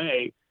Friday in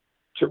May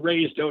to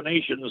raise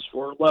donations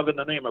for Love in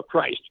the Name of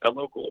Christ, a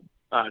local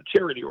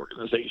charity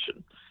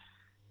organization.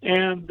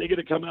 And they get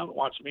to come out and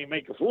watch me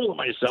make a fool of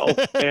myself,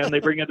 and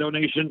they bring a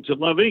donation to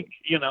Love Inc.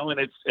 And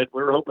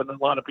we're hoping that a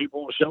lot of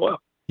people will show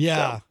up.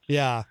 Yeah, so.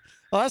 Yeah.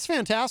 Well, that's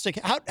fantastic.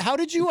 How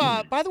did you,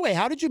 by the way,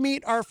 how did you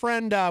meet our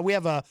friend? We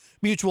have a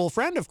mutual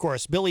friend, of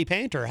course, Billy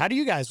Painter. How do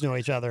you guys know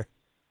each other?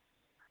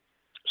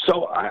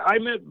 So I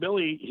met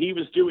Billy. He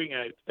was doing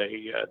a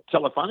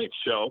telephonic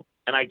show,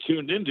 and I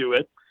tuned into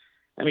it.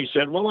 And he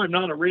said, well, I'm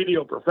not a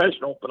radio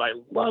professional, but I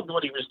loved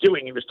what he was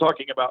doing. He was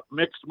talking about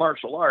mixed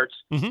martial arts,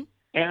 mm-hmm.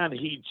 and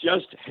he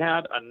just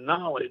had a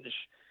knowledge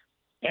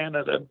and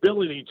an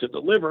ability to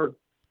deliver.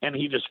 And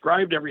he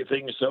described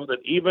everything so that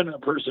even a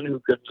person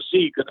who couldn't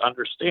see could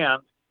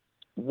understand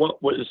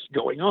what was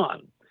going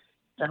on.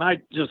 And I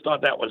just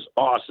thought that was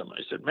awesome.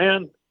 I said,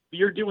 man,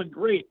 you're doing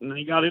great. And then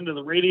he got into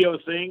the radio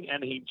thing,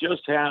 and he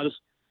just has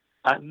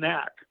a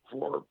knack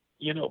for,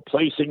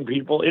 placing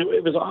people.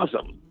 It was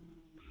awesome.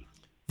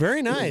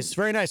 Very nice.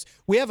 Very nice.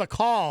 We have a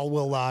call.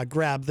 We'll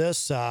grab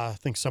this. I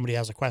think somebody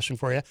has a question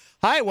for you.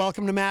 Hi,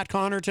 welcome to Matt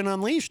Connarton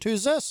Unleashed.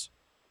 Who's this?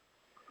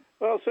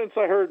 Well, since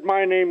I heard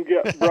my name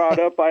get brought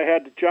up, I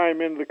had to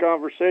chime into the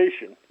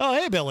conversation. Oh,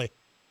 hey, Billy.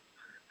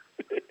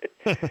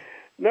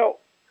 No,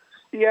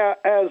 yeah,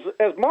 as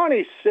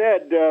Monte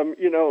said,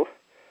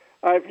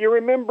 if you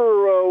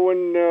remember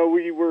when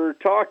we were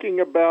talking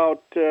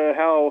about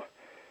how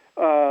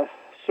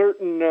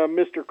certain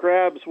Mr.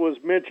 Krabs was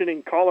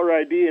mentioning caller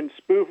ID and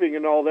spoofing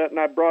and all that, and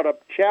I brought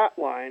up chat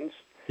lines.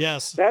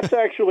 Yes. That's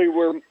actually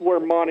where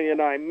Monte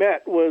and I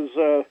met, was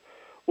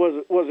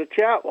a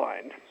chat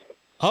line.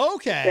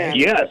 Okay.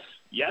 Yes.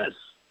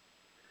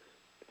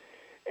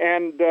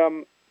 And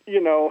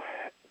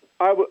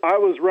I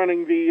was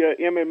running the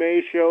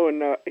MMA show,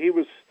 and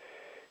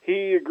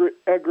he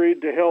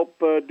agreed to help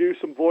do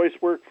some voice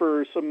work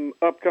for some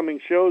upcoming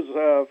shows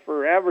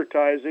for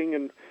advertising.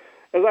 And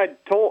as I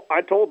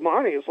told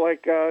Monte, it's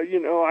like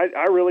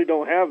I really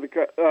don't have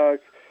the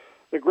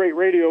great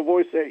radio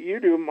voice that you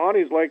do.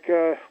 Monte's like,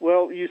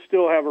 well, you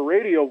still have a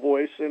radio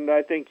voice, and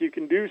I think you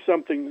can do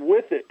something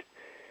with it.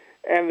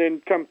 And then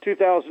come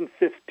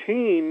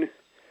 2015,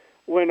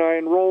 when I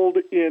enrolled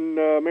in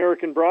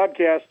American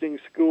Broadcasting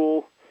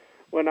School,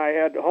 when I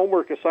had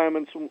homework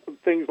assignments and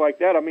things like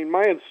that, I mean,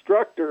 my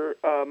instructor,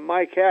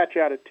 Mike Hatch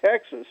out of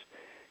Texas,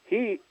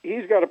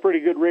 he's got a pretty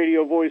good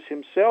radio voice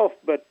himself,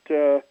 but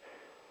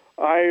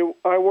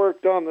I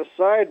worked on the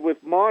side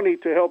with Monte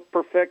to help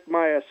perfect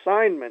my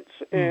assignments,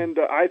 and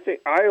I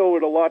think I owe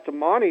it a lot to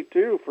Monte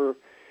too for,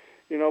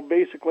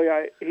 basically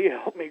he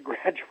helped me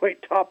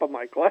graduate top of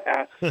my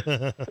class.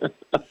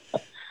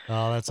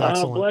 Oh, that's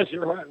excellent. Bless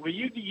your heart. Well,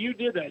 you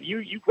did that.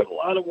 You put a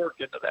lot of work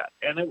into that,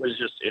 and it was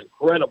just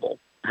incredible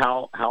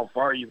how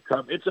far you've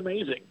come. It's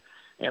amazing,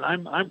 and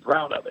I'm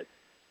proud of it.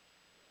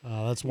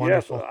 Oh, that's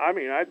wonderful. Yes, I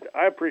mean,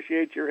 I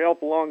appreciate your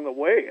help along the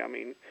way. I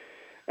mean,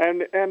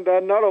 and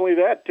not only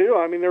that too.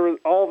 I mean, there was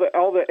all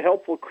that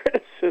helpful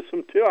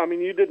criticism too. I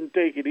mean, you didn't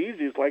take it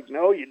easy. It's like,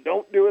 no, you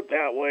don't do it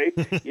that way.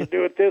 You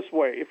do it this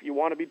way. If you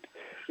want it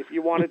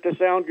to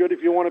sound good,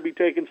 if you want to be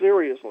taken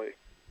seriously.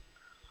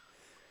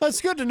 Well, it's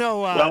good to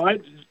know. Well,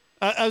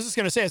 I was just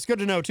going to say, it's good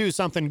to know, too,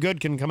 something good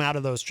can come out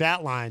of those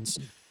chat lines.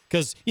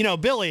 Because,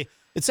 Billy,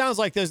 it sounds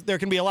like there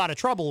can be a lot of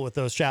trouble with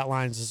those chat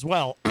lines as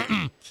well.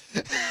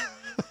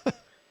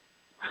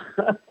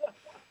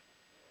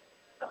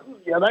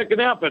 Yeah, that can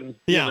happen.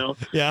 Yeah.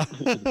 Yeah.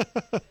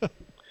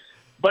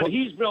 But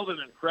he's built an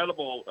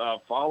incredible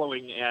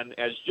following and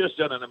has just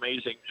done an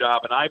amazing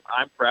job. And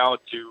I'm proud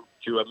to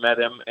have met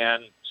him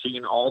and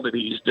seen all that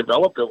he's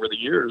developed over the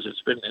years.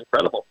 It's been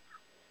incredible.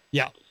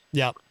 Yeah.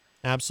 Yeah,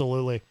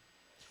 absolutely.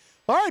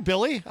 All right,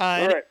 Billy.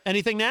 All right.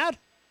 Anything to add?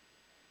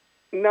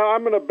 No,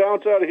 I'm going to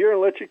bounce out of here and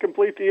let you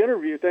complete the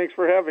interview. Thanks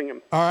for having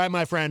him. All right,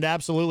 my friend.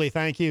 Absolutely.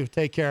 Thank you.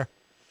 Take care.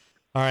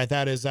 All right,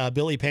 that is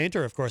Billy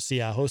Painter, of course, the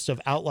host of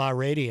Outlaw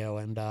Radio.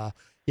 And,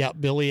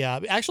 Billy,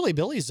 actually,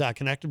 Billy's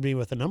connected me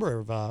with a number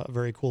of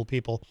very cool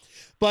people.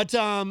 But,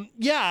 so,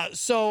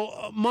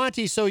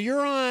 Monte, so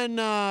you're on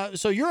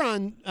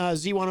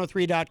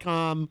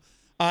Z103.com.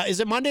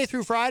 Is it Monday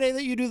through Friday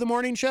that you do the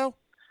morning show?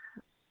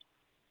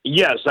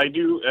 Yes, I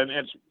do, and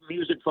it's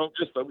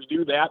music-focused, but we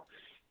do that.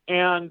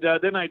 And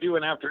then I do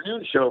an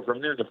afternoon show from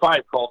noon to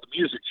 5 called The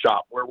Music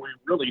Shop, where we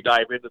really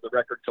dive into the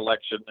record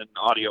collection and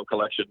audio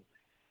collection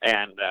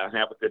and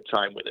have a good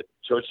time with it.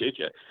 So it's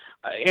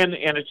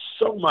it's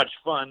so much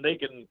fun. They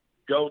can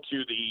go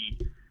to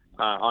the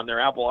on their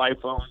Apple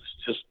iPhones,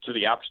 just to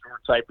the App Store,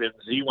 type in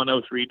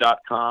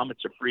Z103.com.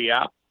 It's a free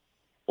app.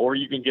 Or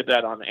you can get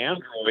that on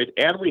Android.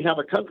 And we have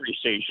a country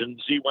station,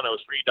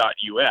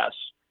 Z103.us.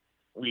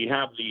 We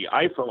have the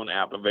iPhone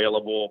app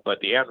available, but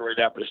the Android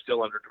app is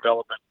still under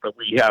development. But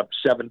we have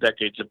 7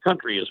 decades of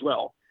country as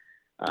well.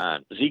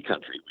 Z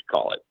Country, we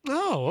call it.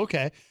 Oh,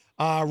 okay.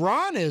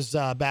 Ron is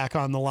back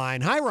on the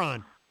line. Hi,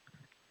 Ron.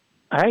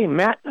 Hey,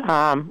 Matt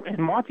and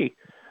Monte.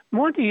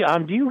 Monte,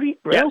 do you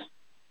read Braille? Yes.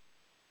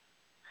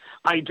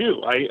 I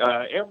do.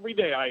 Every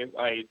day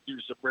I do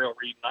some Braille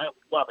reading. I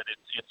love it.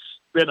 It's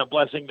been a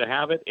blessing to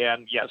have it.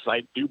 And, yes,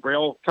 I do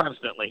Braille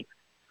constantly.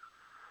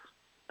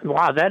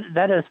 Wow,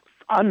 that is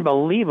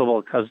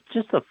unbelievable, because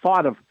just the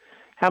thought of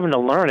having to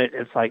learn it,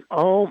 it's like,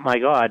 oh my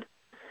God.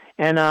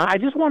 And I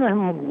just want to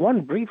have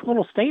one brief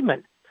little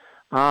statement.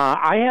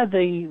 I had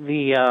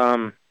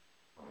the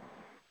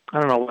I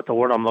don't know what the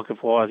word I'm looking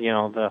for,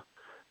 the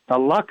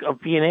luck of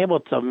being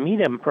able to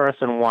meet him in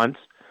person once,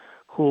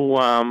 who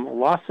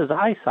lost his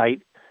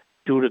eyesight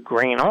due to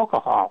grain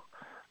alcohol.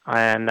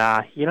 And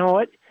you know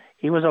what?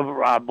 He was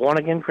a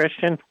born-again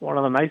Christian, one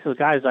of the nicest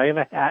guys I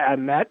ever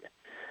met.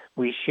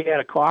 We shared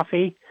a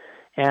coffee.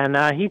 And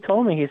he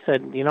told me, he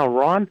said,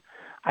 Ron,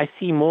 I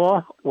see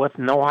more with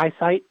no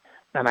eyesight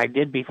than I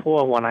did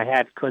before when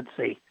I could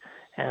see.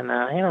 And,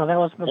 that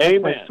was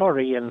my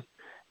story. And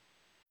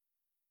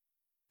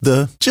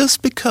the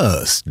just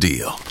because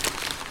deal.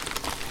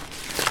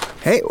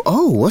 Hey,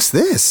 what's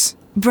this?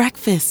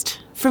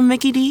 Breakfast from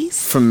Mickey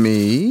D's. From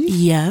me?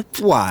 Yep.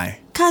 Why?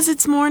 'Cause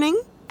it's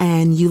morning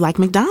and you like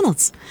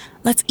McDonald's.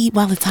 Let's eat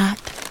while it's hot.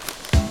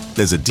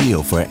 There's a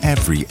deal for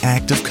every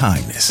act of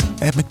kindness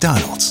at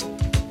McDonald's.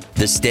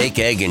 The steak,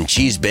 egg, and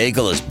cheese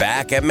bagel is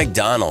back at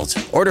McDonald's.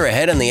 Order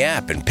ahead on the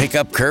app and pick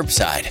up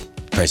curbside.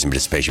 Price and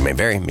participation may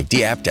vary.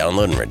 McD app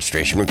download and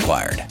registration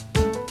required.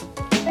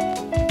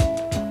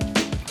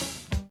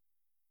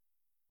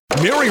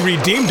 Mary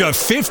redeemed a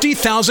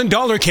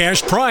 $50,000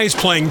 cash prize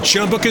playing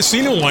Chumba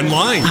Casino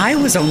online. I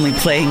was only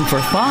playing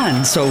for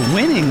fun, so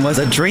winning was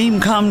a dream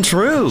come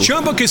true.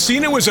 Chumba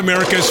Casino is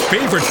America's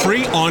favorite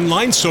free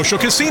online social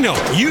casino.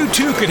 You,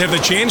 too, could have the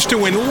chance to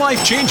win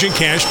life-changing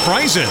cash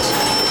prizes.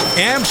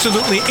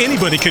 Absolutely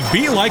anybody could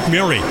be like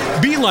Mary.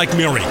 Be like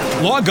Mary.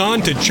 Log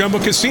on to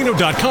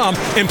ChumboCasino.com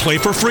and play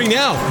for free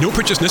now. No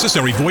purchase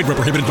necessary. Void where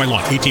prohibited by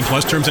law. 18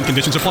 plus terms and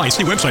conditions apply.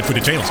 See website for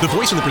details. The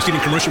voice in the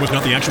preceding commercial was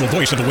not the actual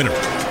voice of the winner.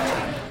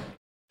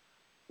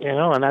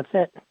 And that's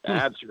it.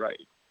 That's right.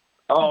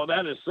 Oh,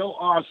 that is so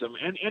awesome.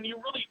 And you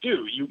really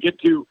do. You get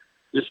to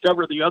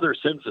discover the other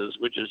senses,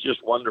 which is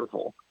just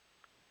wonderful.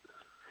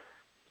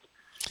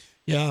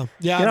 Yeah.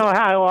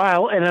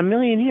 How in a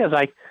million years,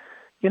 I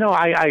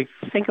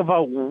think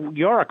about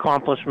your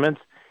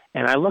accomplishments,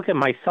 and I look at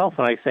myself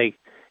and I say,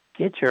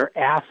 get your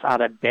ass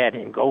out of bed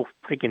and go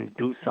freaking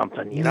do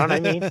something. You know what I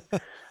mean?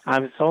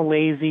 I'm so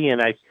lazy,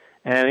 and I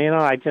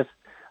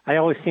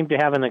always seem to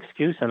have an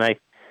excuse, and I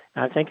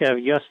think of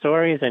your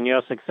stories and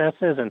your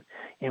successes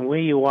and where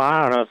you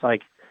are, and I was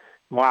like,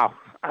 wow,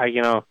 I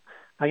gotta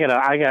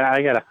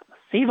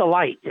see the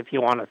light, if you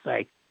want to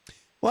say.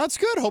 Well, that's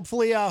good.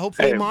 Hopefully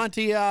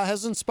Monte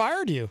has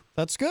inspired you.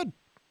 That's good.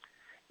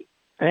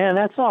 And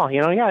that's all.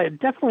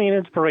 Definitely an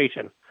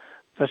inspiration,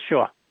 for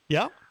sure.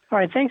 Yeah. All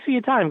right, thanks for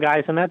your time,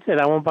 guys, and that's it.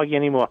 I won't bug you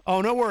anymore.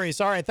 Oh, no worries.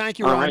 All right, thank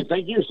you, Ron. All right,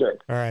 thank you, sir.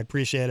 All right,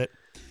 appreciate it.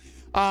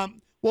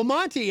 Well,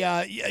 Monte,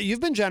 you've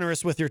been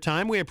generous with your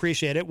time. We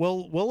appreciate it.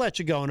 We'll let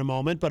you go in a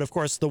moment, but of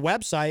course, the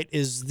website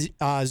is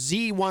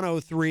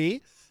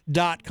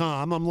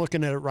z103.com. I'm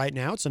looking at it right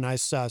now. It's a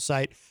nice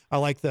site. I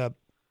like the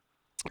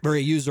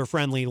very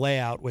user-friendly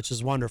layout, which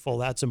is wonderful.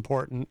 That's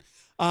important.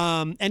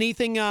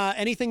 Anything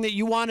that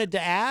you wanted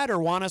to add or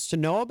want us to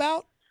know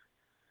about?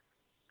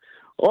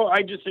 Well,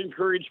 I just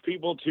encourage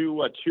people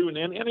to tune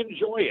in and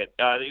enjoy it.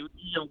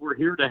 We're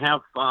here to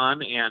have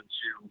fun and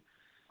to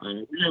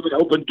we have an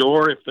open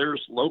door. If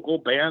there's local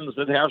bands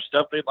that have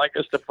stuff they'd like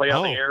us to play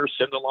on the air,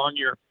 send along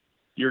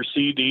your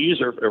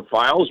CDs or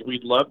files.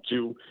 We'd love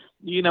to.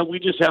 We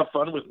just have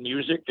fun with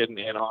music and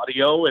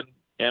audio,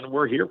 and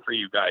we're here for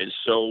you guys.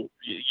 So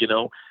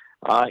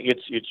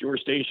it's your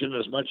station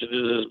as much as it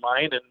is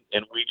mine,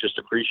 and we just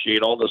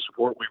appreciate all the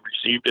support we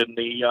received in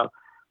the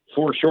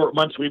 4 short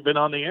months we've been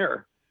on the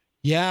air.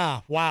 Yeah.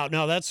 Wow.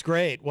 No, that's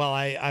great. Well,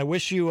 I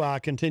wish you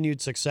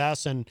continued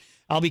success, and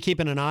I'll be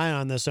keeping an eye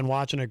on this and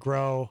watching it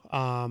grow.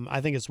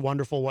 I think it's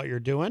wonderful what you're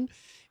doing.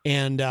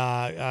 And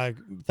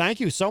thank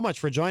you so much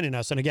for joining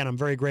us. And again, I'm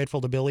very grateful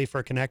to Billy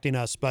for connecting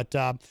us. But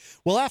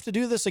we'll have to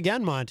do this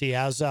again, Monte,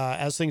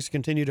 as things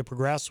continue to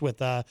progress with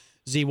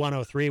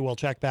Z103. We'll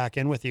check back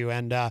in with you.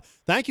 And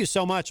thank you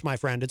so much, my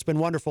friend. It's been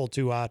wonderful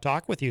to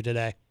talk with you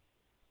today.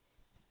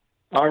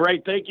 All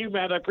right. Thank you,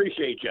 Matt. I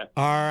appreciate you.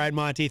 All right,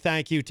 Monte.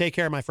 Thank you. Take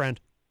care, my friend.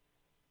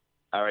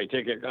 All right.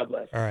 Take care. God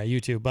bless. All right.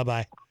 You too.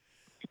 Bye-bye.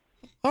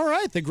 All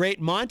right. The great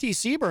Monte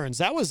Sieberns.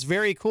 That was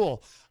very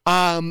cool.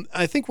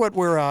 I think what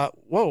we're,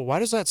 whoa, why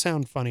does that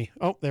sound funny?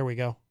 Oh, there we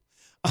go.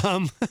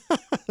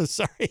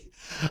 Sorry.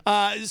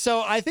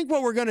 So I think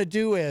what we're going to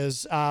do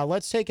is,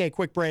 let's take a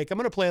quick break. I'm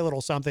going to play a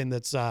little something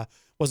that's,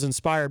 was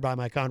inspired by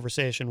my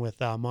conversation with,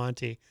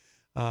 Monte,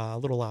 a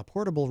little,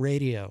 portable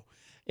radio.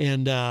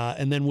 And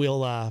then we'll,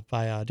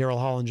 by, Daryl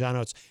Hall and John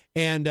Oates.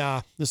 And,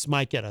 this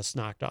might get us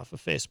knocked off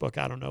of Facebook.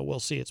 I don't know.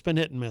 We'll see. It's been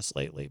hit and miss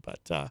lately,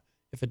 but,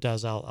 if it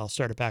does, I'll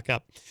start it back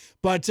up.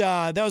 But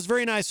that was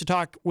very nice to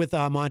talk with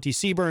Monte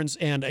Sieberns.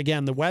 And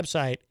again, the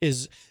website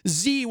is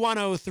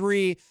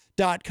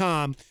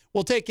z103.com.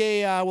 We'll take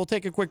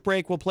a quick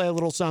break. We'll play a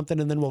little something,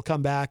 and then we'll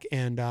come back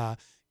and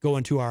go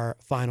into our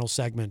final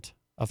segment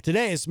of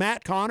today's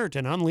Matt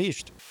Connarton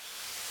Unleashed.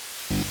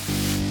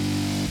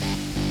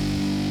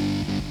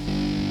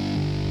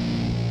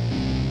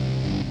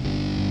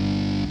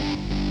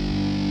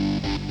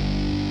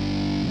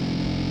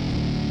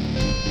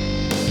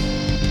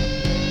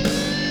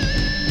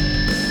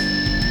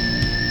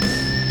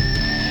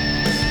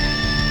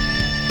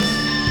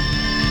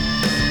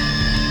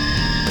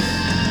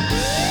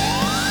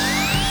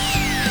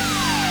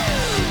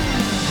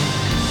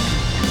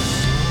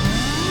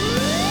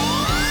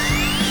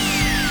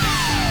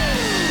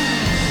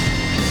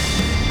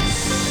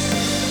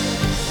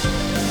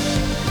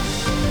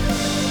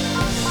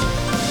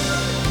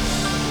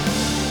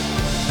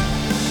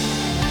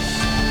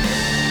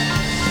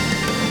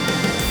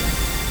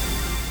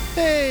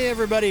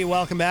 Everybody,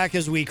 welcome back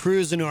as we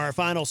cruise into our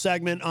final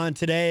segment on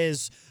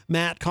today's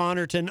Matt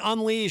Connarton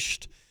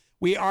Unleashed.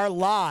 We are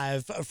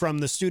live from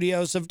the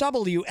studios of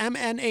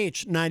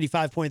WMNH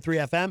 95.3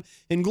 FM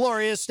in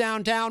glorious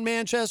downtown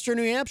Manchester,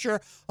 New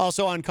Hampshire.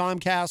 Also on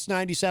Comcast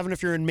 97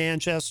 if you're in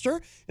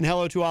Manchester. And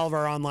hello to all of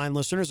our online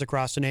listeners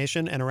across the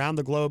nation and around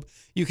the globe.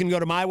 You can go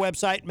to my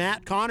website,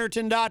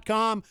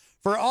 mattconnerton.com,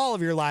 for all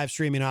of your live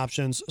streaming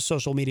options,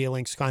 social media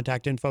links,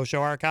 contact info,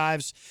 show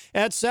archives,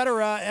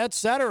 etc.,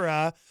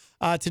 etc.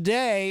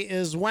 Today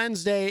is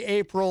Wednesday,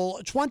 April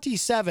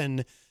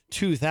 27,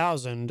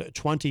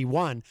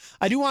 2021.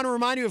 I do want to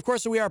remind you, of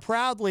course, that we are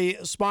proudly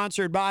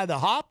sponsored by the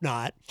Hop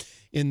Knot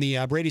in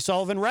the Brady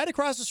Sullivan right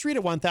across the street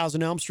at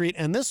 1000 Elm Street.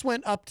 And this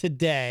went up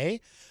today.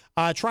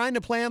 Trying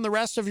to plan the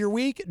rest of your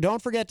week,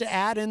 don't forget to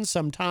add in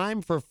some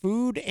time for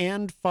food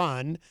and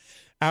fun.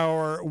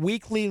 Our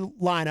weekly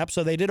lineup,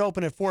 so they did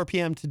open at 4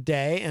 p.m.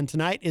 today, and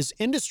tonight is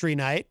Industry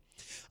Night.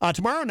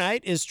 Tomorrow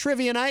night is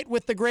trivia night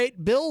with the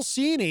great Bill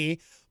Cini.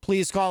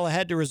 Please call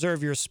ahead to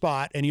reserve your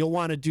spot, and you'll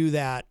want to do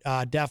that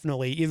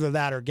definitely. Either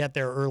that or get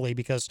there early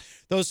because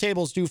those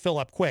tables do fill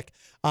up quick.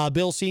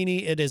 Bill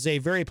Cini, it is a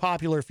very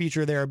popular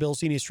feature there, Bill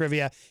Cini's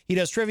Trivia. He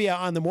does trivia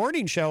on the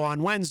morning show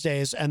on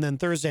Wednesdays, and then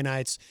Thursday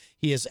nights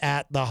he is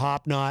at the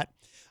Hop Knot.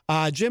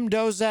 Jim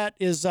Dozette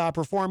is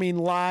performing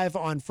live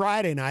on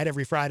Friday night.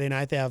 Every Friday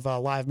night they have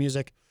live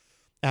music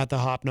at the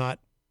Hop Knot.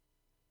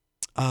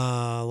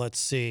 Let's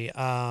see.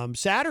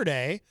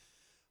 Saturday.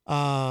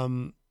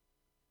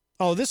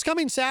 This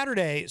coming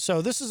Saturday.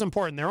 So this is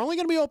important. They're only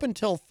going to be open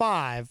till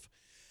 5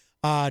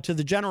 to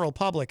the general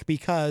public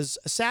because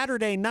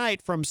Saturday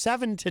night from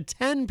 7 to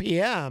 10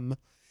 p.m.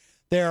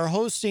 they're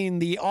hosting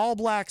the All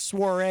Black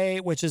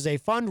Soiree, which is a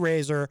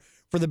fundraiser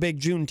for the big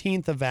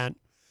Juneteenth event.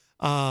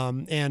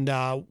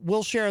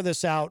 We'll share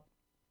this out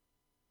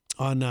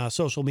on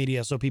social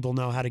media so people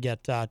know how to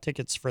get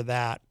tickets for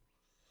that.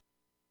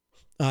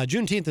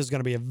 Juneteenth is going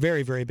to be a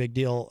very, very big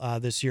deal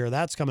this year.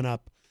 That's coming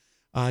up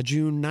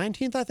June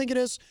 19th, I think it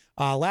is.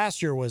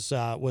 Last year was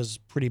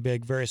pretty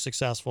big, very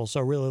successful. So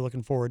really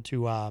looking forward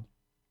to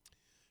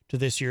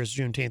this year's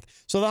Juneteenth.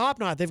 So the Hop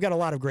Knot, they've got a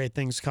lot of great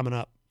things coming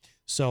up.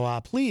 So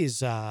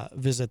please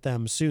visit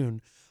them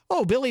soon.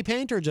 Oh, Billy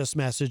Painter just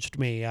messaged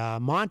me.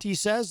 Monte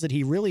says that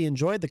he really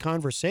enjoyed the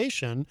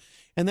conversation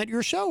and that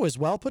your show is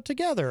well put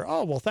together.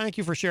 Oh, well, thank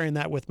you for sharing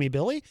that with me,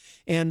 Billy.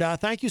 And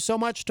thank you so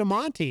much to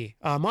Monte.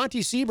 Monte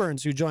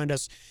Sieberns, who joined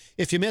us.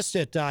 If you missed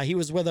it, he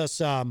was with us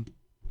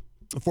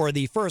for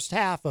the first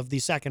half of the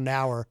second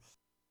hour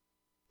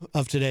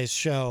of today's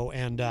show.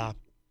 And,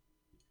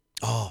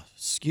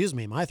 excuse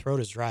me, my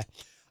throat is dry.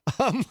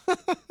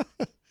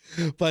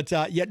 But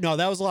that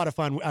was a lot of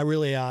fun. I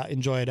really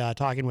enjoyed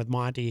talking with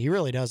Monte. He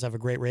really does have a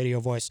great radio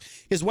voice.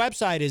 His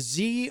website is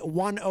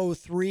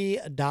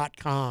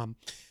z103.com.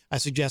 I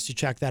suggest you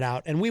check that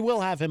out. And we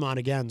will have him on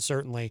again,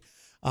 certainly,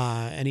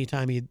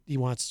 anytime he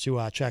wants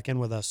to check in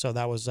with us. So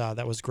that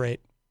was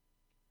great.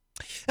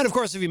 And of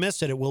course, if you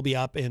missed it, it will be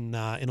up in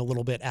a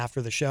little bit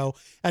after the show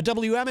at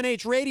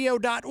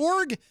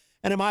WMNHradio.org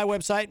and at my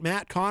website,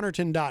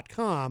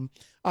 mattconnerton.com.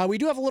 We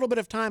do have a little bit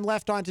of time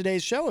left on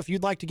today's show. If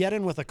you'd like to get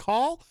in with a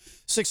call,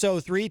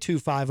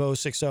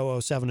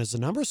 603-250-6007 is the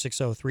number,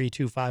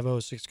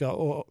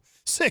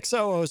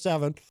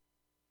 603-250-6007.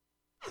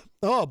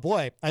 Oh,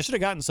 boy. I should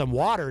have gotten some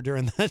water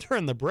during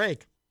the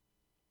break.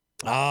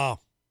 Oh,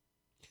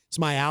 it's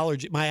my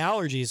allergy. My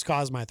allergies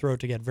cause my throat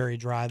to get very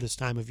dry this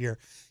time of year.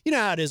 You know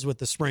how it is with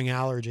the spring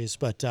allergies.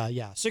 But,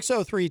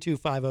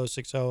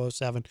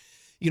 603-250-6007.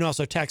 You can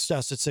also text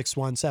us at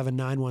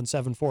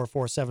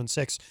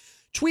 617-917-4476.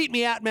 Tweet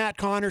me at Matt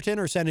Connarton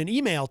or send an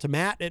email to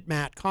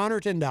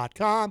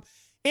matt@mattconnerton.com.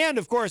 And,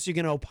 of course, you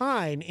can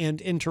opine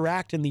and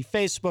interact in the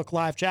Facebook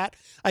live chat.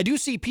 I do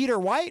see Peter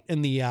White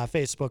in the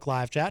Facebook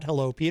live chat.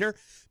 Hello, Peter.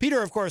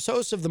 Peter, of course,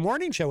 host of The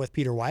Morning Show with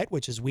Peter White,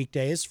 which is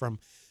weekdays from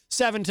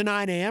 7 to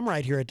 9 a.m.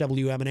 right here at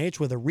WMNH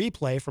with a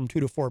replay from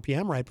 2 to 4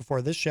 p.m. right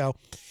before this show.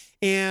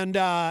 And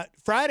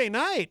Friday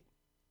night,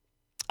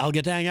 I'll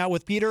get to hang out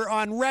with Peter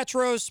on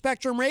Retro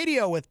Spectrum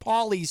Radio with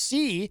Paulie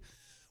C.,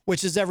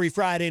 which is every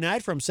Friday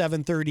night from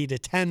 7:30 to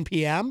 10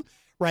 p.m.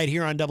 right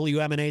here on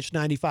WMNH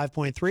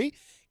 95.3.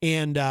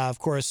 And, of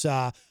course,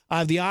 I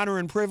have the honor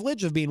and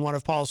privilege of being one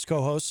of Paul's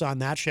co-hosts on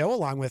that show,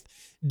 along with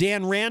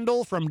Dan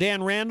Randall from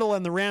Dan Randall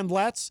and the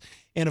Randlettes.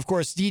 And, of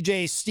course,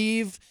 DJ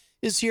Steve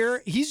is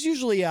here. He's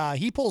usually,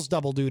 he pulls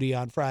double duty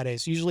on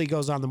Fridays. Usually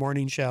goes on the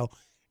morning show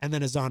and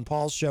then is on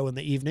Paul's show in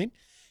the evening.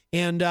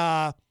 And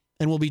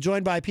we'll be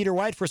joined by Peter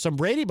White for some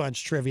Brady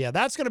Bunch trivia.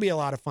 That's going to be a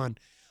lot of fun.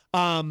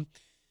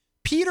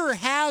 Peter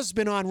has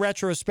been on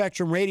Retro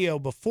Spectrum Radio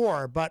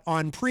before, but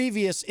on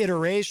previous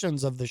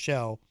iterations of the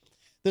show.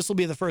 This will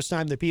be the first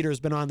time that Peter has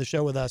been on the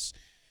show with us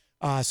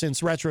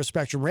since Retro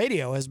Spectrum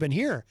Radio has been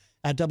here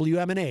at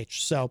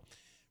WMNH. So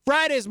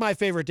Friday is my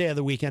favorite day of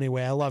the week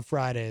anyway. I love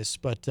Fridays,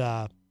 but,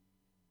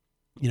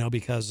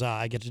 because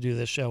I get to do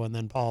this show and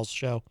then Paul's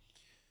show.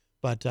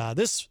 But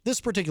this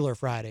particular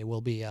Friday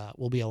will be a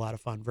lot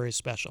of fun, very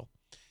special.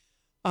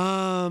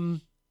 I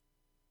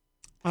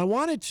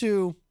wanted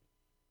to...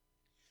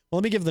 Well,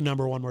 let me give the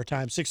number one more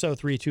time,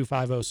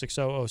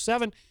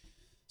 603-250-6007,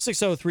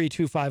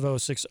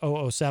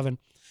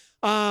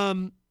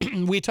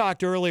 603-250-6007. We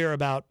talked earlier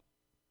about,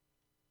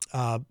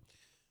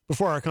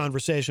 before our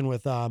conversation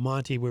with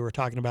Monte, we were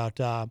talking about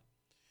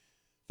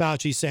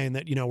Fauci saying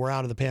that, we're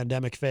out of the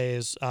pandemic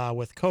phase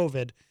with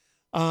COVID.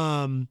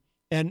 And,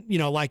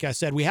 like I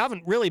said, we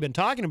haven't really been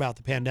talking about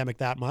the pandemic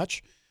that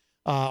much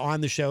on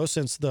the show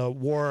since the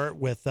war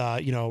with,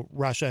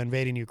 Russia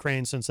invading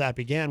Ukraine. Since that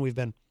began, we've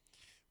been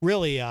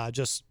really I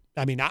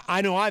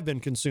know I've been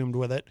consumed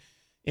with it,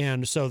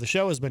 and so the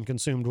show has been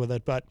consumed with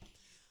it. But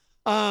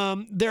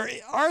there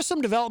are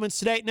some developments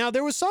today. Now,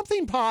 there was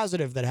something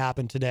positive that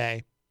happened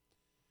today.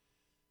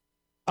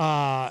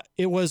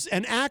 It was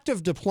an act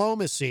of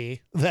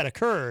diplomacy that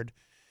occurred,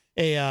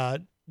 a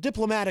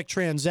diplomatic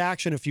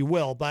transaction, if you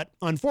will, but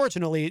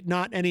unfortunately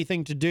not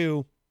anything to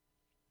do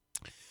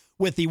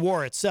with the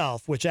war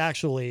itself, which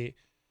actually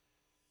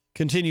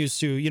continues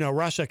to,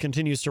 Russia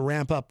continues to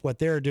ramp up what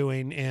they're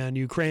doing, and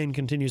Ukraine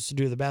continues to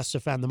do the best to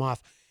fend them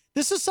off.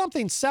 This is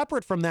something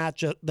separate from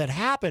that that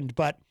happened,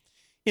 but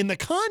in the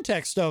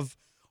context of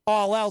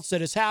all else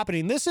that is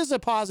happening, this is a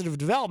positive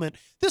development.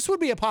 This would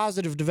be a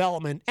positive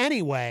development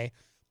anyway,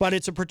 but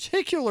it's a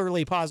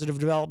particularly positive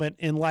development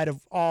in light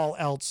of all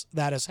else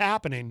that is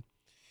happening.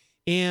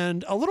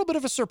 And a little bit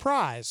of a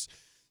surprise.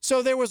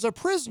 So there was a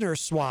prisoner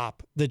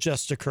swap that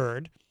just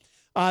occurred.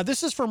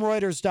 This is from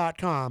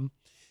Reuters.com.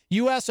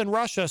 U.S. and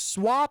Russia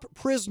swap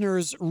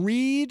prisoners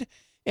Reed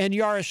and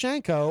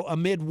Yaroshenko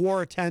amid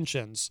war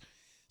tensions.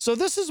 So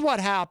this is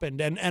what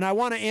happened, and I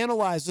want to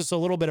analyze this a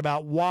little bit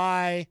about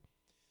why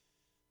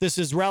this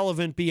is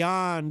relevant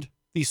beyond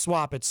the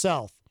swap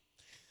itself.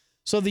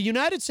 So the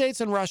United States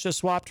and Russia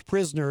swapped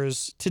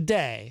prisoners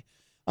today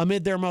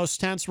amid their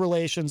most tense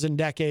relations in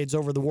decades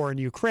over the war in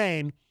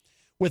Ukraine,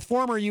 with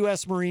former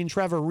U.S. Marine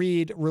Trevor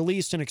Reed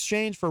released in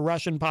exchange for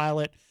Russian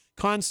pilot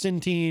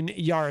Konstantin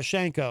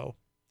Yaroshenko.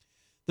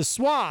 The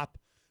swap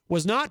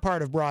was not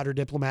part of broader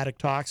diplomatic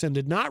talks and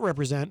did not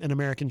represent an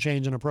American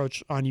change in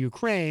approach on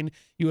Ukraine,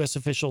 U.S.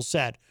 officials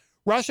said.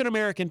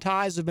 Russian-American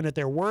ties have been at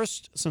their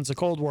worst since the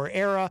Cold War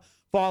era,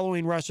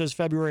 following Russia's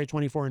February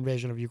 24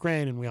 invasion of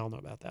Ukraine, and we all know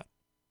about that.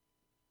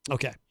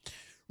 Okay.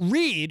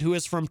 Reed, who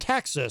is from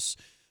Texas,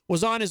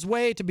 was on his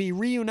way to be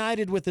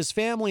reunited with his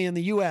family in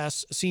the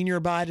U.S.,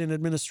 senior Biden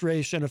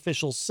administration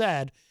officials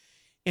said,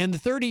 and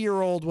the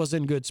 30-year-old was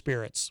in good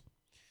spirits.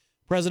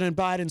 President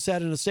Biden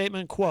said in a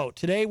statement, quote,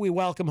 "Today we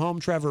welcome home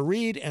Trevor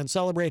Reed and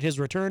celebrate his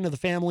return to the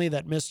family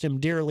that missed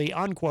him dearly,"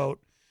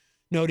 unquote,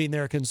 noting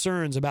their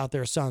concerns about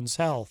their son's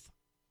health.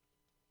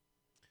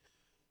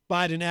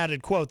 Biden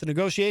added, quote, "The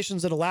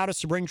negotiations that allowed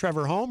us to bring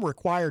Trevor home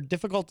required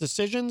difficult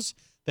decisions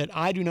that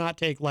I do not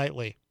take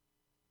lightly."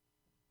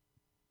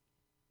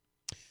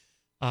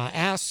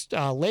 Asked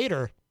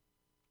later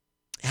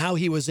how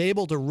he was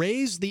able to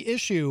raise the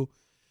issue.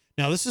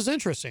 Now, this is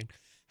interesting.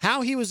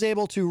 How he was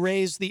able to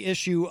raise the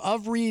issue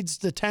of Reed's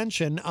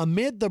detention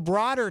amid the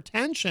broader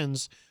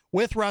tensions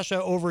with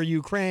Russia over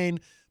Ukraine.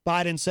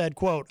 Biden said,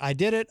 quote, "I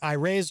did it. I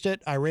raised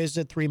it. I raised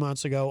it 3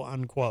 months ago,"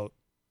 unquote.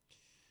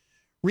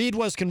 Reed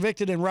was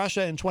convicted in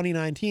Russia in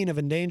 2019 of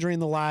endangering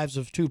the lives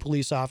of 2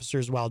 police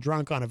officers while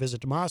drunk on a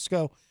visit to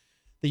Moscow.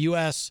 The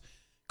U.S.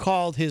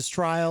 called his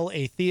trial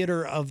a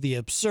theater of the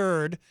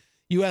absurd.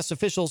 U.S.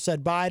 officials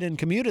said Biden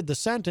commuted the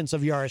sentence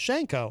of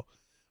Yaroshenko,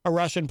 a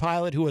Russian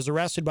pilot who was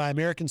arrested by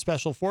American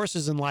Special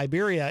Forces in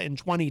Liberia in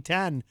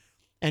 2010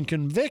 and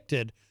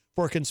convicted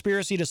for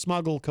conspiracy to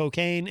smuggle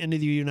cocaine into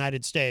the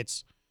United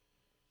States.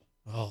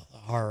 Oh, the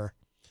horror.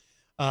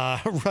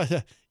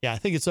 Yeah, I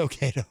think it's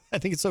okay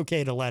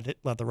to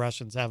let the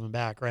Russians have him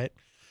back, right?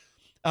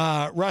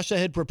 Russia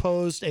had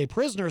proposed a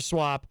prisoner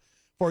swap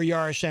for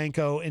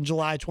Yaroshenko in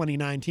July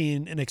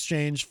 2019 in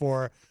exchange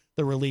for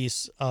the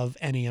release of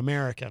any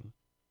American.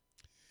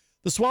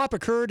 The swap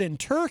occurred in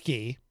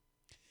Turkey,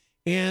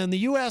 and the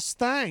U.S.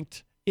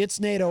 thanked its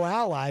NATO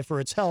ally for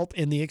its help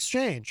in the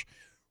exchange.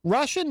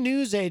 Russian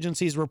news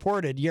agencies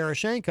reported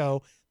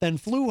Yaroshenko then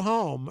flew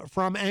home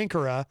from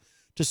Ankara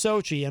to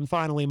Sochi and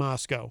finally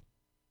Moscow.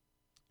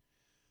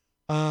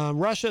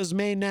 Russia's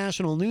main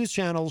national news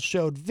channel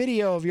showed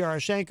video of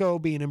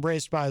Yaroshenko being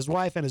embraced by his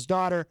wife and his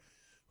daughter,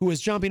 who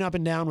was jumping up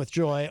and down with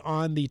joy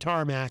on the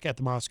tarmac at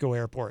the Moscow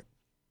airport.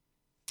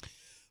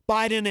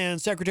 Biden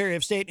and Secretary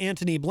of State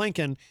Antony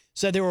Blinken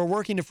said they were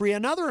working to free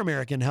another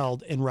American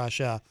held in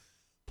Russia,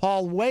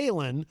 Paul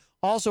Whelan,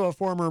 also a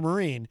former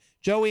Marine.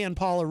 Joey and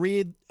Paula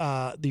Reed,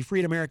 the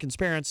freed Americans'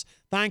 parents,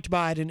 thanked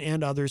Biden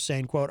and others,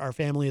 saying, quote, "Our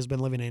family has been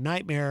living a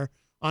nightmare,"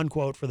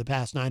 unquote, for the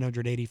past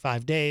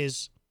 985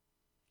 days.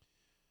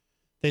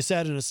 They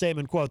said in a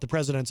statement, quote, "The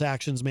president's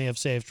actions may have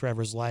saved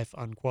Trevor's life,"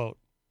 unquote.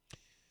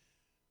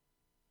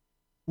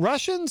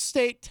 Russian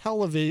state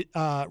television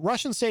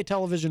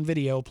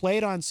video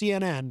played on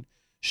CNN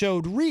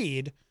showed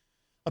Reed,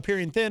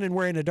 appearing thin and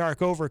wearing a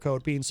dark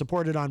overcoat, being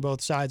supported on both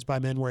sides by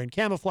men wearing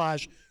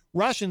camouflage.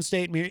 Russian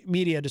state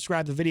media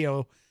described the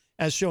video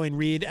as showing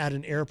Reed at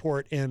an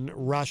airport in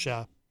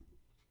Russia.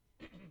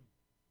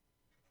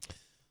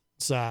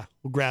 Let's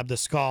we'll grab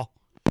this call.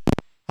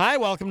 Hi,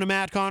 welcome to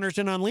Matt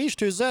Connarton Unleashed.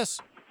 Who's this?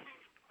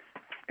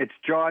 It's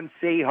John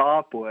C.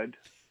 Hopwood.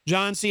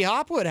 John C.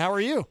 Hopwood, how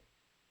are you?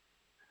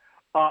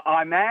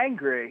 I'm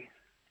angry.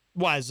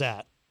 Why is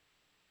that?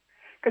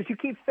 Because you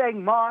keep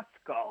saying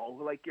Moscow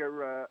like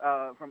you're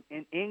from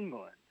in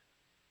England.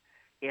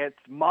 It's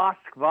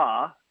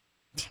Moskva.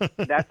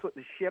 That's what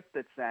the ship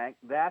that sank.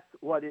 That's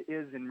what it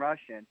is in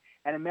Russian.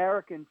 And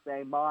Americans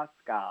say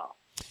Moscow.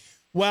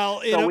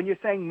 Well, so when you're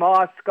saying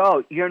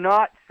Moscow, you're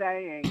not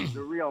saying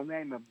the real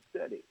name of the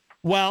city.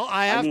 Well,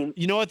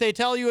 you know what they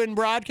tell you in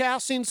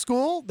broadcasting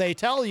school? They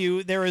tell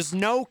you there is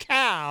no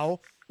cow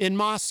in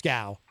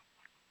Moscow.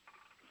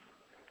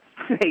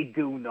 They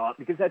do not,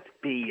 because that's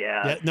BS.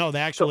 Yeah, no, they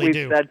actually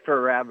do. We've said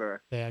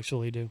forever. They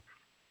actually do.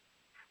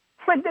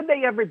 When did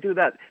they ever do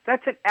that?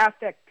 That's an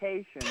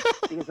affectation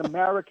because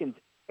Americans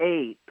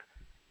ape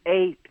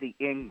the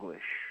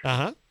English.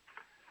 Uh-huh.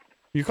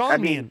 You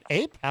calling me an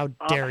ape? How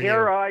dare you?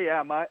 Here I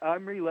am.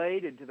 I'm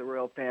related to the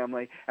royal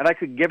family, and I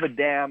could give a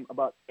damn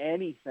about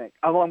anything,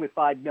 along with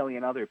 5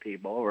 million other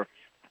people, or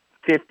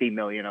 50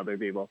 million other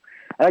people.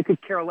 And I could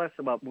care less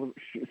about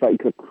like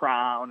a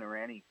crown or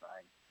anything.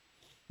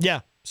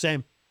 Yeah,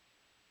 same.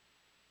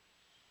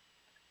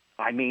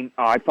 I mean,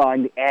 I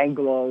find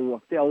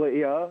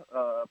Anglophilia,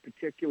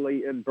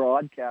 particularly in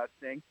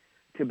broadcasting,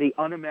 to be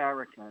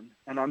un-American,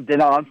 and I'm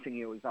denouncing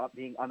you as not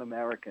being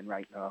un-American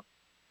right now.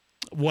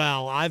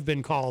 Well, I've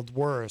been called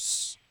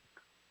worse.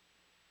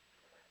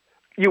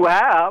 You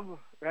have?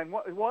 And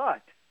what?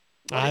 What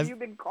have you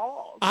been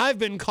called? I've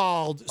been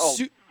called.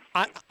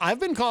 I've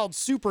been called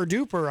super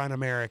duper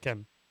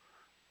un-American.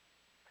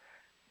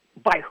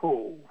 By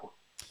who?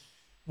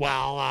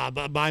 Well,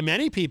 by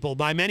many people,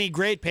 by many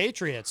great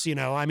patriots. You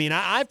know, I mean,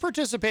 I've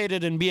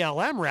participated in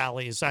BLM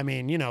rallies. I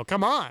mean, you know,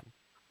 come on.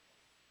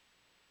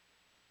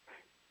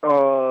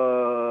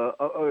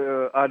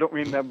 I don't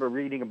remember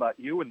reading about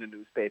you in the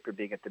newspaper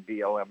being at the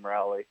BLM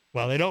rally.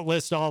 Well, they don't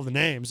list all the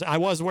names. I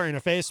was wearing a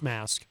face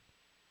mask.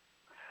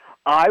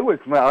 I was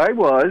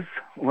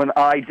when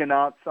I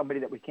denounced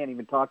somebody that we can't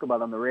even talk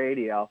about on the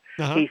radio.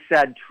 Uh-huh. He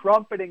said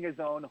trumpeting his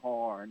own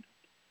horn.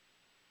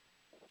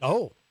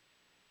 Oh.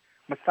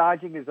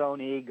 Massaging his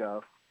own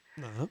ego.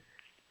 Uh-huh.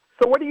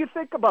 So what do you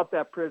think about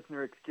that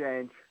prisoner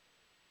exchange?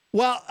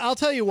 Well, I'll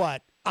tell you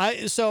what.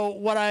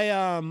 What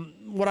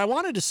I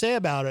wanted to say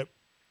about it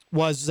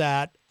was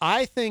that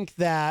I think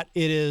that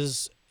it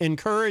is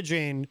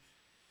encouraging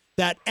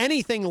that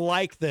anything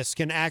like this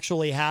can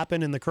actually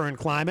happen in the current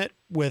climate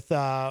with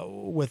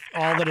all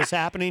that is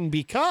happening,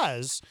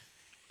 because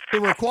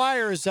it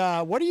requires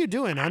what are you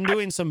doing?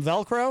 Undoing some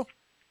Velcro?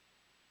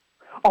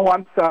 Oh,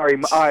 I'm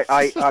sorry.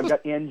 I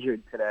got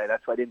injured today.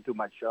 That's why I didn't do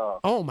my show.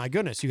 Oh, my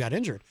goodness. You got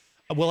injured.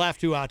 We'll have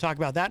to talk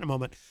about that in a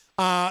moment.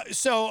 I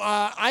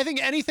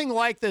think anything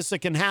like this that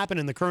can happen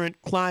in the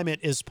current climate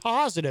is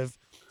positive,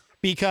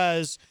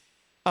 because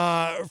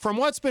from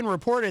what's been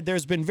reported,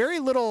 there's been very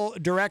little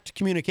direct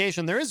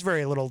communication. There is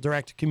very little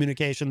direct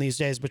communication these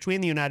days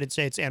between the United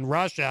States and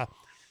Russia.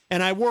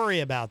 And I worry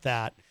about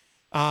that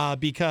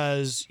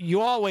because you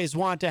always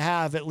want to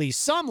have at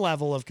least some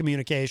level of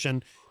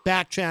communication,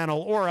 back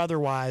channel or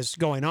otherwise,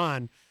 going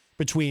on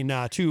between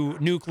two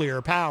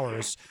nuclear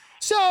powers.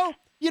 So,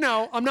 you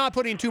know, I'm not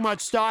putting too much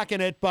stock in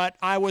it, but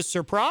I was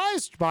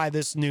surprised by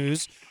this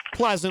news,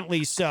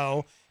 pleasantly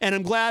so. And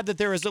I'm glad that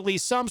there is at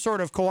least some sort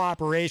of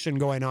cooperation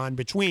going on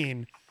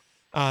between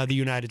the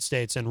United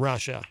States and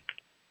Russia.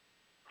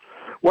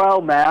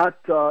 Well, Matt,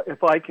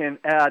 if I can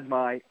add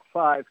my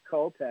 5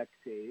 Kopek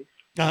piece.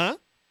 Uh-huh.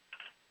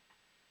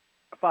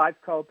 5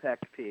 Kopek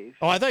piece.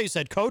 Oh, I thought you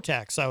said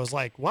Kotex. I was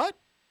like, what?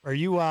 Are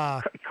you...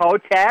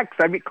 Kotex?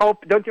 I mean, don't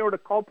you know what a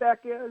Kopek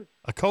is?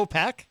 A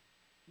Kopek?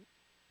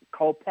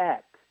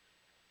 Kopek.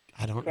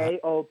 I don't know.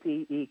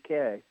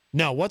 Kopek.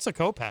 No, what's a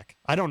Kopek?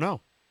 I don't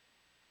know.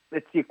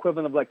 It's the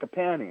equivalent of like a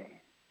penny.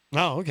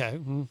 Oh, okay.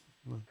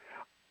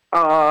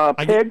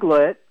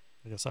 Piglet.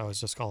 I guess I was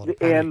just calling it a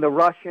penny. And the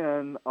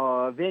Russian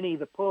Winnie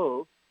the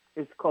Pooh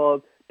is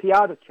called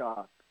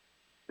Piatachok.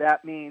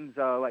 That means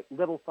like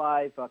little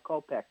 5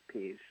 Kopek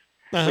piece,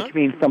 which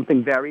means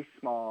something very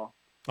small.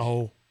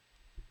 Oh.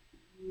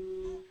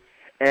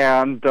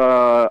 And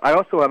I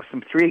also have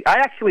some 3. I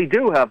actually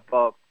do have.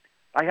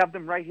 I have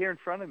them right here in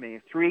front of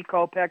me. 3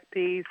 Kopek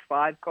piece,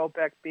 5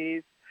 Kopek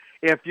piece.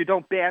 If you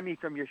don't ban me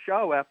from your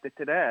show after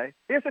today,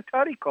 here's a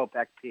 20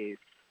 Kopek piece.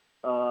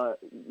 I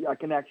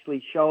can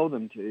actually show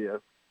them to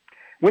you.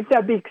 Wouldn't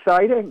that be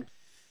exciting?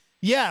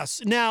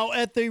 Yes. Now,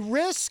 at the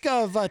risk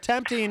of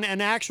attempting an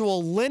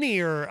actual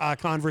linear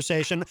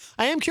conversation,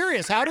 I am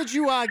curious. How did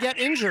you get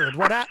injured?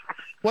 What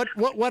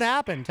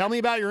happened? Tell me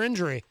about your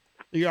injury.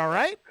 Are you all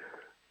right?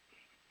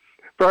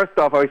 First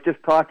off, I was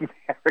just talking to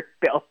Eric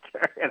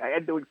Belcher, and I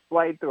had to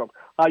explain to him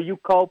how you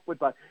cope with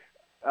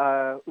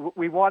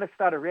we want to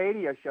start a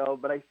radio show,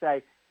 but I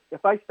say,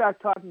 if I start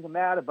talking to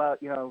Matt about,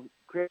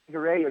 creating a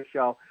radio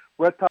show,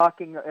 we're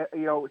talking,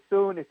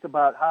 soon it's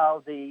about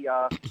how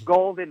the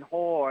Golden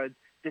Horde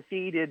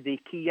defeated the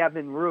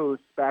Kievan Rus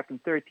back in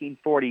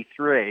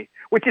 1343,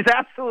 which is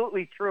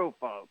absolutely true,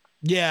 folks.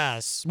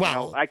 Yes.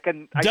 Well,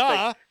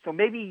 duh. So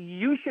maybe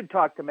you should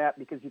talk to Matt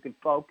because you can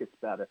focus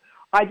better.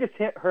 I just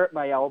hurt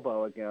my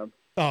elbow again.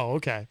 Oh,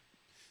 okay.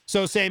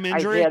 So same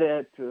injury? I get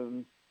it.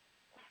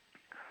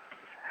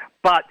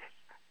 But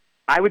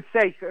I would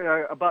say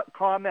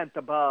comment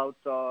about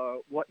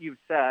what you've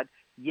said.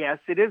 Yes,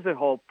 it is a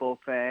hopeful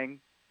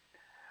thing,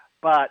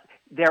 but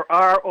there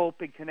are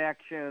open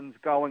connections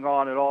going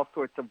on at all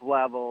sorts of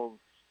levels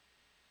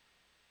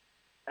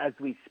as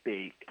we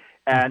speak.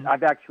 And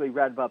I've actually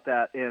read about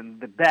that in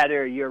the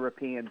better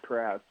European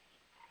press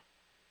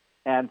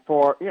and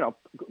for,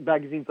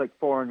 magazines like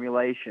Foreign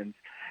Relations.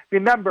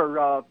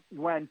 Remember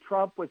when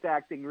Trump was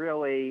acting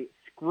really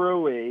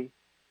screwy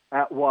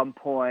at one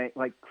point,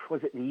 like,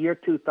 was it the year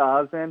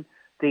 2000?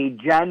 The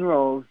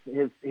generals,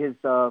 his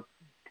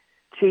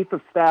chief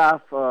of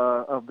staff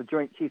of the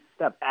Joint Chiefs of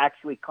Staff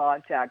actually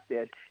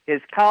contacted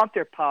his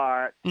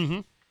counterpart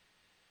in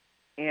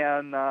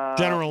in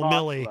General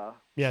Moskva. Milley.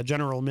 Yeah,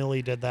 General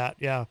Milley did that.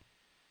 Yeah.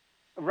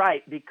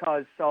 Right,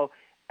 because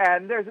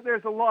and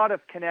there's a lot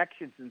of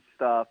connections and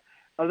stuff.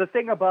 The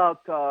thing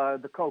about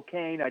the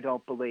cocaine, I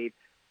don't believe,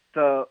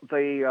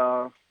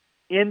 the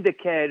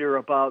indicator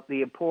about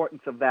the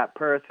importance of that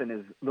person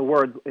is the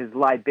word is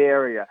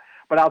Liberia.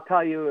 But I'll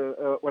tell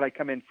you when I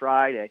come in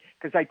Friday,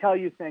 because I tell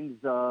you things,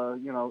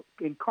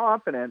 in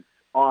confidence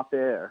off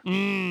air.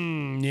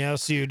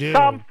 Yes, you do.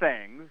 Some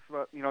things,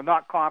 but,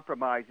 not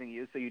compromising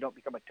you so you don't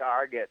become a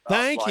target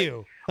Thank of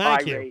you.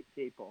 irate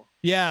people.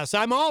 Yes,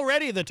 I'm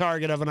already the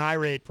target of an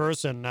irate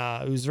person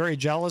who's very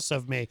jealous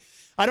of me.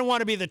 I don't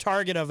want to be the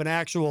target of an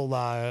actual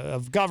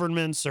of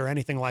governments or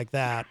anything like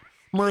that.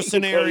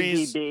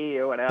 Mercenaries, the KGB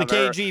or whatever. The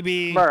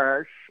KGB.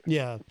 Mersh.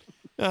 Yeah.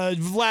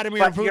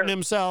 Vladimir Putin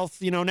himself.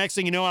 Next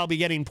thing you know, I'll be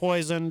getting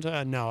poisoned.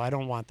 No, I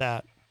don't want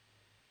that.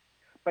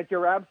 But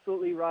you're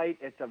absolutely right.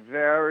 It's a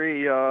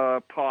very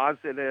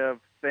positive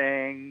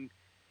thing.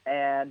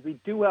 And we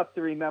do have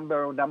to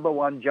remember, number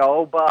one,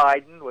 Joe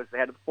Biden was the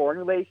head of the Foreign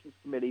Relations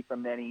Committee for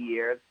many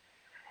years.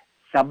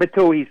 Number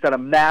two, he's done a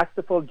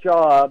masterful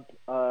job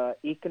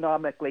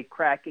economically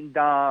cracking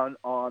down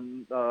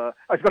on, I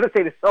was going to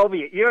say the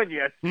Soviet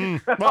Union,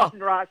 on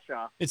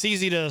Russia. It's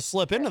easy to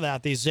slip into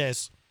that these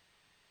days.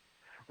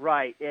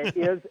 Right. It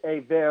is a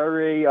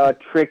very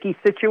tricky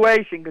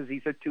situation because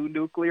these are two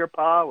nuclear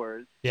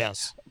powers.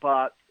 Yes.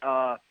 But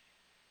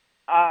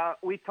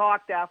we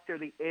talked after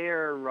the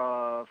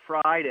air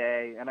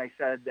Friday, and I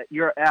said that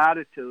your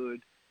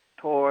attitude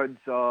towards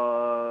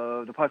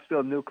the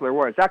possibility of nuclear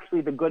war is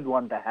actually the good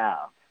one to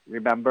have.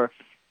 Remember?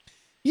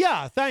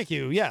 Yeah, thank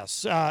you.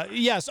 Yes.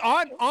 Yes.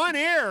 On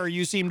air,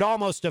 you seemed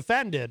almost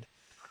offended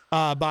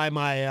by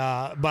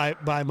my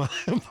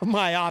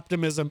my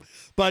optimism,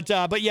 but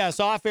yes,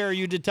 off air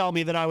you did tell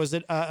me that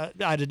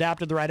I'd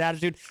adapted the right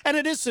attitude, and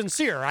it is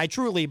sincere. I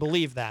truly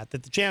believe that the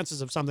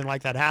chances of something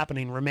like that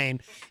happening remain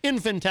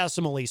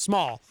infinitesimally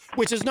small.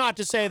 Which is not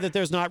to say that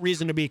there's not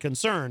reason to be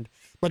concerned,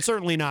 but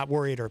certainly not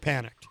worried or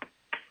panicked.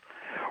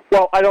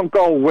 Well, I don't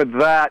go with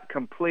that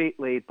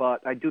completely,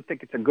 but I do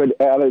think it's a good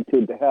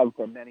attitude to have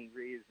for many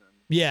reasons.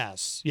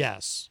 Yes.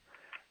 Yes.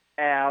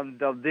 And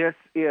this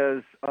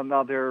is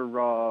another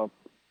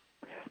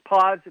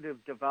positive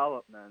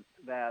development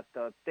that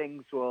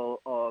things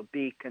will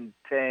be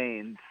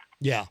contained.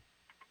 Yeah.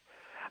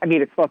 I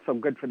mean, it's not so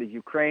good for the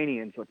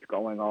Ukrainians what's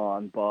going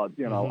on, but,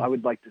 I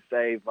would like to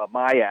save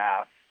my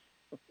ass.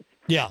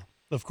 Yeah,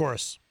 of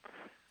course.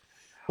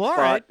 Well, all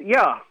right.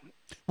 Yeah.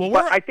 Well,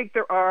 but I think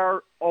there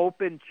are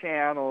open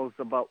channels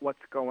about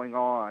what's going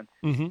on.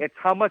 Mm-hmm. It's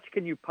how much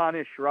can you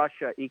punish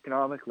Russia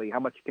economically? How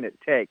much can it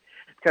take?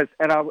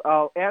 And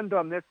I'll end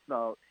on this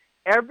note.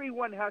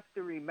 Everyone has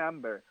to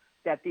remember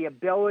that the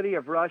ability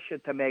of Russia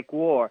to make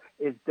war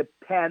is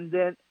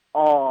dependent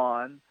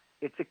on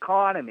its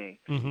economy.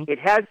 Mm-hmm. It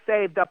has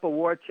saved up a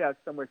war chest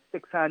somewhere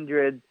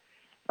 $600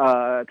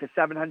 to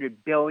 $700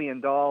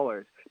 billion.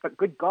 But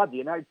good God, the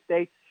United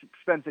States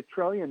spends $1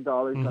 trillion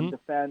on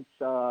defense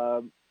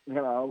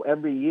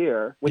every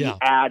year when you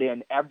add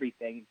in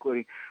everything,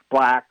 including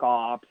black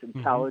ops,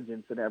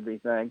 intelligence, and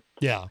everything.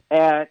 Yeah.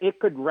 And it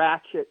could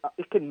match,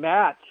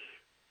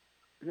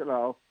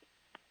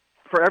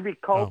 for every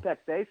kopeck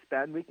they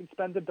spend, we can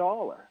spend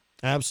 $1.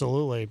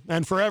 Absolutely.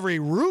 And for every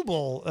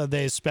ruble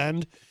they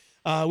spend,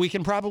 we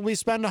can probably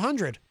spend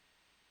 100.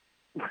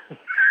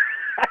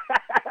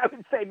 I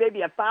would say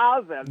maybe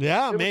 1,000.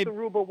 Yeah, maybe. What's the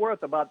ruble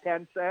worth? About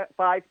 5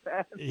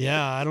 cents?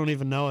 Yeah, I don't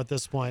even know at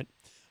this point.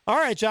 All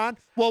right, John.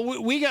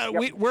 Well,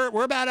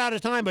 we're about out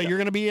of time, but you're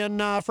going to be in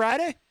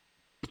Friday?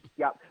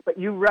 Yeah, but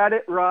you read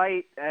it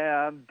right,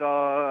 and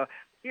I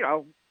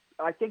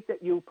think that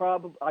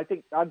I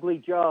think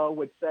Ugly Joe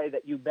would say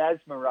that you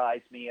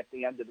mesmerized me at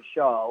the end of the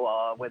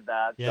show with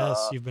that.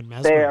 Yes, you've been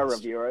mesmerized. Stare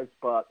of yours,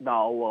 but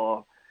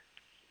no.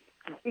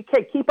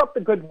 Okay, keep up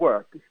the good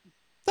work.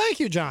 Thank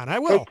you, John. I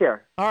will. Take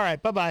care. All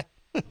right, bye-bye.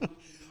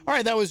 All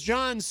right, that was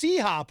John C.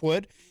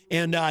 Hopwood,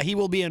 and he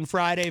will be in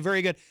Friday.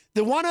 Very good.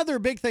 The one other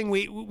big thing,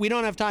 we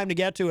don't have time to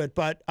get to it,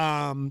 but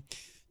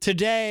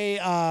today,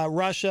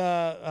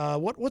 Russia,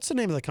 what's the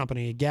name of the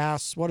company?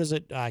 Gas, what is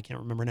it? I can't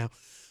remember now.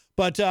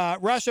 But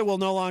Russia will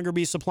no longer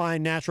be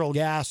supplying natural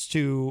gas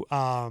to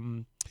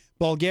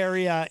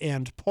Bulgaria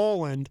and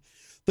Poland.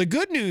 The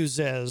good news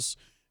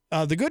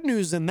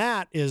in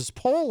that is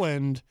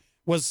Poland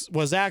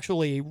was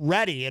actually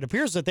ready. It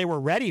appears that they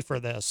were ready for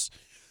this.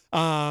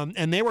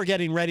 And they were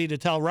getting ready to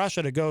tell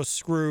Russia to go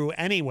screw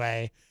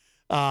anyway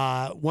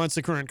once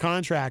the current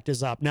contract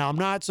is up. Now, I'm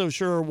not so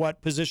sure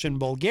what position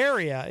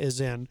Bulgaria is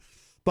in,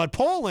 but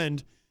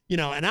Poland,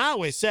 and I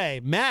always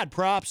say mad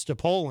props to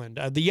Poland.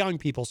 The young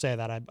people say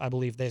that. I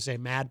believe they say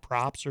mad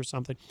props or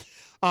something.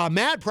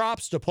 Mad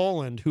props to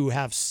Poland, who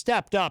have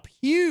stepped up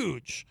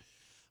huge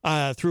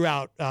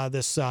throughout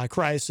this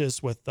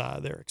crisis with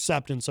their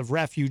acceptance of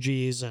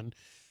refugees and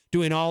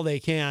doing all they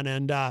can.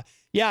 And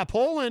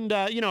Poland,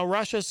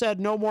 Russia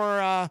said no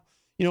more,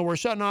 we're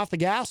shutting off the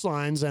gas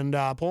lines, and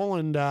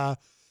Poland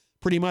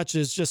pretty much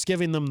is just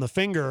giving them the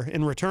finger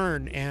in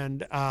return.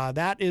 And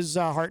that is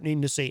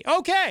heartening to see.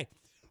 Okay.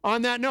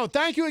 on that note,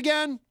 thank you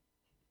again,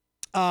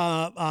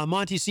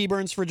 Monte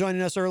Sieberns, for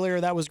joining us earlier.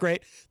 That was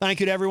great. Thank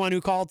you to everyone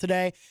who called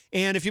today.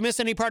 And if you missed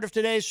any part of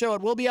today's show,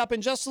 it will be up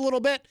in just a little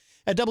bit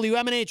at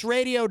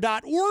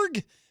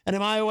WMNHradio.org and at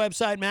my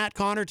website,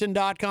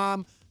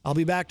 mattconnerton.com. I'll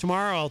be back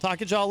tomorrow. I'll talk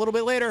to y'all a little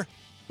bit later.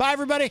 Bye,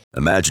 everybody.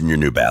 Imagine your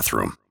new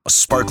bathroom. A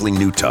sparkling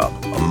new tub,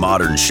 a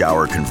modern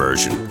shower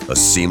conversion, a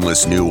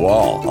seamless new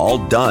wall, all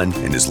done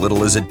in as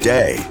little as a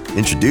day.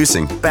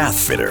 Introducing Bath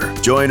Fitter.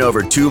 Join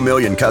over 2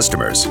 million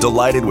customers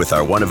delighted with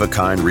our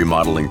one-of-a-kind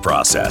remodeling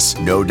process.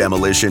 No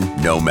demolition,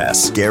 no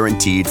mess.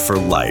 Guaranteed for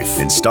life.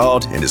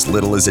 Installed in as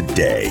little as a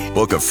day.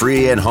 Book a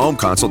free in-home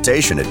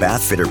consultation at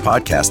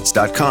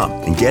bathfitterpodcasts.com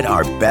and get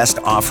our best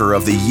offer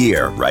of the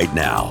year right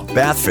now.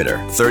 Bath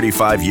Fitter,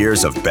 35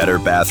 years of better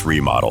bath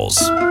remodels.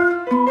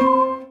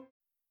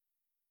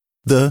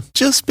 The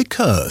just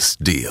because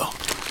deal.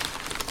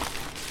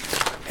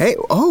 Hey,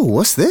 oh,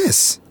 what's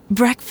this?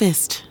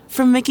 Breakfast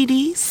from Mickey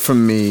D's.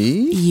 From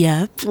me?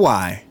 Yep.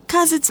 Why?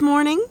 'Cause it's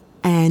morning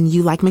and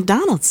you like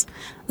McDonald's.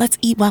 Let's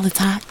eat while it's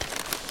hot.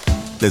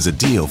 There's a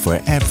deal for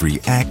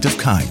every act of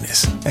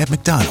kindness at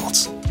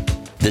McDonald's.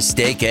 The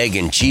steak, egg,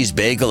 and cheese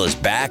bagel is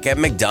back at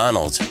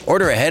McDonald's.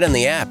 Order ahead on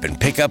the app and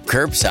pick up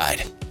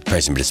curbside.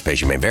 Price and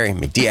participation may vary.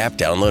 McD app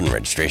download and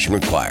registration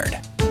required.